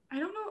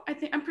don't know.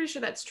 I'm pretty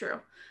sure that's true.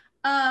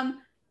 My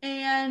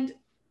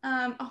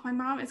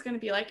mom is going to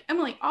be like,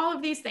 Emily, all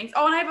of these things.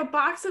 Oh, and I have a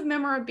box of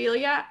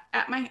memorabilia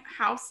at my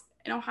house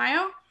in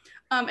Ohio.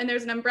 And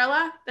there's an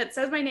umbrella that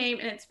says my name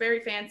and it's very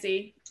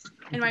fancy.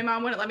 And my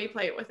mom wouldn't let me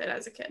play with it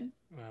as a kid.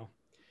 Wow.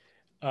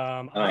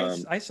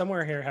 I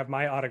somewhere here have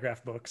my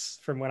autograph books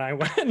from when I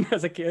went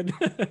as a kid.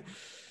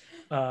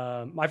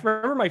 I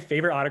remember my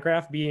favorite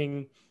autograph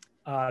being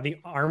the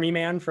Army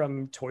Man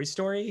from Toy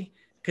Story,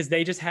 because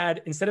they just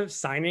had, instead of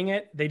signing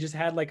it, they just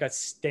had like a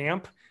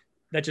stamp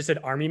that just said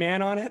Army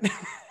Man on it.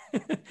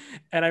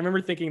 And I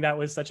remember thinking that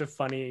was such a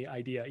funny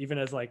idea, even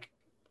as like,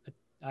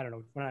 I don't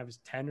know, when I was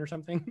 10 or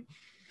something.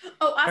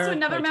 Oh, also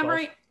another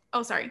memory.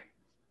 Oh, sorry.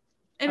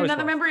 And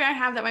another memory I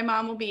have that my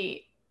mom will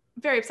be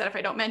very upset if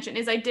I don't mention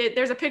is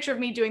there's a picture of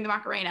me doing the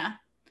Macarena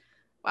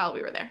while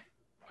we were there.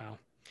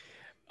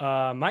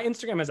 Wow. My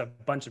Instagram has a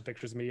bunch of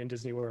pictures of me in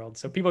Disney World,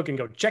 so people can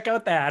go check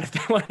out that if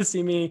they want to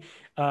see me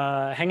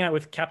hang out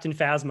with Captain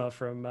Phasma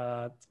from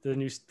the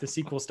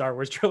sequel Star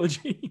Wars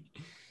trilogy.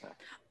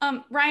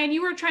 Ryan,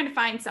 you were trying to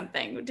find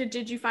something.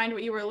 Did you find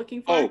what you were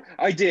looking for? Oh,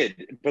 I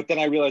did, but then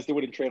I realized it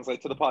wouldn't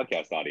translate to the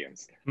podcast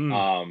audience.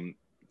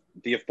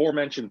 The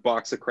aforementioned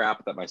box of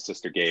crap that my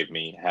sister gave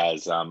me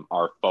has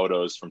our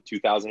photos from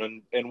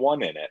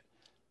 2001 in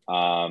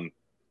it.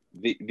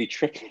 The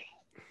trip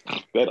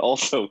that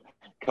also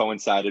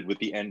coincided with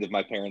the end of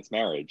my parents'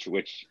 marriage,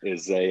 which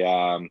is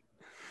a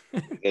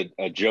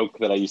a joke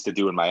that I used to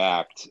do in my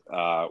act,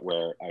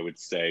 where I would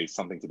say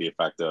something to the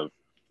effect of,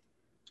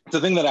 it's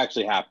a thing that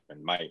actually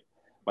happened. My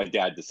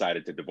dad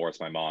decided to divorce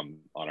my mom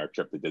on our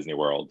trip to Disney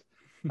World.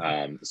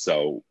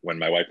 So when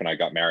my wife and I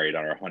got married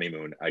on our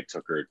honeymoon, I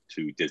took her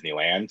to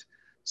Disneyland.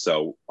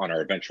 So on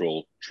our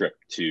eventual trip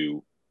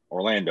to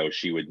Orlando,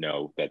 she would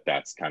know that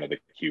that's kind of the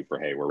cue for,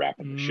 hey, we're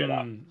wrapping the shit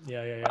up.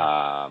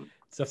 Yeah.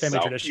 It's a family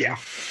tradition. Yeah,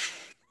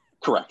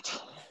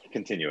 correct.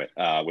 Continue it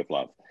with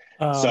love.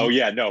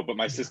 But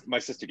my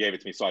sister gave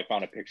it to me. So I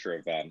found a picture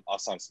of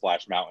us on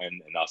Splash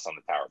Mountain and us on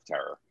the Tower of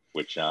Terror,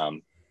 which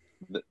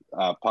the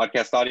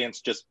podcast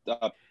audience, just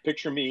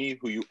picture me,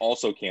 who you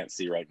also can't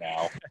see right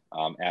now,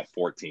 at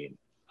 14.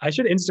 I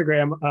should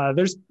Instagram.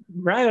 There's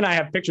Ryan and I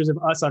have pictures of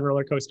us on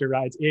roller coaster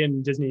rides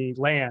in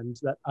Disneyland.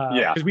 That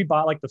because we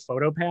bought like the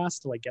photo pass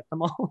to like get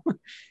them all.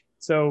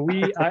 So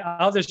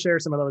I'll just share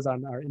some of those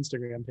on our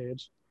Instagram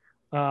page.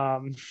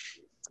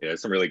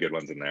 There's some really good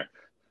ones in there.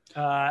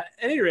 At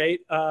any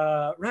rate,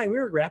 Ryan, we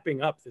were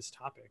wrapping up this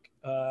topic.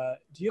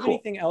 Do you have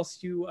anything else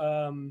you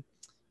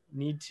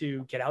need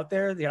to get out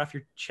there, get off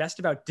your chest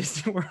about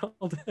Disney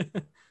World?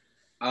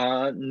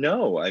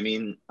 No, I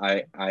mean,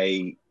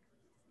 I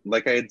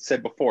like I had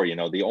said before,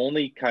 the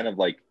only kind of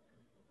like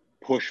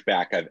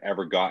pushback I've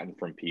ever gotten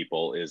from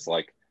people is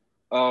like,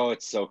 oh,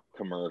 it's so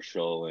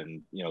commercial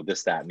and,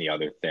 this, that, and the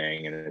other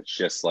thing. And it's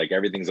just like,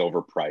 everything's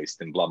overpriced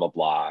and blah, blah,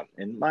 blah.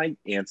 And my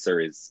answer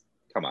is,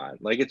 come on,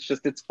 like, it's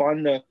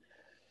fun to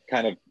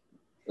kind of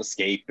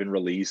escape and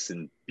release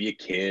and be a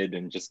kid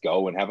and just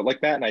go and have it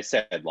like that. And I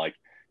said, like,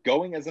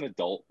 going as an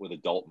adult with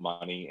adult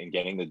money and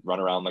getting to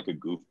run around like a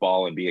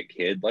goofball and be a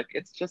kid, like,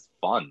 it's just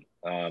fun.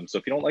 So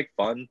if you don't like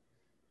fun,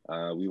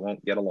 we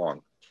won't get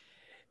along.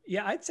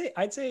 Yeah, I'd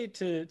say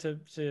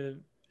to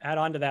add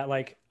on to that,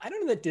 like, I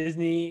don't know that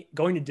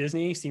going to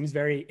Disney seems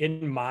very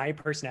in my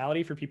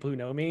personality for people who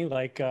know me.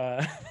 Like,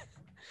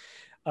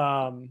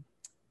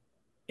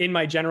 in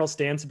my general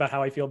stance about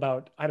how I feel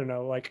about, I don't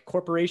know, like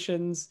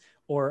corporations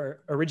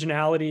or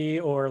originality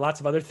or lots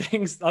of other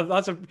things,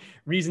 lots of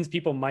reasons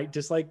people might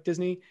dislike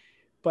Disney.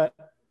 But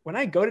when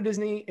I go to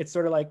Disney, it's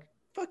sort of like,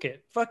 fuck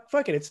it.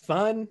 It's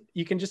fun.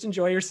 You can just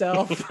enjoy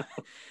yourself.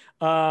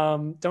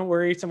 Don't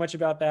worry so much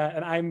about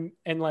that. I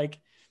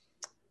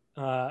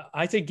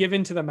say give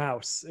in to the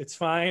mouse. It's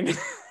fine.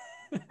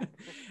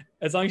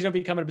 As long as you don't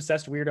become an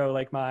obsessed weirdo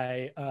like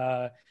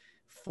my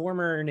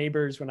former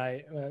neighbors when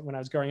I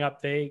was growing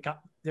up. They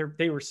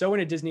were so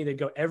into Disney, they'd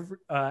go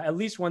at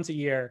least once a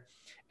year,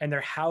 and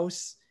their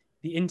house,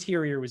 the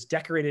interior was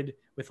decorated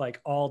with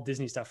like all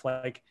Disney stuff.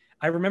 Like,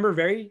 I remember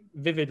very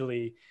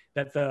vividly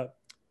that the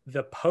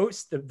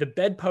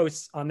bed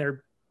posts on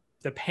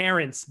the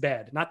parents'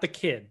 bed, not the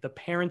kid, the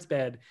parents'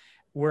 bed,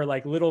 were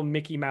like little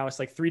Mickey Mouse,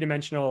 like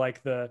 3-dimensional,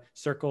 like the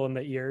circle in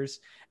the ears.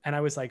 And I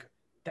was like,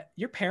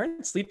 your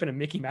parents sleep in a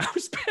Mickey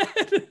Mouse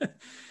bed?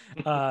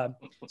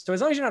 So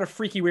as long as you're not a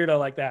freaky weirdo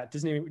like that,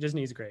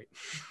 Disney's great.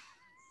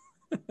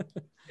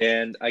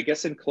 And I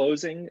guess in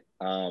closing,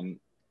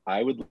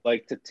 I would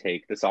like to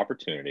take this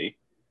opportunity.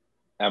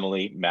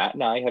 Emily, Matt,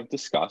 and I have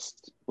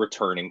discussed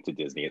returning to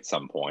Disney at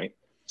some point.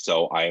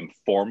 So I am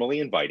formally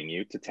inviting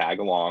you to tag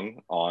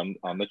along on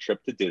the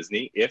trip to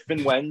Disney, if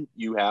and when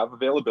you have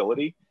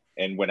availability,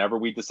 and whenever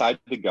we decide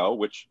to go,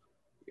 which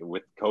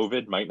with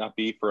COVID might not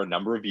be for a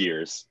number of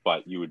years,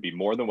 but you would be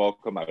more than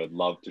welcome. I would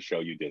love to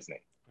show you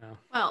Disney.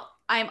 Well,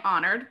 I'm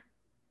honored.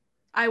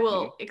 I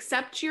will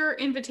accept your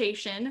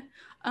invitation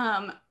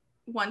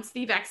once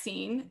the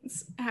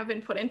vaccines have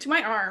been put into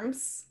my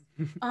arms.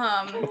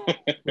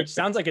 Which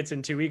sounds like it's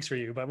in 2 weeks for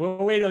you, but we'll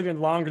wait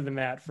even longer than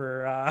that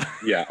for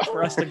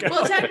us to go.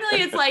 Well,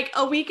 technically it's like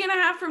a week and a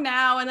half from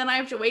now, and then I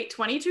have to wait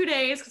 22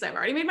 days because I've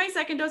already made my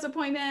second dose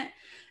appointment.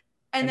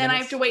 And then I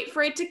have to wait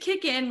for it to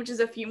kick in, which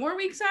is a few more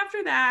weeks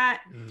after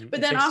that.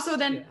 But then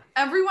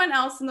everyone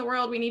else in the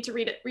world, we need to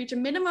reach a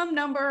minimum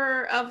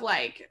number of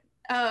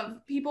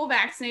people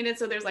vaccinated.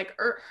 So there's like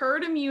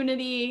herd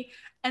immunity.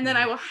 And then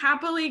I will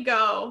happily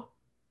go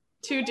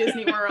to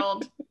Disney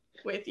World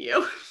with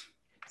you.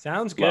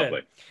 Sounds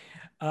good.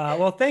 Lovely.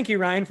 Well, thank you,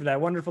 Ryan, for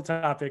that wonderful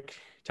topic.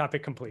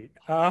 Topic complete.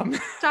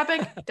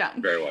 Topic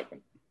done. Very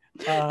welcome.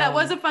 That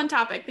was a fun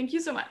topic. Thank you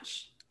so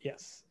much.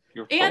 Yes.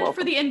 And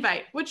for the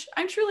invite, which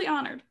I'm truly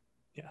honored.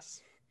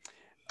 Yes.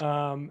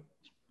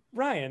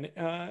 Ryan,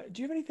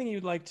 do you have anything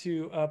you'd like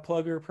to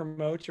plug or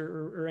promote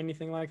or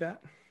anything like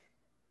that?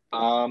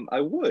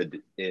 I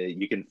would.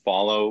 You can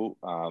follow.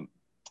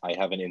 I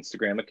have an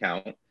Instagram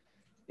account.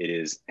 It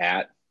is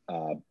at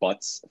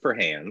Butts for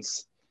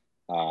Hands.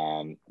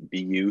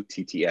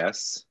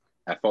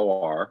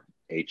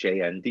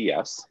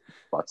 BUTTSFORHANDS.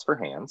 Butts for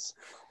Hands.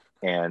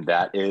 And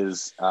that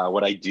is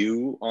what I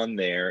do on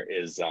there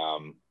is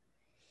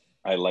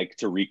I like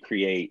to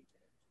recreate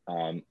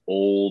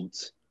old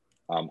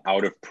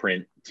out of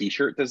print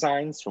t-shirt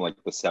designs from like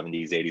the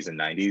 70s, 80s, and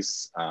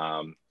 90s,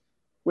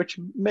 which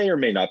may or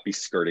may not be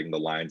skirting the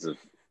lines of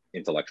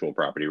intellectual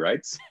property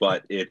rights,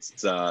 but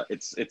it's a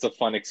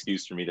fun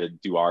excuse for me to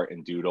do art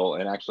and doodle.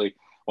 And actually,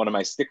 one of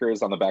my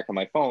stickers on the back of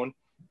my phone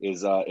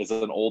is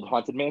an old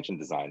Haunted Mansion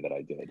design that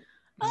I did.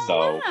 Oh,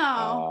 So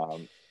wow.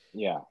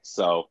 yeah,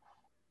 so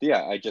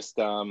yeah,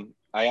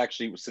 I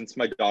actually, since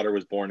my daughter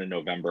was born in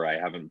November, I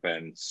haven't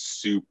been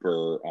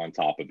super on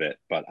top of it,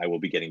 but I will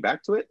be getting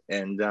back to it.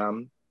 And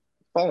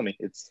follow me.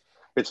 It's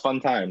fun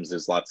times.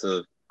 There's lots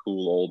of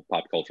cool old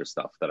pop culture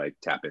stuff that I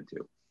tap into.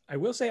 I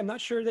will say I'm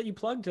not sure that you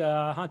plugged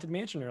Haunted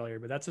Mansion earlier,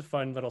 but that's a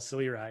fun little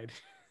silly ride.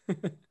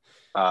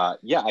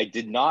 Yeah, I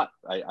did not.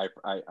 I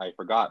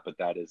forgot, but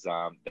that is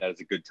a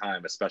good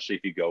time, especially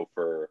if you go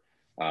for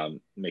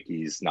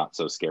Mickey's Not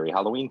So Scary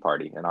Halloween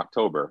Party in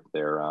October,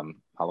 their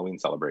Halloween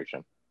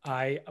celebration.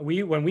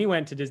 When we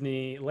went to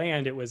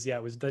Disneyland, it was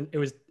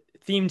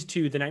themed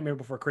to The Nightmare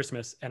Before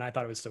Christmas, and I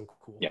thought it was so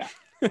cool. Yeah,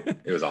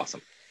 it was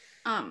awesome.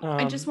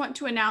 I just want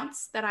to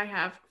announce that I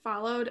have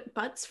followed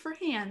Butts for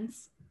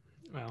Hands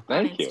Well, on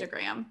Thank you.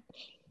 Instagram.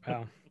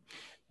 Wow.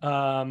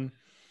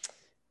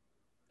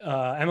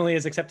 Emily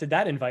has accepted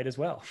that invite as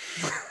well.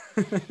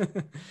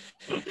 Technically,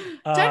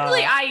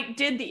 I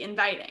did the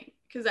inviting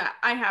because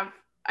I have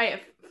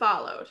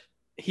followed.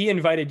 He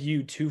invited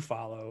you to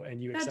follow,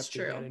 and you That's accepted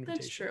true. that invitation.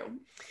 That's true.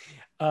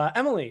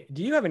 Emily,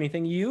 do you have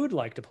anything you'd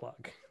like to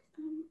plug?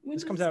 When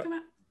This does comes this out come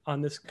out?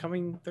 on this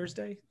coming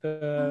Thursday,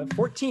 the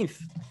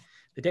 14th,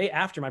 the day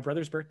after my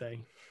brother's birthday.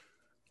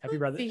 Happy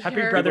Brother's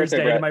birthday, Day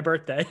to Brett. my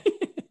birthday.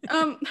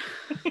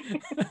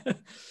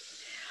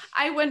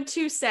 I went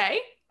to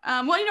say,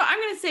 I'm going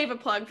to save a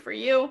plug for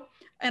you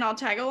and I'll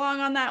tag along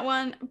on that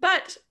one.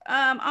 But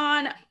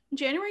on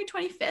January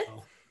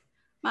 25th,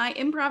 my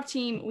improv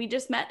team, We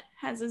Just Met,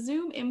 has a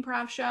Zoom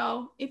improv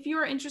show. If you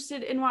are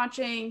interested in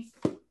watching,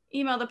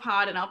 email the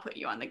pod and I'll put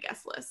you on the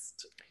guest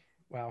list.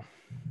 Wow.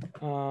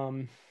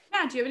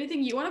 Matt, do you have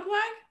anything you want to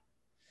plug?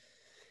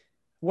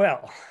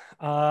 Well,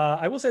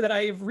 I will say that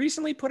I've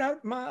recently put out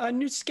a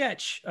new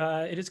sketch.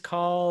 It is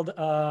called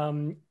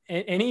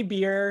Any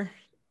Beer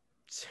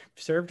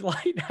Served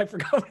Light. I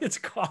forgot what it's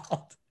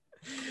called.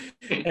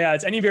 Yeah,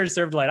 it's Any Beer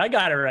Served Light. I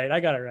got it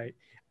right.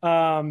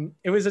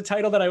 It was a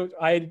title that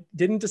I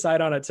didn't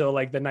decide on until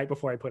like the night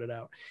before I put it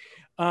out.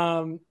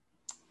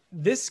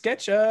 This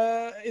sketch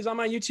is on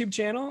my YouTube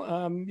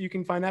channel. You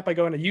can find that by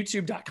going to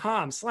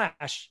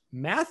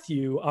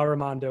youtube.com/Matthew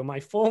Armando, my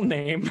full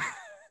name,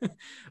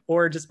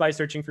 or just by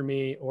searching for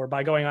me, or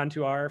by going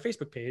onto our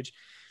Facebook page.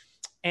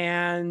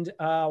 And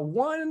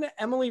one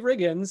Emily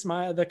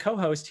Riggins, the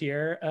co-host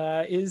here,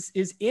 is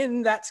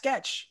in that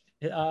sketch.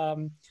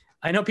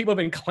 I know people have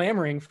been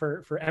clamoring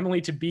for Emily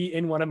to be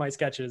in one of my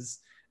sketches.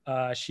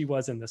 She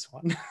was in this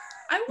one.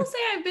 I will say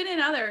I've been in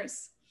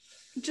others.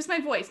 Just my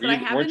voice, but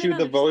Weren't you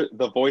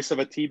the voice of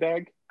a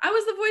teabag? I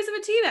was the voice of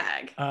a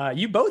teabag.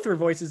 You both were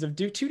voices of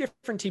two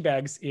different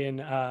teabags in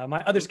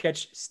my other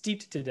sketch,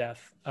 Steeped to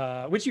Death,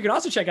 which you can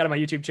also check out on my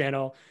YouTube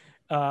channel.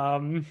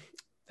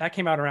 That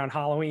came out around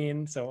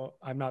Halloween, so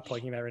I'm not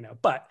plugging that right now.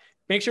 But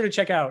make sure to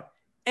check out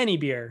Any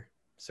Beer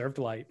Served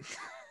Light.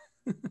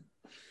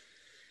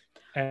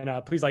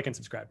 And please like and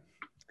subscribe.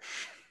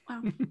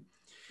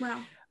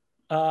 Wow.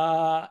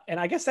 And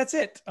I guess that's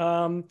it.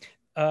 Ryan,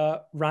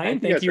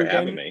 thank you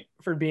again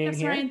for being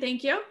here. Ryan,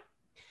 thank you.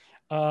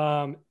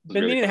 Been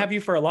really meaning to fun. have you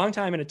for a long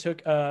time, and it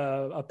took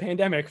a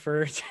pandemic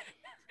for us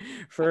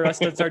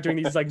to start doing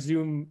these like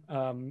Zoom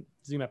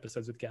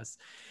episodes with guests.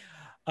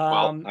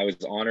 Well, I was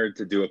honored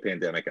to do a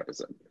pandemic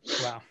episode.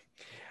 Wow.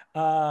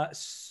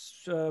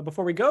 So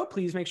before we go,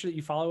 please make sure that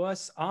you follow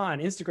us on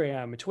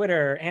Instagram,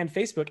 Twitter, and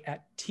Facebook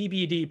at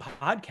TBD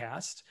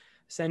Podcast.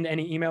 Send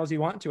any emails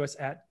you want to us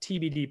at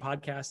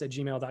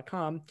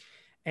tbdpodcast@gmail.com.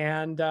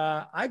 And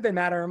I've been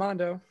Matt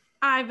Armando.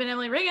 I've been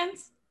Emily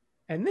Riggins.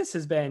 And this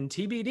has been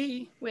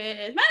TBD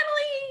With Matt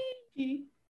Emily.